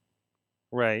match,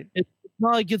 right? It's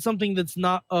not like it's something that's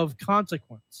not of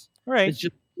consequence, right? It's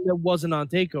just that wasn't on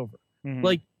Takeover,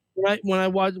 like.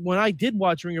 When I did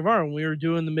watch Ring of Honor, when we were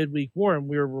doing the midweek war and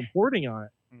we were reporting on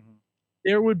it,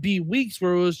 there would be weeks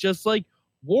where it was just like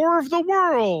War of the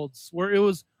Worlds, where it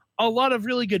was a lot of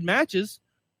really good matches.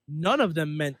 None of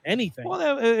them meant anything.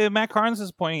 Well, Matt Carnes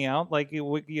is pointing out, like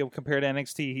compared to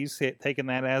NXT, he's taken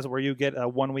that as where you get a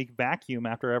 1 week vacuum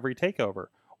after every takeover,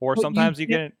 or sometimes you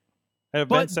get an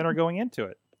event center going into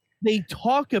it. They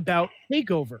talk about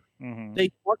Takeover. They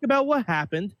talk about what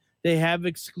happened. They have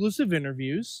exclusive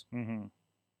interviews.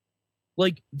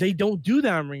 Like, they don't do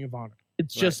that on Ring of Honor.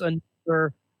 It's just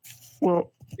another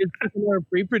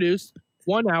pre-produced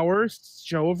 1 hour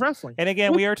show of wrestling. And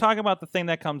again, we are talking about the thing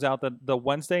that comes out the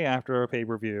Wednesday after a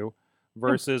pay-per-view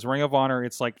versus Ring of Honor.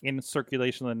 It's like in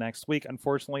circulation the next week.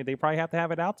 Unfortunately, they probably have to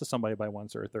have it out to somebody by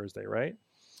Wednesday or Thursday, right?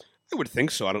 I would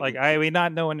think so. I mean,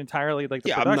 not knowing entirely like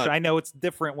the production. I know it's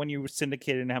different when you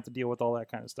syndicate it and have to deal with all that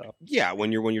kind of stuff. Yeah,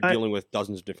 when you're dealing with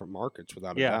dozens of different markets,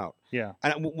 without a doubt. Yeah.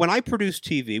 And when I produced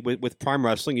TV with Prime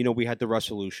Wrestling, we had the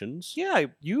Resolutions. Yeah,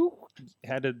 you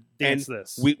had to dance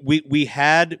this. We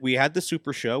had the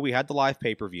Super Show, we had the live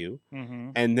pay-per-view,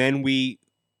 and then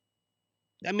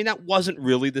that wasn't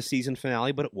really the season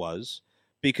finale, but it was,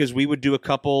 because we would do a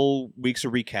couple weeks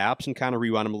of recaps and kind of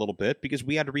rerun them a little bit because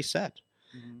we had to reset.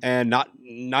 And not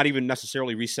even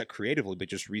necessarily reset creatively, but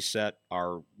just reset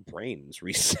our brains,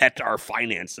 reset our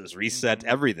finances, reset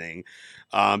everything.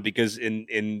 Because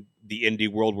in the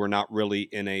indie world, we're not really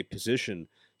in a position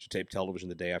to tape television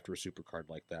the day after a supercard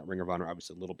like that. Ring of Honor,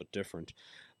 obviously, a little bit different.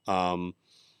 But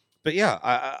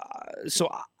yeah,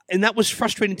 and that was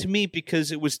frustrating to me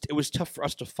because it was tough for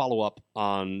us to follow up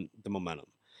on the momentum.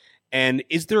 And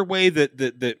is there a way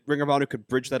that Ring of Honor could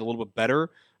bridge that a little bit better?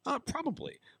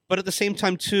 Probably. But at the same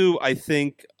time, too, I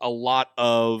think a lot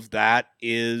of that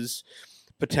is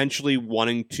potentially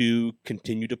wanting to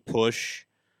continue to push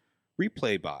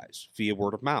replay buys via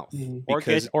word of mouth,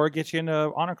 or get you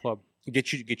into Honor Club.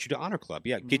 Get you to Honor Club,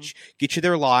 yeah. Get you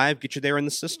there live, get you there in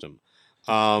the system.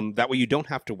 That way you don't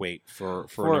have to wait for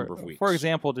a number of weeks. For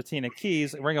example, Tina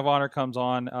Keys, Ring of Honor comes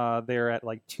on there at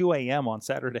like 2 a.m. on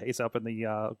Saturdays up in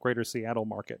the greater Seattle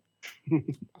market.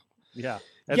 Yeah.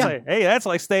 That's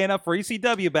like staying up for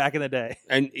ECW back in the day.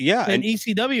 And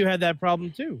ECW had that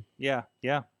problem too. Yeah.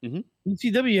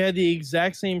 ECW had the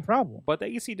exact same problem. But the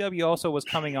ECW also was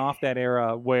coming off that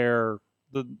era where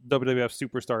the WWF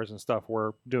superstars and stuff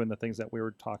were doing the things that we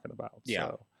were talking about.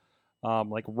 Yeah. So,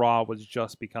 like Raw was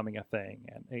just becoming a thing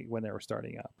and when they were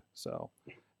starting up. So,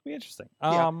 it'd be interesting. But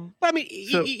I mean,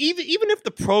 even if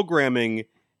the programming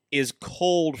is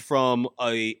cold from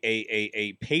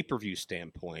a pay-per-view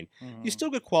standpoint, you still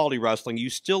get quality wrestling. You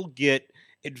still get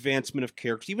advancement of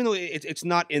characters, even though it's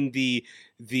not in the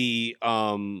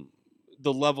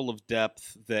level of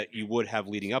depth that you would have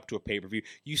leading up to a pay-per-view.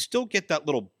 You still get that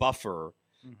little buffer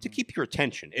to keep your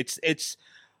attention. It's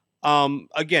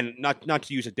again, not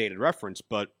to use a dated reference,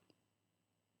 but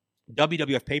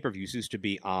WWF pay-per-views used to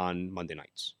be on Monday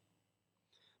nights.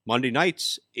 Monday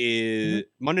nights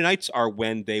are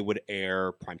when they would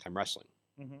air primetime wrestling.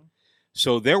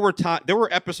 So there were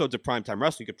episodes of primetime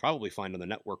wrestling you could probably find on the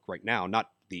network right now, not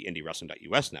the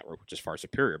IndieWrestling.us network, which is far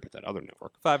superior, but that other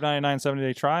network. $5.99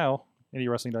 7-day trial,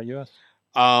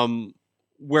 IndieWrestling.us.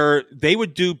 Where they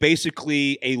would do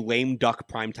basically a lame duck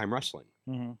primetime wrestling.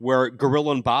 Where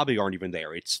Gorilla and Bobby aren't even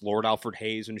there. It's Lord Alfred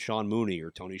Hayes and Sean Mooney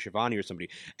or Tony Schiavone or somebody.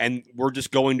 And we're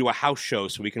just going to a house show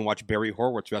so we can watch Barry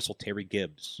Horowitz wrestle Terry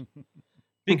Gibbs.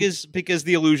 because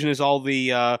the illusion is all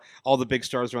the big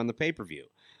stars are on the pay-per-view.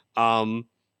 And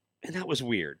that was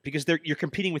weird because you're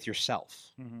competing with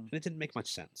yourself. And it didn't make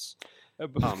much sense.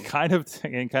 Kind of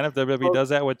WWE does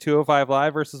that with 205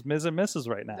 Live versus Miz and Mrs.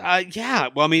 right now. Yeah.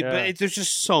 Well, I mean, but there's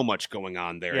just so much going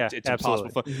on there. Yeah, it's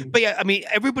impossible. But yeah, I mean,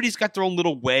 everybody's got their own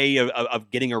little way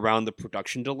of getting around the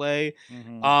production delay.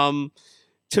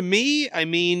 To me, I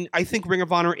mean, I think Ring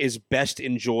of Honor is best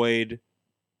enjoyed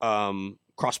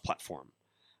cross-platform.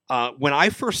 When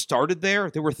I first started there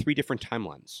were 3 different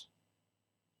timelines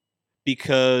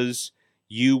because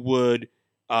you would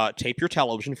tape your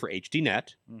television for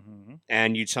HDNet,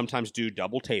 and you'd sometimes do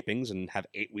double tapings and have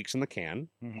 8 weeks in the can.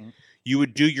 You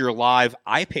would do your live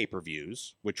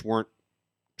iPay-per-views, which weren't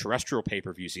terrestrial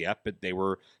pay-per-views yet, but they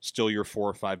were still your 4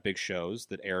 or 5 big shows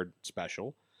that aired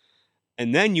special.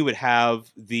 And then you would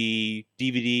have the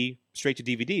DVD, straight to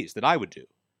DVDs that I would do.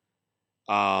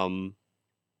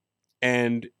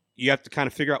 And you have to kind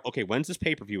of figure out, okay, when's this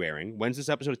pay-per-view airing? When's this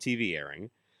episode of TV airing?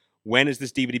 When is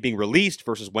this DVD being released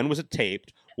versus when was it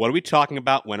taped? What are we talking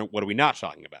about? What are we not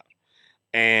talking about?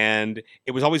 And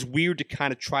it was always weird to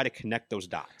kind of try to connect those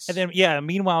dots. And then,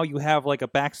 meanwhile, you have like a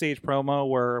backstage promo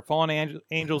where Fallen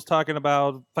Angel's talking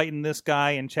about fighting this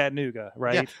guy in Chattanooga,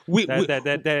 right? Yeah,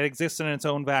 that exists in its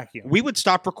own vacuum. We would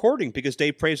stop recording because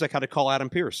Dave Prazak had to call Adam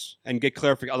Pearce and get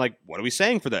clarification. Like, what are we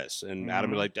saying for this? And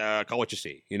Adam would be like, call what you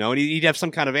see. You know, and he'd have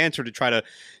some kind of answer to try to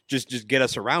just get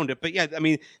us around it. But yeah, I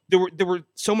mean, there were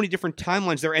so many different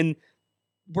timelines there, and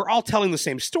we're all telling the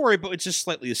same story, but it's just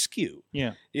slightly askew.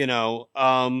 Yeah. You know,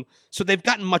 so they've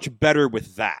gotten much better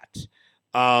with that.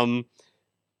 Can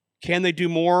they do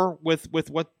more with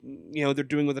what, you know, they're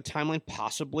doing with the timeline?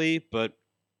 Possibly, but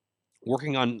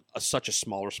working on such a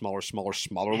smaller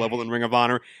level than Ring of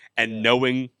Honor and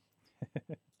knowing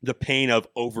the pain of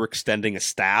overextending a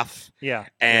staff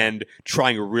and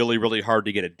trying really, really hard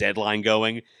to get a deadline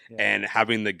going and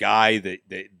having the guy that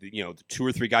you know, the 2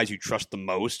 or 3 guys you trust the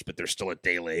most, but they're still a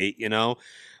day late, you know?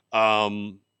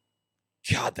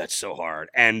 God, that's so hard.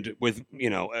 And with, you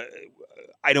know,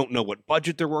 I don't know what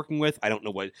budget they're working with. I don't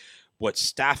know what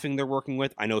staffing they're working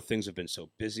with. I know things have been so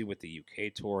busy with the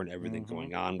UK tour and everything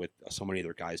going on with so many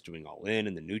other guys doing All In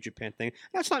and the New Japan thing.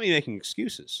 That's not me making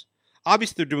excuses.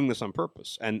 Obviously, they're doing this on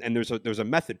purpose, and there's a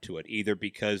method to it, either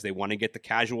because they want to get the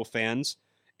casual fans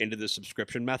into the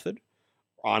subscription method,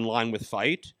 online with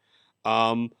Fight,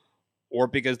 or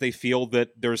because they feel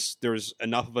that there's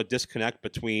enough of a disconnect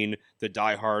between the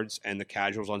diehards and the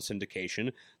casuals on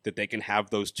syndication that they can have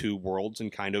those two worlds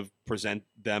and kind of present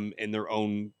them in their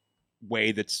own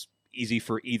way that's easy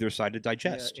for either side to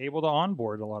digest. Yeah, able to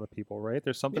onboard a lot of people, right?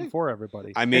 There's something for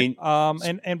everybody. I mean,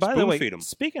 and by the way,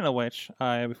 speaking of which,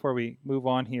 before we move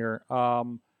on here,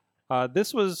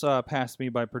 this was passed to me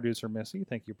by producer Missy.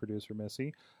 Thank you, producer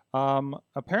Missy.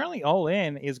 Apparently, All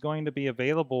In is going to be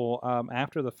available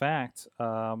after the fact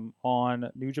on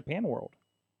New Japan World.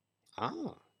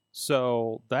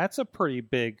 So that's a pretty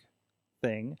big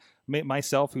thing.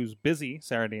 Myself, who's busy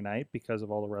Saturday night because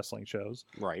of all the wrestling shows,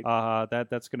 right?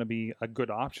 That's going to be a good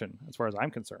option as far as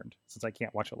I'm concerned, since I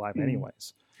can't watch it live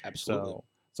anyways. Absolutely.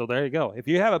 So there you go. If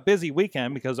you have a busy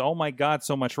weekend because oh my god,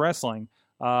 so much wrestling,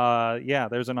 yeah,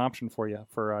 there's an option for you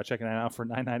for checking that out for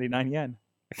 9.99 yen.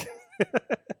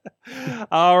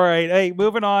 All right, hey,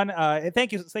 moving on.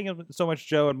 Thank you so much,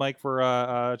 Joe and Mike,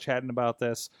 for chatting about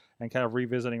this and kind of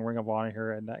revisiting Ring of Honor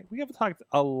here. And we haven't talked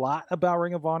a lot about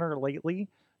Ring of Honor lately,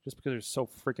 just because there's so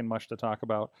freaking much to talk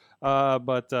about.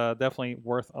 But definitely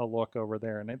worth a look over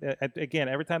there. And again,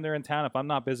 every time they're in town, if I'm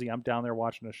not busy, I'm down there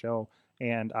watching a show,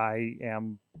 and I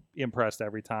am impressed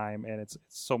every time. And it's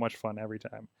so much fun every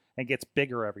time, and gets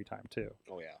bigger every time too.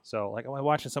 Oh yeah. So like I'm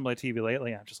watching some of the TV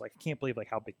lately, I'm just like, I can't believe like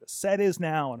how big the set is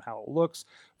now and how it looks.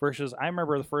 Versus I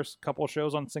remember the first couple of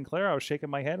shows on Sinclair, I was shaking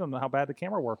my head on how bad the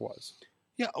camera work was.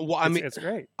 Yeah. Well, I mean, it's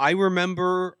great. I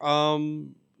remember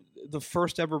the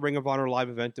first ever Ring of Honor live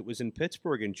event that was in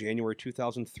Pittsburgh in January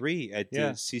 2003 at the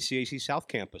CCAC South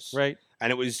Campus. Right.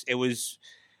 And it was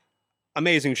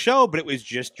amazing show, but it was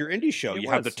just your indie show. You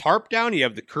have the tarp down, you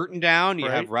have the curtain down, you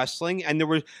have wrestling, and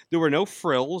there were no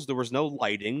frills, there was no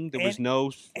lighting, there was no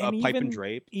pipe and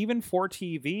drape. Even for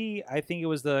TV, I think it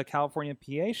was the California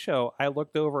PA show, I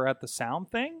looked over at the sound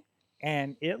thing,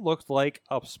 and it looked like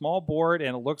a small board,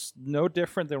 and it looks no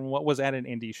different than what was at an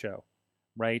indie show.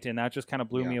 Right, and that just kind of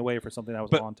blew me away for something that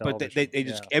was on television. But they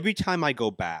just every time I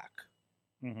go back,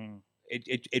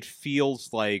 it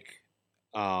feels like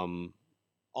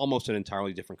almost an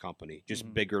entirely different company,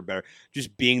 just bigger, better,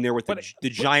 just being there with the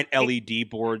giant LED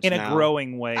boards in now. A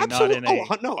growing way, Absolutely.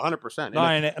 not in a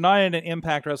 100%, not in an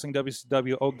Impact Wrestling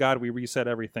WCW. Oh God, we reset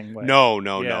everything way. No.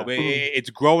 It's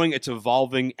growing, it's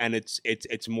evolving, and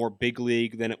it's more big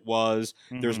league than it was.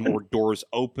 There's more doors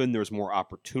open, there's more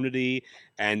opportunity,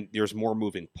 and there's more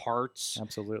moving parts.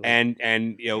 Absolutely, and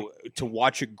to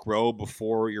watch it grow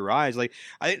before your eyes,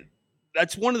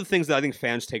 that's one of the things that I think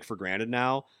fans take for granted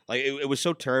now. Like it was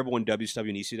so terrible when WCW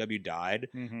and ECW died,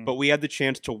 but we had the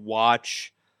chance to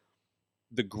watch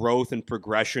the growth and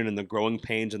progression and the growing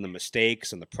pains and the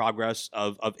mistakes and the progress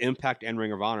of Impact and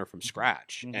Ring of Honor from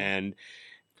scratch. And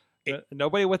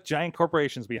nobody with giant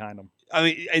corporations behind them. I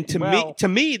mean, and to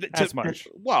me, that's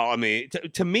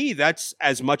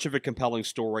as much of a compelling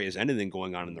story as anything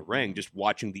going on in the ring. Just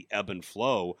watching the ebb and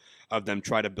flow of them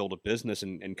try to build a business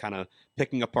and kind of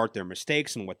picking apart their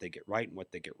mistakes and what they get right and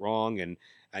what they get wrong, and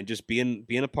just being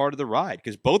a part of the ride,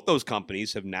 because both those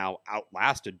companies have now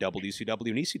outlasted WCW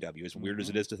and ECW. As weird as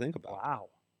it is to think about.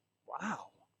 Wow,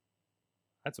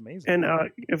 that's amazing. And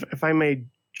if I may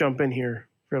jump in here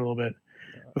for a little bit.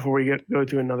 Before we go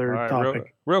to another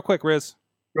topic. Real quick, Riz.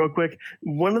 Real quick.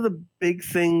 One of the big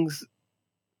things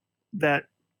that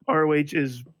ROH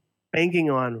is banking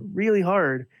on really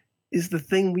hard is the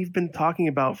thing we've been talking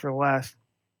about for the last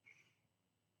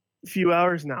few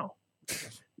hours now.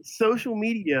 Social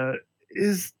media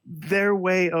is their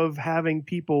way of having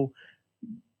people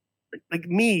like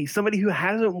me, somebody who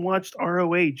hasn't watched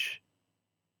ROH,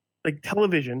 like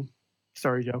television.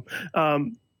 Sorry, Joe.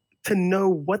 To know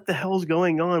what the hell's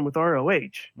going on with ROH.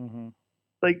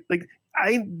 Like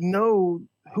I know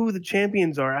who the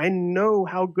champions are. I know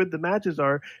how good the matches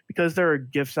are because there are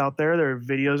GIFs out there. There are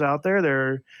videos out there.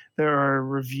 There are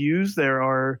reviews. There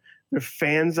are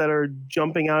fans that are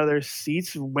jumping out of their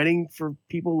seats waiting for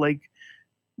people, like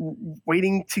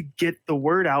waiting to get the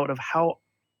word out of how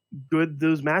good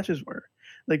those matches were.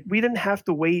 Like we didn't have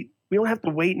to wait. We don't have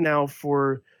to wait now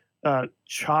for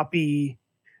choppy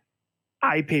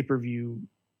iPay-per-view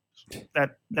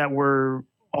that were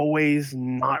always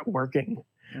not working.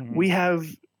 We have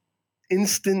the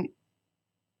instant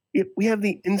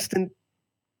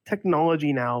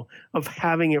technology now of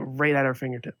having it right at our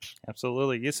fingertips.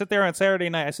 Absolutely. You sit there on Saturday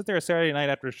night. I sit there on Saturday night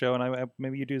after a show, and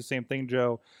maybe you do the same thing,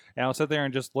 Joe. And I'll sit there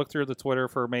and just look through the Twitter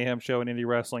for Mayhem Show and Indie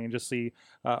Wrestling and just see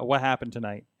what happened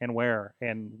tonight and where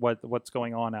and what's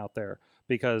going on out there,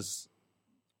 because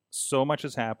so much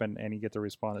has happened, and you get to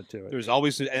respond to it. There's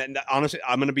always, and honestly,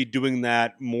 I'm going to be doing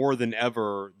that more than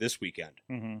ever this weekend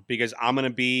because I'm going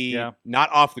to be not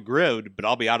off the grid, but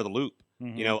I'll be out of the loop.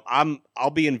 I'll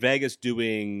be in Vegas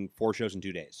doing 4 shows in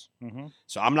 2 days,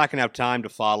 so I'm not going to have time to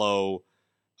follow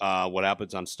what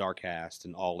happens on StarCast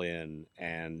and All In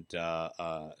and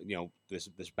this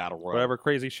battle royal, whatever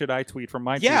crazy shit I tweet from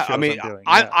my 2 shows I'm doing.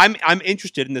 I'm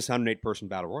interested in this 108 person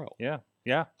battle royal. Yeah.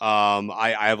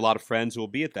 I have a lot of friends who will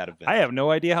be at that event. I have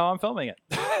no idea how I'm filming it.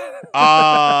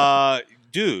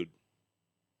 Dude,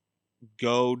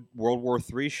 go World War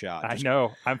III shot. I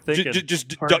know. I'm thinking.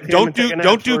 Just don't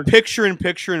do picture in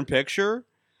picture in picture.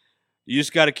 You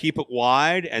just got to keep it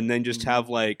wide, and then just have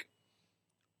like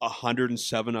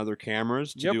 107 other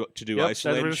cameras to do Yep.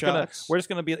 isolated We're shots. just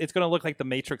gonna be. It's gonna look like the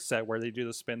Matrix set where they do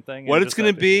the spin thing. What and it's just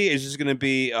going to have be is just going to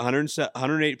be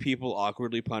 108 people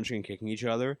awkwardly punching and kicking each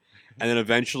other, and then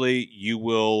eventually you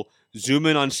will zoom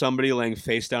in on somebody laying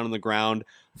face down on the ground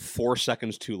 4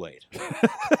 seconds too late.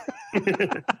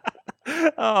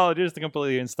 Oh, just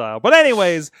completely in style. But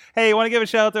anyways, hey, I want to give a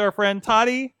shout out to our friend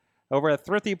Toddy over at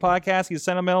Thrifty Podcast. He's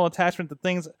sentimental attachment to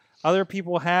things other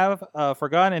people have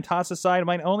forgotten and tossed aside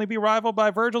might only be rivaled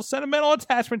by Virgil's sentimental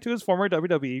attachment to his former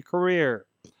WWE career.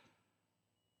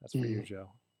 That's for you, Joe.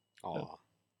 Aw,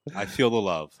 I feel the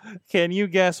love. Can you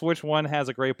guess which one has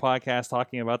a great podcast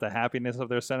talking about the happiness of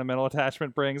their sentimental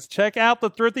attachment brings? Check out the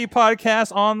Thrifty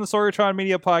Podcast on the Sorgatron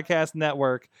Media Podcast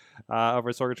Network over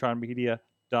at SorgatronMedia.com.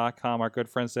 Our good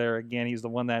friends there. Again, he's the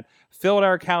one that filled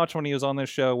our couch when he was on this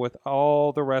show with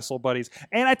all the Wrestle Buddies.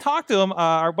 And I talked to him.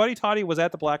 Our buddy Toddy was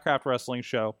at the Blackcraft Wrestling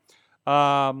show.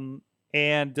 And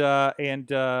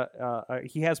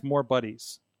he has more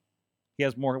buddies. He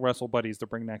has more Wrestle Buddies to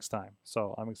bring next time.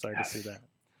 So I'm excited to see that.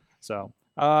 So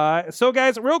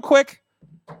guys, real quick,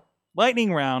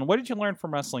 lightning round. What did you learn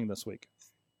from wrestling this week?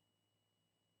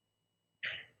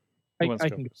 Who wants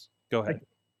to go ahead.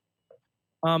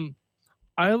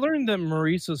 I learned that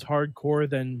Maurice's hardcore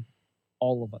than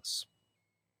all of us.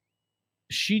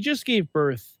 She just gave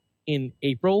birth in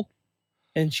April,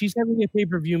 and she's having a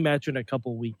pay-per-view match in a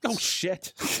couple weeks. Oh,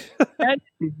 shit. That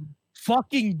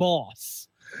fucking boss.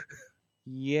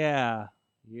 Yeah.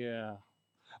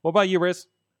 What about you, Riz?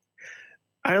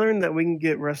 I learned that we can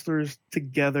get wrestlers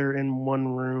together in one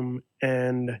room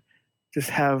and just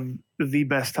have the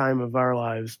best time of our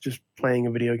lives just playing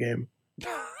a video game.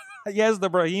 Yes, the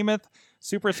Behemoth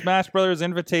Super Smash Brothers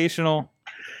Invitational.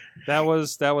 That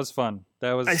was fun.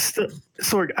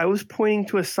 Sorg, I was pointing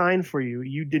to a sign for you.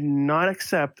 You did not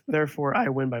accept, therefore I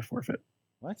win by forfeit.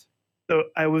 What? So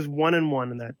I was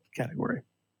 1-1 in that category.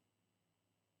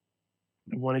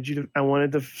 I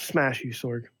wanted to smash you,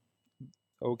 Sorg.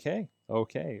 Okay.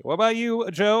 What about you,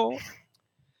 Joe?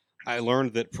 I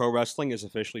learned that pro wrestling is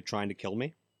officially trying to kill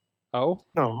me. Oh?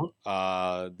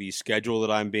 The schedule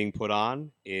that I'm being put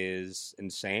on is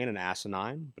insane and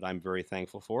asinine, but I'm very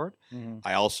thankful for it. Mm-hmm.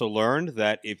 I also learned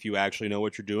that if you actually know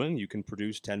what you're doing, you can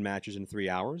produce 10 matches in 3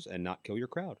 hours and not kill your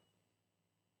crowd.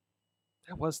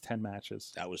 That was 10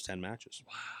 matches. That was 10 matches.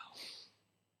 Wow.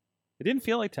 It didn't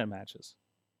feel like 10 matches.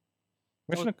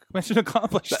 Mission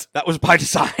accomplished. That was by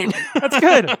design. That's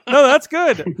good. No, that's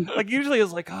good. Like, usually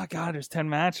it's like, oh, God, there's 10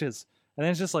 matches. And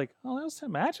then it's just like, oh, that was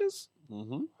 10 matches?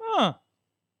 Mm-hmm. Huh.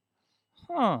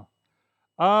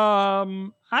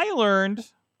 I learned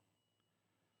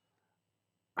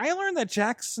that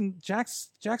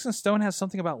Jackson Stone has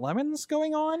something about lemons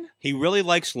going on. He really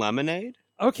likes lemonade.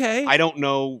 Okay. I don't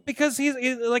know. Because he's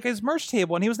like his merch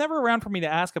table, and he was never around for me to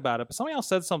ask about it, but somebody else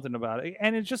said something about it.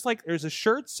 And it's just like there's his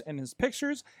shirts and his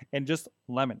pictures and just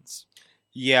lemons.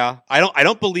 Yeah. I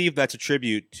don't believe that's a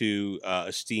tribute to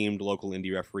esteemed local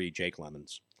indie referee Jake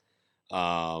Lemons.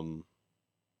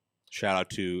 Shout out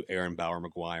to Aaron Bauer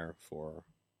McGuire for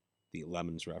the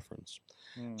lemons reference.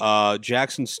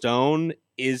 Jackson Stone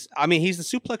he's the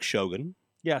suplex shogun.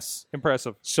 Yes,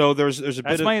 impressive. So there's a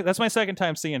bit that's my second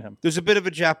time seeing him. There's a bit of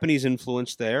a Japanese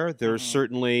influence there. There's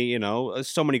certainly,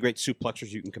 so many great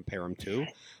suplexers you can compare him to.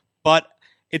 But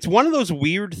it's one of those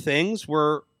weird things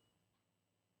where,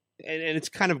 and it's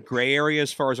kind of gray area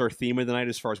as far as our theme of the night,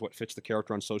 as far as what fits the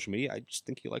character on social media. I just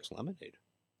think he likes lemonade.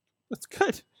 That's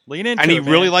good. Lean into it, and he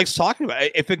really man. likes talking about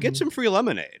it. If it gets him free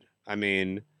lemonade,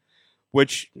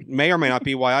 which may or may not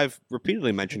be why I've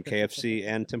repeatedly mentioned KFC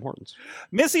and Tim Hortons.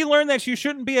 Missy learned that you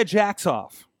shouldn't be a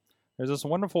Jacksoff. There's this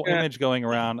wonderful image going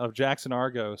around of Jackson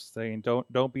Argos saying,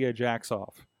 "Don't be a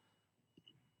Jacksoff.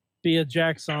 Be a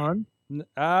Jackson."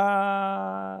 That's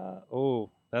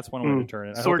one way to turn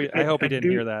it. I hope he didn't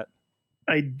hear that.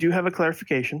 I do have a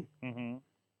clarification. Mm-hmm.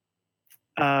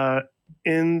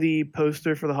 In the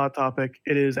poster for the Hot Topic,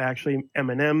 it is actually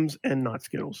M&Ms and not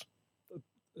Skittles.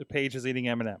 The page is eating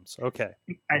M&Ms. Okay.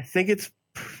 I think it's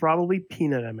probably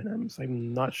peanut M&Ms.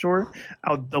 I'm not sure.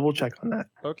 I'll double check on that.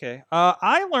 Okay.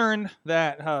 I learned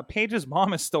that Paige's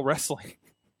mom is still wrestling.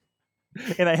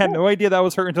 And I had no idea that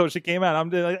was her until she came out. I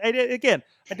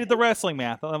did the wrestling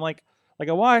math. I'm like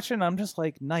I watch it and I'm just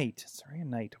like, Knight. Saraya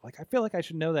Knight. Like, I feel like I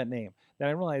should know that name. Then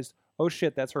I realized, oh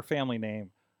shit, that's her family name.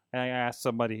 And I asked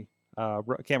somebody,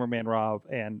 cameraman Rob,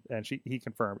 and he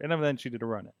confirmed. And then she did a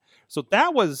run it. So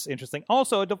that was interesting.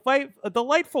 Also, a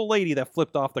delightful lady that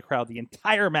flipped off the crowd the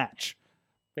entire match.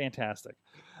 Fantastic.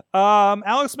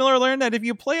 Alex Miller learned that if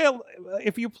you play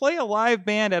a live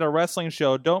band at a wrestling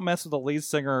show, don't mess with the lead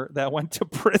singer that went to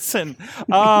prison.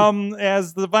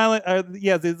 As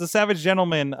the Savage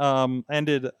Gentleman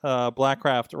ended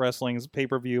Blackcraft Wrestling's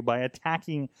pay-per-view by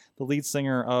attacking the lead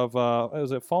singer of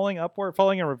was it Falling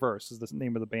in Reverse is the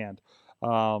name of the band.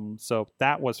 So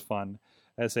that was fun.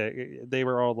 They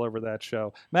were all over that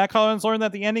show. Matt Collins learned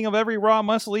that the ending of every Raw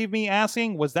must leave me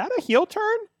asking, was that a heel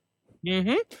turn?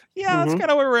 Mm-hmm. Yeah, that's kind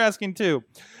of what we're asking too.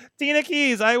 Tina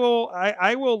Keys, I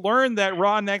will learn that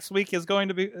Raw next week is going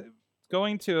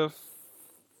to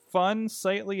fun,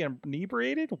 slightly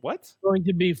inebriated. What? Going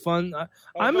to be fun.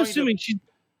 I'm assuming she's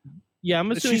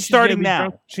she's starting now.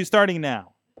 Drunk. She's starting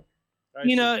now.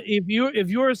 If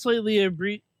you're slightly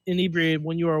inebriated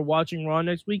when you are watching Raw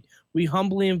next week, we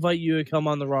humbly invite you to come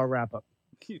on the Raw wrap up.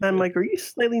 I'm like, are you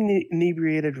slightly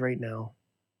inebriated right now?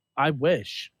 I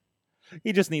wish.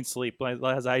 He just needs sleep,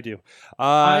 as I do.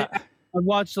 I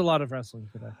watched a lot of wrestling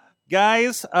today.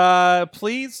 Guys,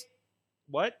 please.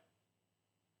 What?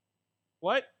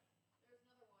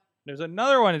 There's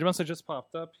another one. It must have just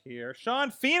popped up here.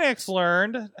 Sean Phoenix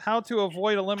learned how to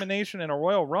avoid elimination in a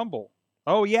Royal Rumble.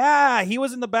 Oh, yeah. He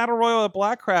was in the Battle Royal at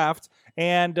Blackcraft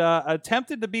and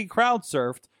attempted to be crowd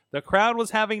surfed. The crowd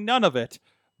was having none of it,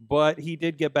 but he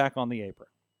did get back on the apron.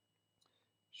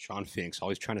 Sean Phoenix,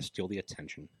 always trying to steal the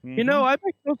attention. Mm-hmm. I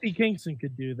bet Kofi Kingston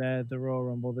could do that at the Royal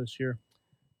Rumble this year.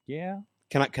 Yeah.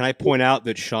 Can I point out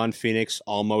that Sean Phoenix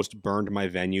almost burned my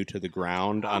venue to the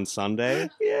ground on Sunday?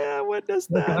 Yeah, what does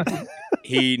that?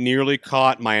 He nearly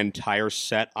caught my entire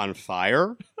set on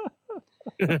fire.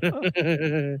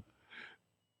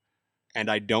 And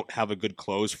I don't have a good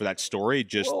close for that story.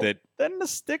 Then the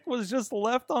stick was just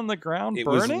left on the ground it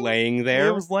burning. Was laying there.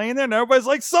 It was laying there, and everybody's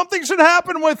like, something should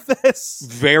happen with this.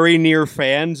 Very near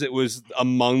fans. It was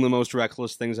among the most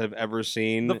reckless things I've ever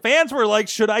seen. The fans were like,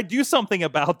 should I do something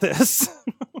about this?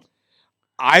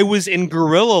 I was in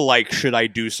gorilla like, should I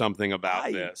do something about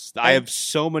this? I have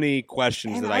so many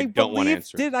questions that I don't want to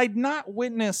answer. Did I not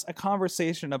witness a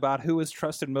conversation about who is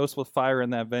trusted most with fire in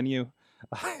that venue?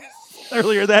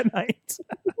 Earlier that night.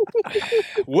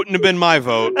 Wouldn't have been my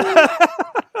vote.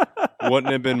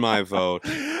 Wouldn't have been my vote.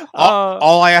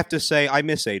 All I have to say, I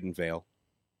miss Aiden Vale.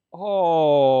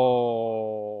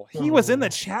 Oh, he was in the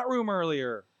chat room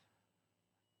earlier.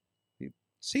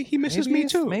 See, he misses me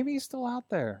too. Maybe he's still out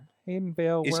there. Aiden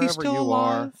Vale, is wherever he still you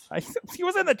alive? are. He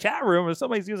was in the chat room, or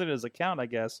somebody's using his account, I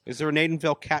guess. Is there an Aiden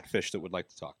Vale catfish that would like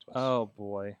to talk to us? Oh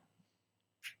boy.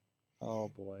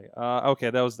 Okay,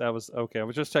 that was okay. I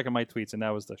was just checking my tweets, and that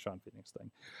was the Sean Phoenix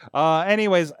thing.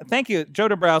 Anyways, thank you, Joe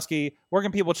Dombrowski. Where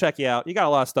can people check you out? You got a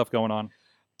lot of stuff going on.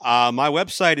 My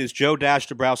website is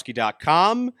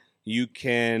joe-dombrowski.com. You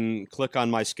can click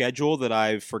on my schedule that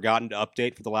I've forgotten to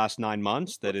update for the last 9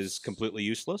 months. That is completely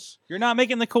useless. You're not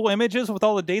making the cool images with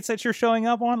all the dates that you're showing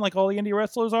up on, like all the indie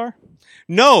wrestlers are?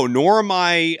 No, nor am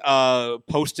I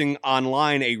posting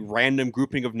online a random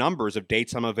grouping of numbers of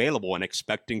dates I'm available and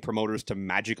expecting promoters to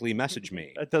magically message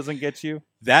me. That doesn't get you?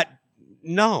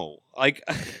 No. Like,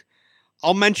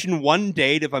 I'll mention one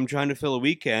date if I'm trying to fill a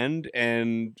weekend,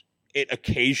 and it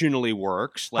occasionally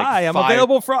works. Like, hi, I'm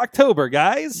available for October,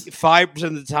 guys. 5%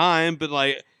 of the time, but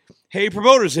like, hey,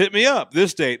 promoters, hit me up.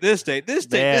 This date, this date, this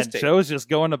date, Man, this date. Joe's just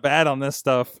going to bat on this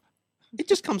stuff. It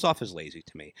just comes off as lazy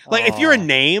to me. Like, if you're a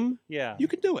name, you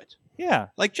can do it. Yeah.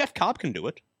 Like, Jeff Cobb can do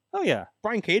it. Oh, yeah.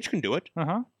 Brian Cage can do it.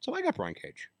 Uh-huh. So I got Brian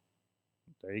Cage.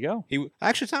 There you go.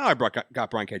 Actually, it's not how I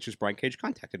got Brian Cage, because Brian Cage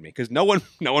contacted me, because no one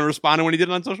responded when he did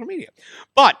it on social media.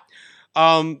 But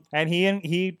and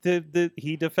he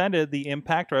defended the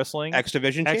Impact Wrestling X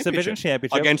Division Championship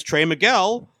against Trey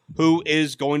Miguel, who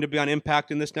is going to be on Impact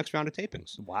in this next round of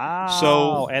tapings.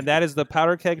 Wow! And that is the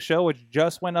Powder Keg show, which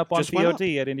just went up on POD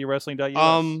at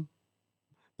IndieWrestling.us.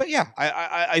 But yeah,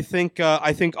 I think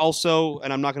also,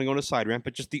 and I'm not going to go into side rant,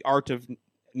 but just the art of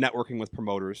networking with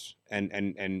promoters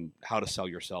and how to sell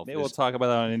yourself. Maybe we'll talk about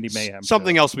that on Indie Mayhem.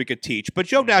 Something else we could teach. But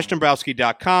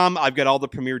joe-dombrowski.com. I've got all the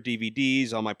premiere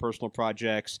DVDs, all my personal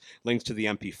projects, links to the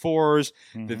MP4s.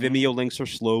 Mm-hmm. The Vimeo links are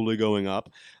slowly going up.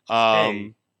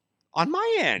 On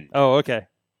my end. Oh, okay.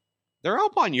 They're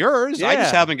up on yours. Yeah. I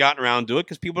just haven't gotten around to it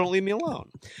because people don't leave me alone.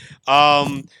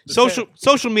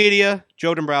 Social media,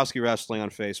 Joe Dombrowski Wrestling on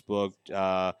Facebook.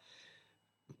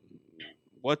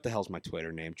 What the hell's my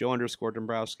Twitter name?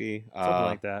 Joe_Dombrowski. Something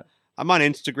like that. I'm on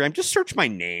Instagram. Just search my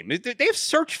name. They have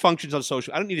search functions on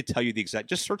social. I don't need to tell you the exact.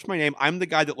 Just search my name. I'm the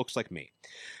guy that looks like me.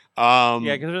 Yeah,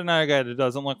 because there's another guy that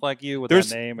doesn't look like you with that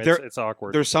name. It's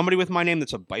awkward. There's somebody with my name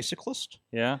that's a bicyclist.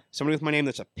 Yeah. Somebody with my name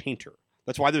that's a painter.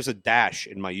 That's why there's a dash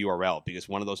in my URL, because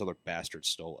one of those other bastards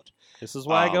stole it. This is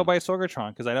why I go by Sorgatron,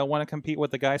 because I don't want to compete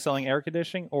with the guy selling air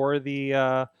conditioning or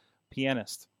the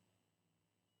pianist.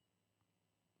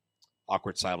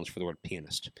 Awkward silence for the word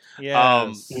pianist.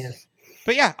 Yes. Yes.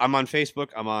 But yeah, I'm on Facebook.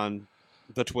 I'm on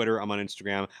the Twitter. I'm on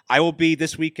Instagram. I will be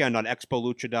this weekend on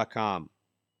expolucha.com.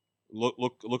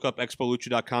 Look up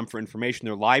expolucha.com for information.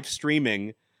 They're live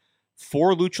streaming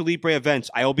 4 Lucha Libre events.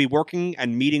 I will be working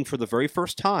and meeting for the very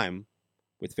first time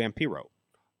with Vampiro.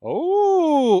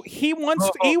 Oh, he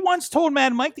once told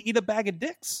Mad Mike to eat a bag of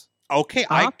dicks. Okay,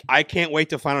 I can't wait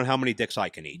to find out how many dicks I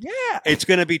can eat. Yeah. It's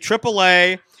going to be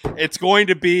AAA. It's going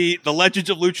to be the Legends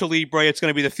of Lucha Libre. It's going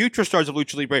to be the Future Stars of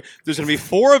Lucha Libre. There's going to be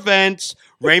 4 events.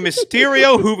 Rey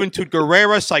Mysterio, Juventud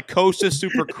Guerrera, Psychosis,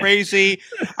 Super Crazy.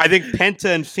 I think Penta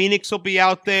and Phoenix will be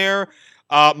out there.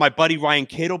 My buddy Ryan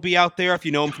Kidd will be out there, if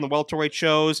you know him from the welterweight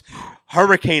shows.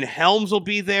 Hurricane Helms will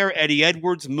be there. Eddie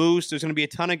Edwards, Moose. There's going to be a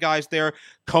ton of guys there.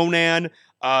 Conan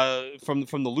from the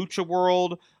Lucha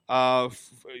world.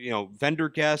 Vendor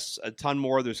guests, a ton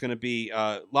more. There's going to be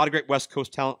a lot of great West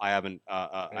Coast talent I haven't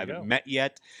met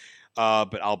yet,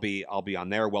 but I'll be on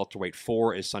there. Welterweight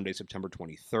 4 is Sunday, September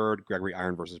 23rd. Gregory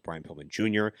Iron versus Brian Pillman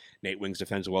Jr. Nate Wings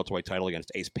defends the welterweight title against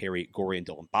Ace Perry, Gory, and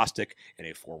Dylan Bostic in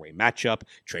a 4-way matchup.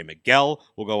 Trey Miguel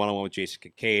will go one-on-one with Jason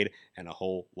Kincaid, and a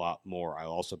whole lot more.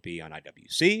 I'll also be on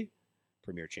IWC,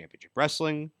 Premier Championship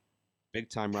Wrestling, Big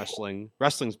Time Wrestling,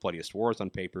 Wrestling's Bloodiest Wars on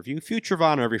pay-per-view, Future of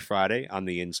Honor every Friday on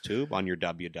the InsTube on your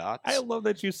W dots. I love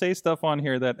that you say stuff on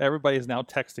here that everybody is now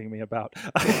texting me about.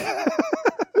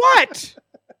 What?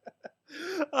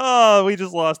 Oh, we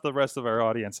just lost the rest of our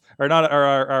audience, or not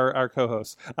our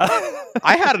co-hosts.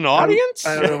 I had an audience?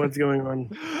 I don't know what's going on.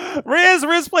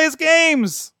 Riz plays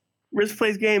games. Riz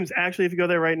plays games. Actually, if you go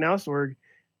there right now, Sorg,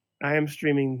 I am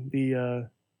streaming the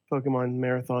Pokemon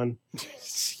Marathon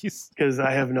because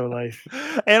I have no life.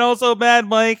 And also Mad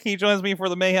Mike, he joins me for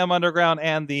the Mayhem Underground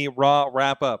and the Raw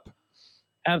wrap-up.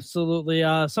 Absolutely.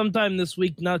 Sometime this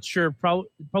week, not sure.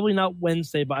 Probably not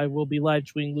Wednesday, but I will be live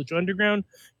tweeting Lucha Underground.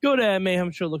 Go to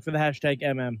Mayhem Show, look for the hashtag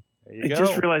MM. There you I go.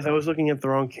 just realized I was looking at the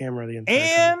wrong camera the entire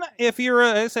And time. if you're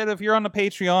on the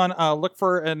Patreon, look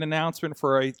for an announcement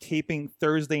for a taping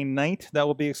Thursday night that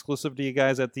will be exclusive to you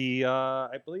guys at the,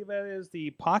 I believe that is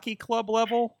the Pocky Club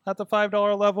level, at the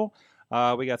 $5 level.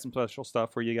 We got some special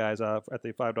stuff for you guys at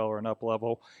the $5 and up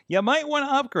level. You might want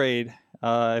to upgrade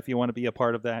if you want to be a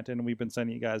part of that, and we've been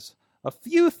sending you guys a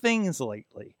few things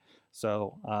lately.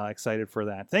 So excited for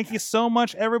that. Thank you so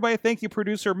much, everybody. Thank you,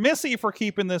 producer Missy, for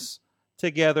keeping this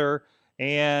together.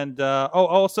 And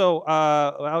also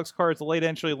Alex Carr's the late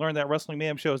entry learned that Wrestling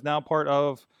Mayhem Show is now part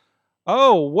of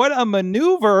What a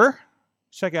Maneuver.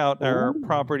 Check out our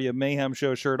Property of Mayhem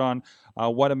Show shirt on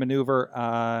What a Maneuver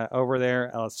over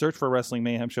there. Search for Wrestling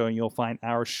Mayhem Show and you'll find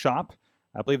our shop.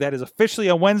 I believe that is officially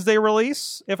a Wednesday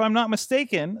release, if I'm not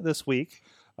mistaken, this week.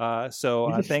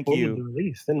 So thank you. The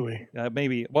release, didn't we?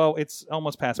 Maybe. Well, it's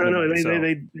almost past. No,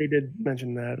 midnight, they did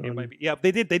mention that. It might be. Yeah,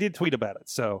 they did tweet about it.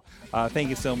 So thank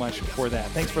you so much for that.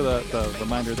 Thanks for the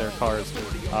reminder there, Cars.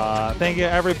 Thank you,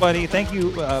 everybody. Thank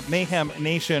you, Mayhem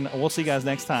Nation. We'll see you guys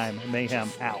next time. Mayhem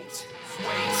out.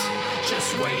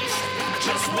 Just wait. Wait for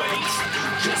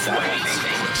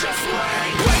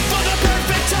the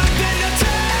perfect time, then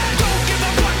attack. Don't give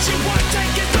up what you want,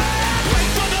 take it back. Wait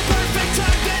for the perfect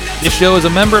time, then attack. This show is a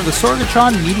member of the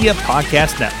Sorgatron Media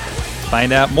Podcast Network.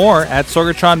 Find out more at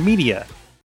sorgatronmedia.com.